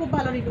 সেটারও খুব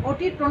ভালো রিভিউ।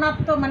 ওটির টোনার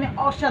তো মানে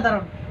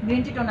অসাধারণ,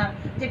 গ্রিন টি টোনার,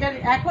 যেটা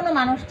এখনও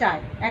মানুষ চায়,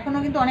 এখনও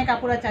কিন্তু অনেক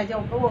আপুরা চায় যে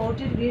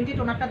ওটির গ্রিন টি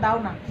টোনারটা দাও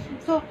না।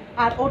 সো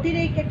আর ওটির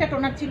এই একটা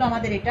টোনার ছিল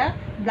আমাদের, এটা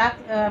ব্ল্যাক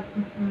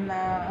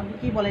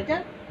কি বলে এটা,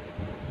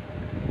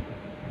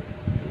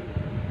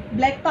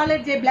 ব্ল্যাক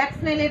পার্লের যে ব্ল্যাক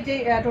স্নেলের যে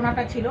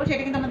টোনারটা ছিল,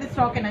 সেটা কিন্তু আমাদের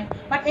স্টকে নাই।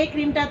 বাট এই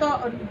ক্রিমটা তো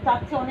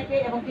চাচ্ছে অনেকে,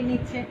 এবং কি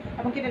নিচ্ছে,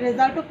 এবং কি এটা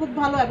রেজাল্টও খুব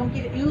ভালো, এবং কি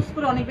ইউজ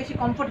করে অনেক বেশি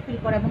কমফোর্ট ফিল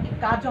করে, এবং কি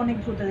কাজও অনেক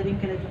দ্রুত দেয়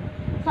রিঙ্কেলের জন্য।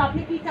 সো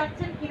আপনি কি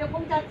চাচ্ছেন,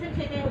 কীরকম চাচ্ছেন,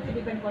 সেটাই হচ্ছে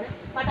ডিপেন্ড করে।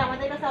 বাট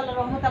আমাদের কাছে আল্লাহর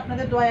রহমত,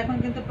 আপনাদের দোয়া, এখন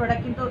কিন্তু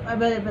প্রোডাক্ট কিন্তু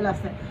অ্যাভেলেবেল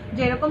আছে,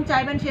 যে এরকম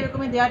চাইবেন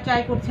সেরকমই দেওয়ার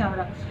ট্রাই করছি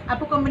আমরা।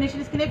 আপু কম্বিনেশন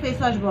স্কিনে ফেস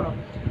ওয়াশ বলো।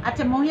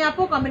 আচ্ছা মহি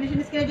আপু, কম্বিনেশন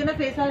স্কিনের জন্য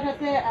ফেস ওয়াশ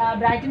আছে,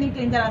 ব্রাইটেনিং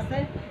ক্লিনজার আছে,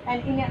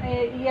 অ্যান্ড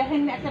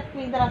ইয়াহেন একটা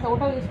ক্লিনজার আছে,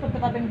 ওটাও ইউজ করতে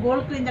পারবেন,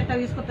 গোল্ড ক্লিনজারটাও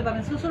ইউজ করতে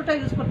পারবেন, সুসুলটা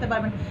ইউজ করতে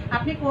পারবেন।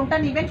 আপনি কোনটা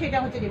নেবেন সেটা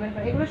হচ্ছে ডিপেন্ড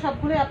করে। এগুলো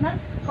সবগুলোই আপনার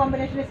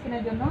কম্বিনেশন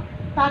স্কিনের জন্য।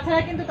 তাছাড়া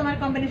কিন্তু তোমার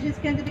কম্বিনেশন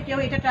স্কিন যদি কেউ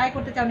এটা ট্রাই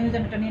করতে চাও, নিউজ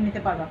এটা নিয়ে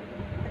নিতে পারবা।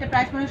 এটা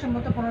প্রাইস মানে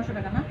সম্ভবত 1500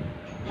 টাকা না,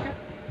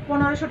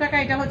 1500 টাকা।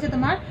 এটা হচ্ছে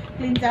তোমার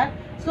ক্লিনজার।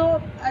 সো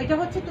এটা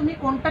হচ্ছে তুমি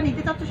কোনটা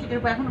নিতে চাচ্ছ সেটার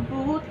উপর। এখন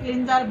বহুত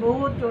ক্লিনজার,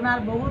 বহুত টোনার,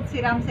 বহুত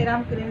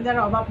সেরাম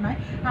ক্লিনজারের অভাব নয়।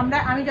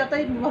 আমি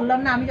যতই বললাম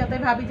না, আমি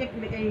যতই ভাবি যে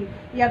এই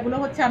ইয়াগুলো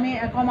হচ্ছে আমি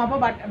কমাবো,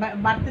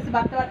 বাড়তে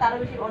বাড়তে আরও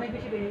বেশি, অনেক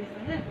বেশি বেড়ে গেছে।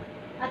 হ্যাঁ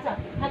আচ্ছা,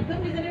 একদম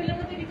রিজনেবলের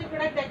মধ্যে কিছু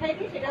প্রোডাক্ট দেখাই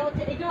দিই, সেটা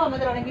হচ্ছে এটাও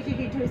আমাদের অনেক বেশি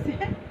হিট হয়েছে,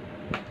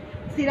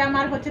 সিরাম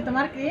আর হচ্ছে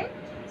তোমার ক্রিম।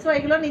 সো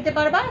এগুলো নিতে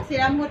পারবা।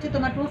 সিরাম হচ্ছে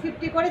তোমার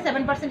 250 করে,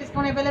 7%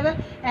 ডিসকাউন্ট অ্যাভেলেবেল।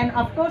 অ্যান্ড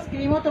অফকোর্স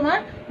ক্রিমও তোমার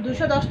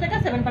 210 টাকা,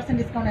 7%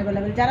 ডিসকাউন্ট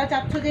অ্যাভেলেবেল। যারা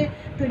চাচ্ছ যে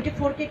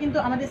 24K কিন্তু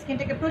আমাদের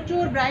স্কিনটাকে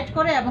প্রচুর ব্রাইট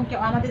করে, এবং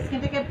আমাদের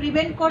স্কিনটাকে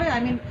প্রিভেন্ট করে,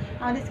 আই মিন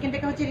আমাদের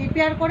স্কিনটাকে হচ্ছে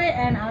রিপেয়ার করে,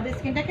 অ্যান্ড আমাদের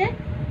স্কিনটাকে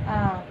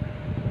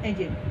এই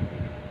যে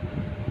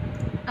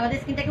আমাদের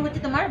স্কিনটাকে হচ্ছে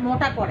তোমার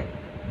মোটা করে,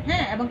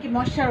 হ্যাঁ, এবং কি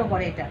ময়শ্চারও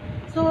করে এটা।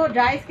 সো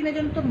ড্রাই স্কিনের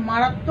জন্য তো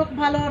মারাত্মক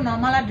ভালো,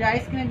 নর্মাল আর ড্রাই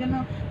স্কিনের জন্য,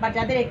 বা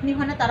যাদের একনি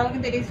হয় না তারাও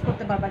কিন্তু এটা ইউজ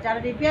করতে পারবা। যারা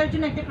রিপেয়ারের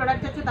জন্য একটা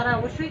প্রোডাক্ট চাচ্ছ তারা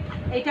অবশ্যই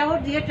এটাও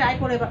দিয়ে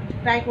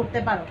ট্রাই করতে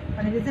পারো,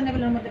 মানে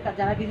রিজনেবলের মধ্যে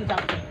যারা কিছু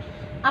চাচ্ছ।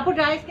 আপু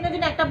ড্রাই স্কিনের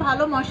জন্য একটা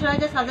ভালো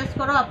ময়শ্চারাইজার সাজেস্ট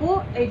করো আপু।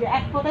 এই যে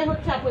এক কথাই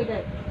হচ্ছে আপু এটা,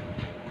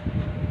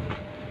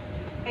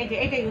 এই যে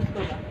এটা ইউজ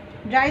করবা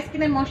ড্রাই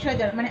স্কিনের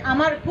ময়শ্চারাইজার, মানে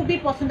আমার খুবই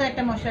পছন্দের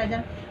একটা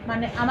ময়শ্চারাইজার,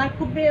 মানে আমার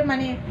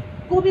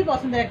খুবই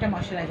পছন্দের একটা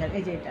ময়শ্চারাইজার।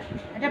 এই যে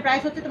এটা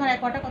প্রাইস হচ্ছে তোমার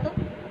এক কত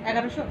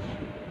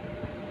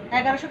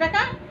 1100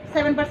 টাকা,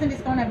 7%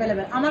 ডিসকাউন্ট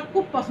অ্যাভেলেবেল। আমার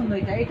খুব পছন্দ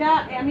এটা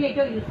আমি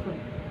এটাও ইউজ করি।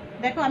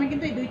 দেখো আমি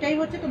কিন্তু এই দুইটাই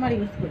হচ্ছে তোমার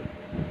ইউজ করি।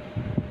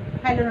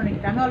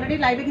 হাইলোরনিকটা আমি অলরেডি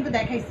লাইভে কিন্তু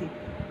দেখাইছি,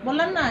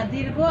 বললাম না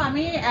দীর্ঘ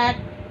আমি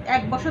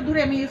এক বছর ধরে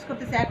আমি ইউজ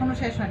করতেছি, এখনো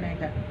শেষ হয় না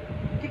এটা,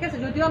 ঠিক আছে।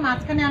 যদিও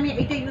মাঝখানে আমি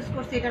এইটা ইউজ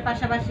করছি, এটার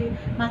পাশাপাশি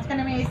মাঝখানে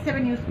আমি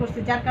H7 ইউজ করছি,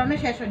 যার কারণে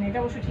শেষ হয়নি। এটা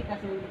অবশ্যই ঠিক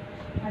আছে,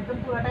 একদম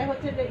পুরোটাই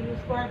হচ্ছে যে ইউজ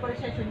করার পরে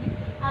শেষ হয়নি।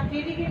 আর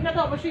 3D ক্রিমটা তো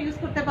অবশ্যই ইউজ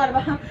করতে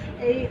পারবা।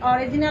 এই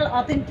অরিজিনাল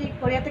অথেন্টিক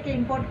কোরিয়া থেকে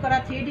ইম্পোর্ট করা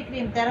 3D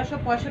ক্রিম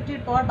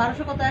 1365 পর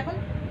 1200 কত এখন,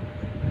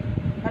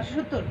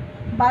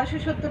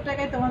 1270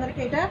 টাকায়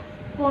তোমাদেরকে এটা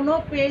কোনো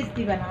পেজ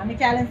দিবে না, আমি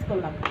চ্যালেঞ্জ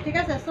করলাম, ঠিক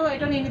আছে। সো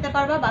এটা নিয়ে নিতে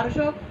পারবা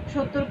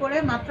 1270 করে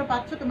মাত্র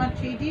পাচ্ছ তোমার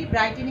 3D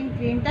ব্রাইটেনিং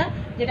ক্রিমটা,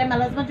 যেটা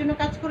মেলাজমার জন্য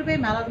কাজ করবে।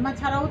 মেলাজমা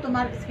ছাড়াও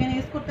তোমার স্কিনে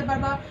ইউজ করতে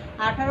পারবা,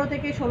 18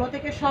 থেকে 16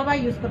 থেকে সবাই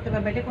ইউজ করতে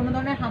পারবে। এটা কোনো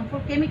ধরনের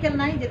হার্মফুল কেমিক্যাল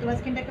নাই যে তোমার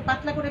স্কিনটাকে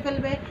পাতলা করে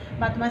ফেলবে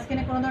বা তোমার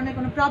স্কিনে কোনো ধরনের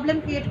কোনো প্রবলেম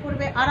ক্রিয়েট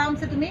করবে।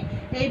 আরামসে তুমি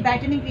এই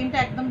ব্রাইটেনিং ক্রিমটা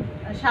একদম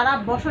সারা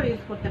বছর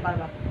ইউজ করতে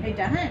পারবা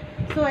এইটা, হ্যাঁ।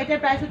 সো এটার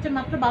প্রাইস হচ্ছে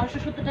মাত্র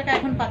 1270 টাকা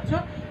এখন পাচ্ছ।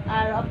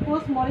 আর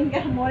অফকোর্স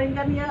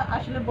মরিঙ্গা নিয়ে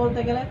আসলে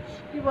বলতে গেলে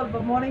কি বলবো,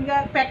 মরিঙ্গা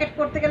প্যাকেট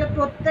করতে গেলে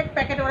প্রত্যেক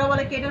প্যাকেট ওরা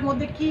বলে কি এটার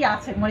মধ্যে কি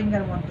আছে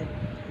মরিঙ্গার মধ্যে,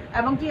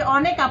 এবং কি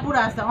অনেক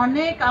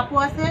আপু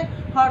আছে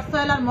হর্স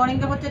অয়েল আর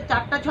মরিঙ্গা হচ্ছে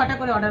 4টা-6টা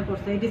করে অর্ডার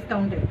করছে এই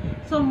ডিসকাউন্টে।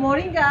 সো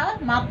মরিঙ্গা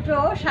মাত্র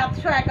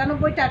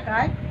 791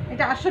 টাকায়,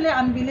 এটা আসলে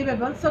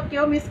আনবিলিভেবল। সো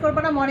কেউ মিস করবে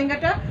না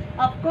মরিঙ্গাটা,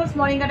 অফকোর্স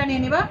মরিঙ্গাটা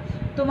নিয়ে নিবা।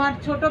 তোমার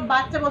ছোট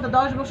বাচ্চা বলতে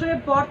 10 বছরের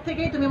পর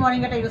থেকেই তুমি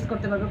মরিঙ্গাটা ইউজ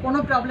করতে পারবে, কোনো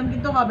প্রবলেম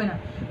কিন্তু হবে না।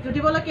 যদি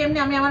বলো কেমনি,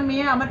 আমি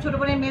আমার ছোট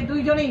বোনের মেয়ে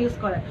দুইজনেই ইউজ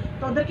করে,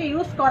 তো ওদেরকে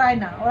ইউজ করায়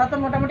না, ওরা তো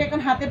মোটামুটি এখন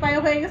হাতে পায়ে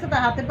হয়ে গেছে, তো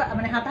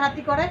মানে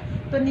হাতাহাতি করে,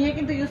 তো নিয়ে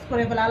কিন্তু ইউজ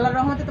করে ফেলে। আল্লাহর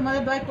রহমতে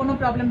তোমাদের দয় কোনো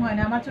প্রবলেম হয়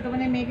না। আমার ছোট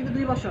বোনের মেয়ে কিন্তু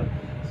 2 বছর,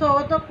 সো ও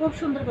তো খুব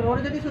সুন্দর করে,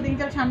 ওরা যদি সুদিন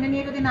চাল সামনে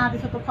নিয়ে যদি না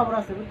দিস তো খবর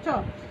আছে, বুঝছো।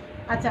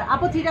 আচ্ছা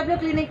আপু, 3W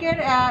ক্লিনিকের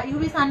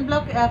UV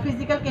sunblock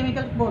physical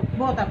chemical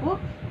both আপু,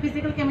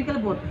 ফিজিক্যাল কেমিক্যাল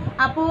বোথ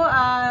আপু।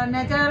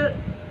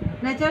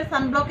 নেচার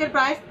সানব্লকের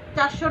প্রাইস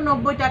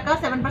 490 টাকা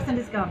 7%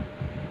 ডিসকাউন্ট।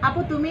 আপু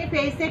তুমি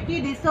ফেসে কি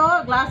দিছো?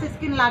 গ্লাস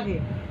স্কিন লাগে।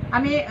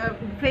 আমি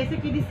ফেসে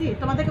কি দিছি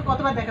তোমাদেরকে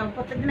কতবার দেখাবো,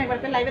 প্রত্যেকদিন একবার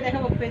করে লাইভে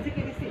দেখাবো ফেসে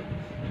কি দিছি।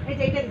 এই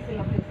যে এইটা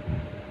দিছিলাম,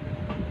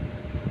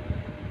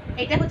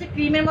 এটা হচ্ছে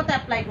ক্রিমের মতো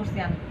অ্যাপ্লাই করছি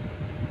আমি,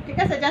 ঠিক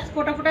আছে? জাস্ট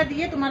ফোটা ফোটা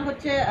দিয়ে তোমার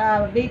হচ্ছে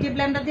বিউটি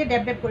ব্লেন্ডার দিয়ে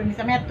ড্যাব ড্যাব করে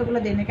নিছি। আমি এতগুলো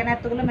দিই না, কেন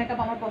এতগুলো মেকআপ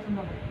আমার পছন্দ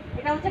না।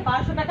 এটা হচ্ছে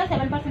 1200 টাকা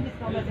 7%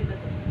 ডিসকাউন্ট আছে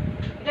এটাতে।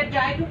 এটা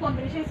ড্রাই টু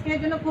কম্বিনেশন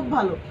স্কিনের জন্য খুব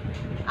ভালো।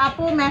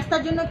 আপু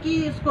ম্যাস্তার জন্য কি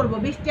ইউজ করবো?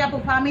 বৃষ্টি আপু,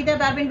 ফাহমিদা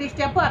পারবেন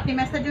বৃষ্টি আপু, আপনি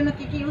ম্যাস্তার জন্য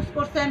কি কি ইউজ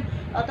করছেন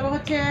অথবা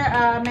হচ্ছে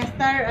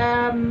ম্যাস্তার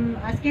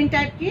স্কিন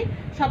টাইপ কি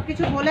সব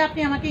কিছু বলে আপনি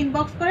আমাকে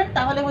ইনবক্স করেন,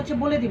 তাহলে হচ্ছে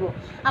বলে দিব।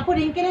 আপু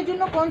রিঙ্কেলের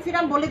জন্য কোন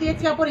সিরাম বলে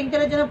দিয়েছি আপু।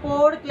 রিঙ্কেলের জন্য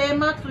পোর ক্লে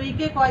মাস্ক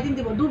উইকে কয়দিন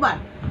দিব? 2 বার।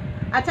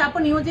 আচ্ছা আপু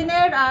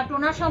নিউজেনের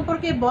টোনার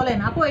সম্পর্কে বলেন।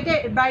 আপু এটা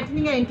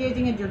ব্রাইটেনিং আর এন্টি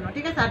এর জন্য,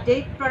 ঠিক আছে? আর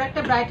যেই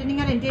প্রোডাক্টটা ব্রাইটেনিং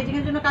আর এন্টি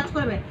এর জন্য কাজ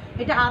করবে,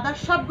 এটা আদার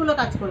সবগুলো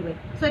কাজ করবে।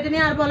 সো এটা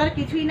নিয়ে আর বলার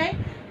কিছুই নাই।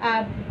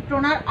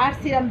 টোনার আর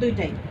সিরাম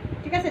দুইটাই,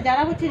 ঠিক আছে?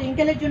 যারা হচ্ছে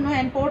রিঙ্কেলের জন্য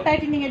অ্যান্ড পোর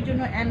টাইটেনিং এর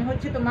জন্য অ্যান্ড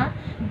হচ্ছে তোমার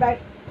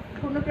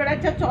কোনো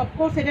প্রোডাক্ট যাচ্ছে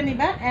অফকোর্স এটা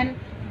নিবা। অ্যান্ড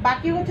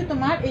বাকি হচ্ছে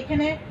তোমার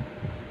এখানে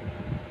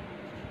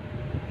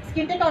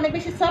স্কিনটাকে অনেক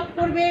বেশি সফট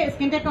করবে,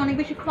 স্কিনটাকে অনেক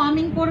বেশি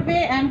ফার্মিং করবে,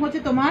 অ্যান্ড হচ্ছে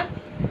তোমার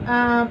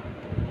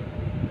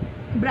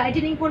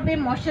ব্রাইটেনিং করবে,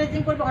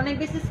 ময়শ্চারাইজিং করবে, অনেক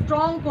বেশি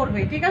স্ট্রং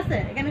করবে, ঠিক আছে?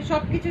 এখানে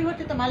সব কিছুই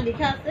হচ্ছে তোমার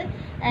লেখা আছে।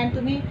 অ্যান্ড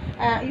তুমি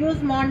use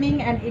morning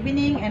and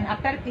evening and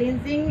after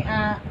cleansing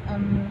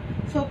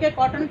সোকে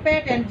cotton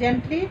pad and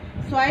gently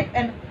swipe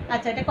and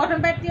আচ্ছা এটা কটন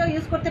প্যাড দিয়েও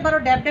ইউজ করতে পারো,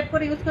 ড্যাব ড্যাব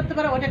করে ইউজ করতে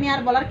পারো। ওটা নিয়ে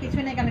আর বলার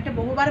কিছুই নেই, কারণ এটা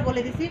বহুবার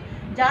বলে দিছি।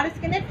 যার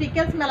স্কিনে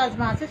ফ্রিকেলস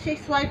মেলাজমা আছে সেই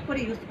সোয়াইপ করে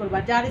ইউজ করবা,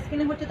 যার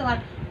স্কিনে হচ্ছে তোমার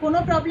কোনো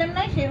প্রবলেম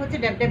নাই সেই হচ্ছে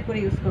ড্যাব ড্যাব করে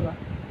ইউজ করবা,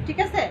 ঠিক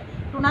আছে?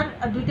 টোনার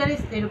দুইটারই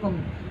এরকম।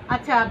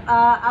 আচ্ছা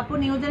আপু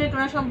নিউজেনের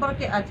টোনার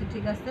সম্পর্কে, আচ্ছা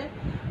ঠিক আছে।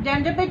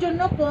 ড্যান্ড্রফের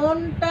জন্য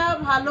কোনটা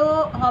ভালো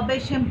হবে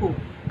শ্যাম্পু?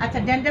 আচ্ছা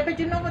ড্যান্ড্রফের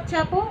জন্য হচ্ছে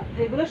আপু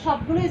এগুলো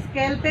সবগুলো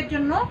স্ক্যাল্পের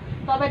জন্য,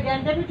 তবে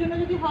ড্যান্ড্রফের জন্য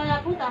যদি হয়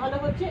আপু তাহলে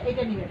হচ্ছে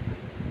এটা নেবেন।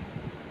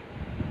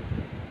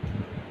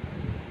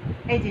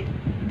 এই যে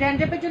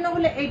ড্যান্ড্রফের জন্য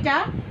হলে এইটা,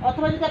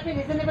 অথবা যদি আপনি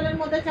রিজনেবলের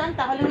মধ্যে চান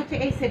তাহলে হচ্ছে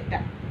এই সেটটা।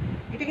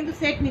 এটা কিন্তু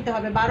সেট নিতে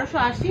হবে,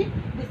 1280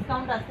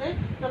 ডিসকাউন্ট আছে।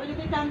 তবে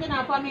যদি চান যে না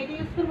আপু আমি এটা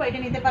ইউজ করবো, এটা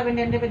নিতে পারবেন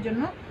ড্যান্ড্রফের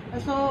জন্য।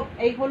 সো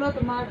এই হলো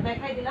তোমার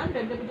দেখাই দিলাম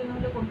ড্যান্ড্রফের জন্য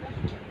হলো কোনটা।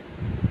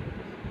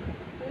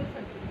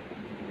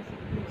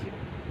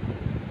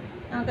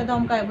 আমাকে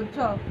দমকায়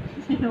বুঝছো,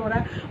 ওরা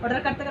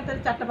অর্ডার কাটতে কাটতে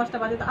 4টা-5টা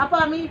বাজে। তো আপু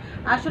আমি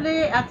আসলে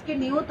আজকে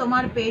নিউ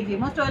তোমার পেজে,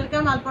 মোস্ট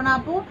ওয়েলকাম আলপনা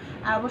আপু।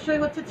 আর অবশ্যই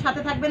হচ্ছে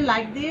সাথে থাকবেন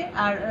লাইক দিয়ে,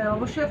 আর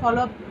অবশ্যই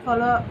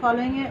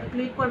ফলোইং এ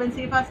ক্লিক করবেন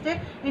সি ফার্স্টে,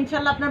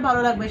 ইনশাল্লাহ আপনার ভালো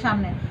লাগবে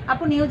সামনে।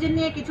 আপু নিউজেন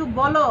নিয়ে কিছু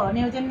বলো।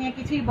 নিউজেন নিয়ে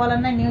কিছুই বলার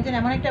নাই, নিউজেন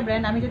এমন একটা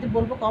ব্র্যান্ড আমি যদি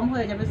বলবো কম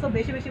হয়ে যাবে, সো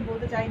বেশি বেশি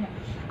বলতে চাই না।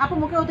 আপু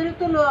মুখে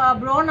অতিরিক্ত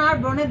ব্রণ আর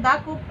ব্রণের দাগ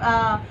খুব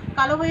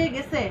কালো হয়ে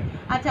গেছে।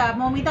 আচ্ছা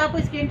মমিতা আপু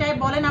স্ক্রিন টাইপ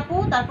বলেন আপু,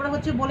 তারপরে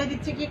হচ্ছে বলে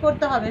দিচ্ছি কি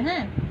করতে হবে।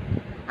 হ্যাঁ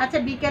আচ্ছা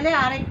বিকেলে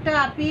আরেকটা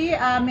আপি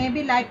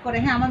মেবি লাইভ করে,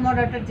 হ্যাঁ আমার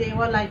মডারেটর যে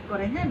ও লাইভ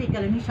করে, হ্যাঁ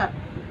বিকেলে নিশাত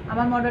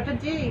আমার মডারেটর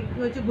যে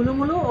হচ্ছে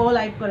গুলুমুলু ও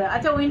লাইভ করে।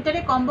 আচ্ছা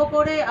উইন্টারে কম্বো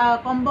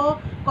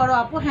করো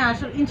আপু। হ্যাঁ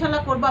আসলে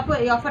ইনশাল্লাহ করবো আপু,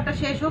 এই অফারটা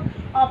শেষ হোক।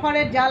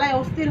 অফারের জ্বালায়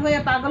অস্থির হয়ে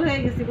পাগল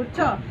হয়ে গেছি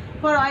বুঝছো।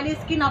 ফর অয়েলি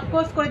স্কিন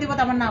অফকোর্স করে দিব,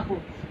 তারপর না আপু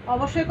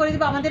অবশ্যই করে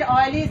দিব। আমাদের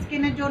অয়েলি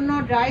স্কিনের জন্য,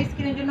 ড্রাই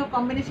স্কিনের জন্য,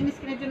 কম্বিনেশন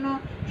স্কিনের জন্য,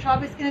 সব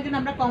স্কিনের জন্য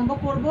আমরা কম্বো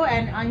করবো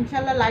অ্যান্ড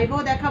ইনশাল্লাহ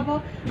লাইভেও দেখাবো।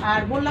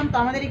 আর বললাম তো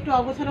আমাদের একটু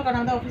অগোছালো, কারণ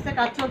আমাদের অফিসে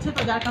কাজ চলছে,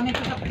 তো যার কারণে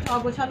একটু সব কিছু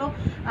অগোছালো।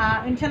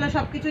 ইনশাল্লাহ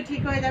সব কিছু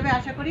ঠিক হয়ে যাবে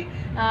আশা করি।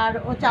 আর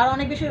ও চার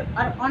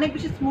অনেক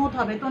বেশি স্মুথ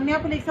হবে। তন্নি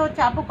আপু লিখছে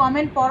হচ্ছে আপু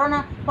কমেন্ট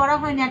পড়া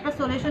হয়নি, একটা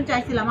সলিউশন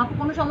চাইছিলাম। আপু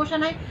কোনো সমস্যা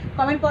নাই,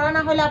 কমেন্ট পড়া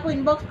না হলে আপু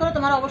ইনবক্স করো,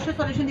 তোমার অবশ্যই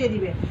সলিউশন দিয়ে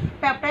দিবে।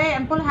 পেপটাই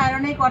ample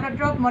হাইরোনিক water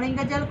drop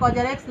moringa jail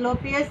Cozarex লো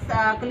পিএস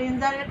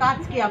ক্লিনজারের কাজ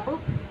কি আপু?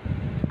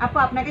 আপু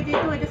আপনাকে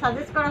যেহেতু এটা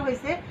সাজেস্ট করা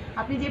হয়েছে,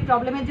 আপনি যে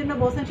প্রবলেমের জন্য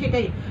বলছেন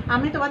সেটাই।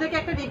 আমি তোমাদেরকে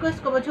একটা রিকোয়েস্ট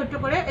করবো ছোট্ট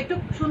করে, একটু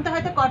শুনতে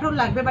হয়তো কঠোর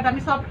লাগবে বাট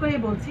আমি সফট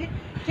করেই বলছি।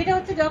 সেটা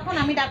হচ্ছে যখন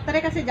আমি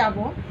ডাক্তারের কাছে যাব,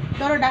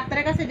 ধরো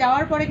ডাক্তারের কাছে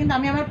যাওয়ার পরে কিন্তু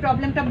আমি আমার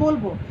প্রবলেমটা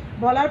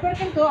বলার পর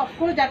কিন্তু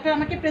অফকোর্স ডাক্তার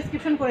আমাকে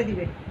প্রেসক্রিপশন করে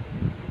দিবে।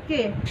 কে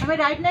আমি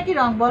রাইট নাকি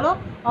রং বলো?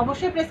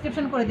 অবশ্যই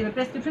প্রেসক্রিপশন করে দিবে।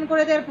 প্রেসক্রিপশন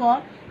করে দেওয়ার পর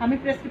আমি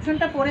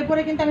প্রেসক্রিপশনটা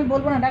পরে কিন্তু আমি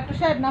বলবো না ডাক্তার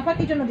সাহেব নাফা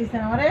কি জন্য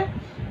দিচ্ছেন আমারে,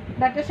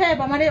 ডাক্তার সাহেব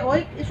আমার ওই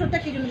ওষুধটা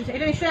কি জন্য দিচ্ছে,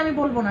 এটা নিশ্চয়ই আমি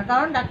বলবো না।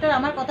 কারণ ডাক্তার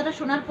আমার কথাটা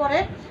শোনার পরে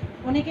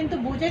উনি কিন্তু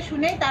বুঝে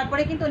শুনেই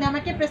তারপরে কিন্তু উনি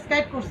আমাকে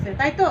প্রেসক্রাইব করছে,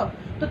 তাই তো?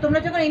 তো তোমরা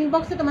যখন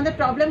ইনবক্সে তোমাদের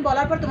প্রবলেম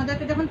বলার পর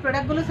তোমাদেরকে যখন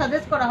প্রোডাক্টগুলো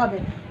সাজেস্ট করা হবে,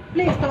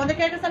 প্লিজ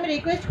তোমাদেরকে কাছে আমি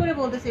রিকোয়েস্ট করে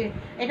বলতেছি,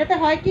 এটাতে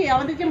হয় কি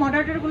আমাদের যে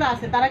মডারেটরগুলো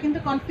আছে তারা কিন্তু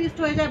কনফিউজড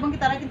হয়ে যায় এবং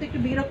তারা কিন্তু একটু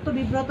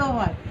বিব্রত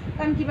হয়।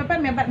 কারণ কি ব্যাপার,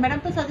 ম্যাডাম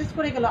তো সাজেস্ট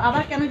করে গেল,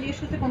 আবার কেন জিজ্ঞেস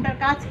করছে কোনটার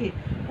কাজ কি,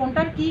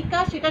 কোনটার কি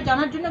কাজ সেটা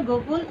জানার জন্য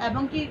গুগল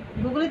এবং কি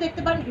গুগলে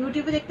দেখতে পারেন,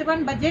 ইউটিউবে দেখতে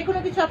পারেন, বা যে কোনো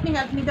কিছু আপনি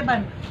হেল্প নিতে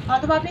পারেন,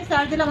 অথবা আপনি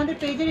সার্চ দিলে আমাদের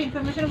পেজের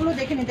ইনফরমেশনগুলো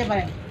দেখে নিতে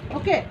পারেন।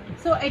 ওকে,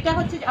 সো এটা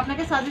হচ্ছে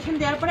আপনাকে সাজেশন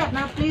দেওয়ার পরে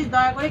আপনারা প্লিজ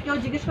দয়া করে কেউ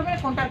জিজ্ঞেস করবেন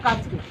কোনটার কাজ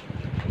কি।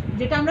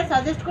 যেটা আমরা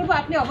সাজেস্ট করবো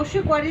আপনি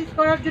অবশ্যই কোয়ারিজ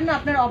করার জন্য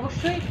আপনার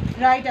অবশ্যই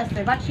রাইট আছে,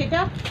 বাট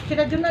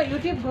সেটার জন্য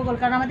ইউটিউব গুগল,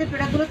 কারণ আমাদের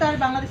প্রোডাক্টগুলো তো আর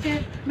বাংলাদেশে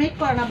মেক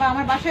করে না বা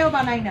আমার বাসায়ও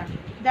বানাই না,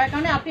 যার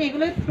কারণে আপনি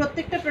এগুলোই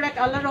প্রত্যেকটা প্রোডাক্ট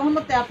আল্লাহর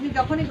রহমতে আপনি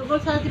যখনই গুগল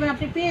সার্চ দেবেন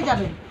আপনি পেয়ে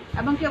যাবেন।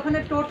 এবং কি ওখানে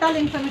টোটাল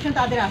ইনফরমেশন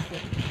তাদের আছে,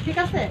 ঠিক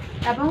আছে?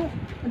 এবং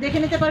দেখে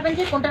নিতে পারবেন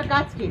যে কোনটার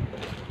কাজ কি।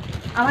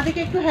 আমাদেরকে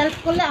একটু হেল্প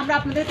করলে আমরা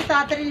আপনাদেরকে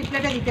তাড়াতাড়ি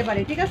রিপ্লাইটা দিতে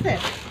পারি, ঠিক আছে?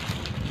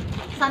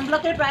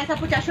 সানব্লকের প্রাইস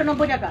আপু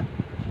 490 টাকা,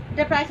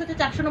 এটার প্রাইস হচ্ছে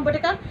 490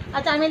 টাকা।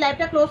 আচ্ছা আমি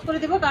লাইভটা ক্লোজ করে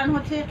দিব, কারণ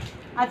হচ্ছে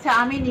আচ্ছা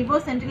আমি নিব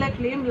সেন্টিলার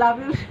ক্রিম, লাভ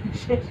ইউ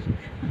শেষ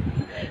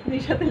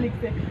নিশাতে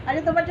লিখতে।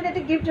 আচ্ছা তোমার জন্য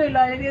একটা গিফট রইল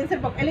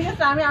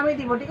এলিগেন্সটা আমি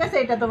দিব, ঠিক আছে?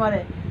 এটা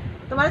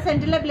তোমার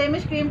সেন্টিলার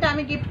ব্লেমিশ ক্রিমটা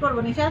আমি গিফট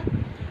করবো নিশাত।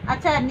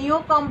 আচ্ছা নিও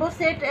কম্বো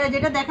সেট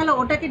যেটা দেখালো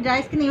ওটা কি ড্রাই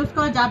স্কিনে ইউজ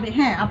করা যাবে?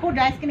 হ্যাঁ আপু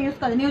ড্রাই স্কিনে ইউজ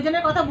করা যায়।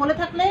 নিউজেনের কথা বলে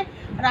থাকলে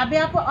রাবে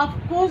আপু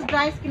অফকোর্স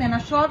ড্রাই স্কিনে না,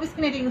 সব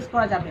স্কিনে এটা ইউজ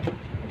করা যাবে।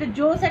 এটা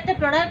জোস একটা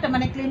প্রোডাক্ট,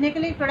 মানে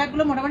ক্লিনিক্যালি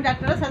প্রোডাক্টগুলো মোটামুটি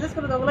ডাক্তাররা সাজেস্ট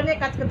করে, ওগুলো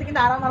নিয়ে কাজ করতে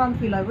কিন্তু আরাম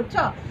ফিল হয়,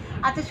 বুঝছো?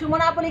 আচ্ছা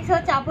সুমনা আপু লিখছে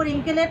হচ্ছে আপু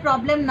রিঙ্কেলের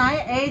প্রবলেম নাই,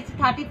 এজ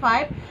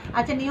 35।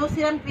 আচ্ছা নিও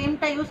সিরাম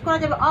ক্রিমটা ইউজ করা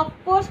যাবে?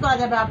 অফকোর্স করা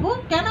যাবে আপু,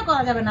 কেন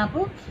করা যাবে না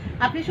আপু?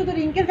 আপনি শুধু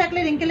রিঙ্কেল থাকলে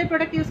রিঙ্কেলের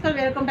প্রোডাক্ট ইউজ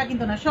করবেন এরকমটা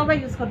কিন্তু না, সবাই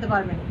ইউজ করতে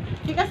পারবেন,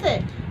 ঠিক আছে?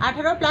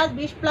 18+,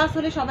 20+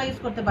 হলে সবাই ইউজ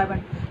করতে পারবেন।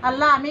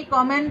 আল্লাহ আমি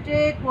কমেন্টে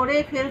করে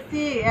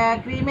ফেলছি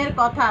ক্রিমের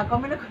কথা,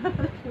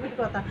 ক্রিমের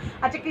কথা।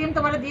 আচ্ছা ক্রিম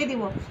তোমার দিয়ে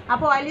দিব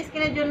আপু। অয়েলি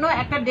স্কিনের জন্য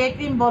একটা ডে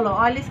ক্রিম বলো,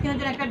 অয়েলি স্কিনের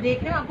জন্য একটা ডে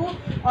ক্রিম আপু।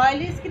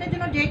 অয়েলি স্কিনের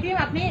জন্য ডে ক্রিম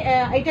আপনি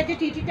এইটা যে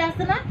টিটিটা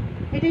আছে না,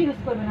 এটা ইউজ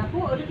করবেন আপু।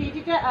 ওটা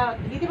টিটিটা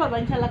দিতে পারবো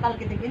ইনশাল্লাহ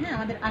কালকে থেকে, হ্যাঁ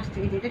আমাদের আসছে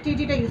এই যে এটা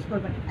টিটিটা ইউজ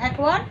করবেন।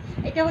 অ্যাকোয়ার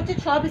এটা হচ্ছে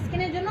সব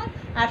স্কিনের জন্য,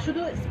 আর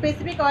শুধু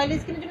স্পেসিফিক অয়েলি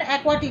স্কিনের জন্য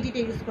অ্যাকোয়ার টিটিটা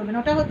ইউজ করবেন,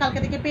 ওটা কালকে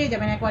থেকে পেয়ে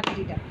যাবেন অ্যাকোয়ার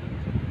টিটিটা,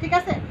 ঠিক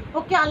আছে?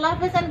 ওকে আল্লাহ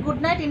হাফেজ অ্যান্ড গুড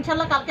নাইট,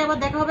 ইনশাল্লাহ কালকে আবার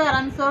দেখা হবে। আর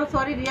আমি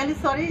সরি রিয়েলি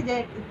সরি যে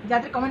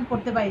যাদের কমেন্ট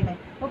করতে পারি নাই,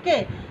 ওকে।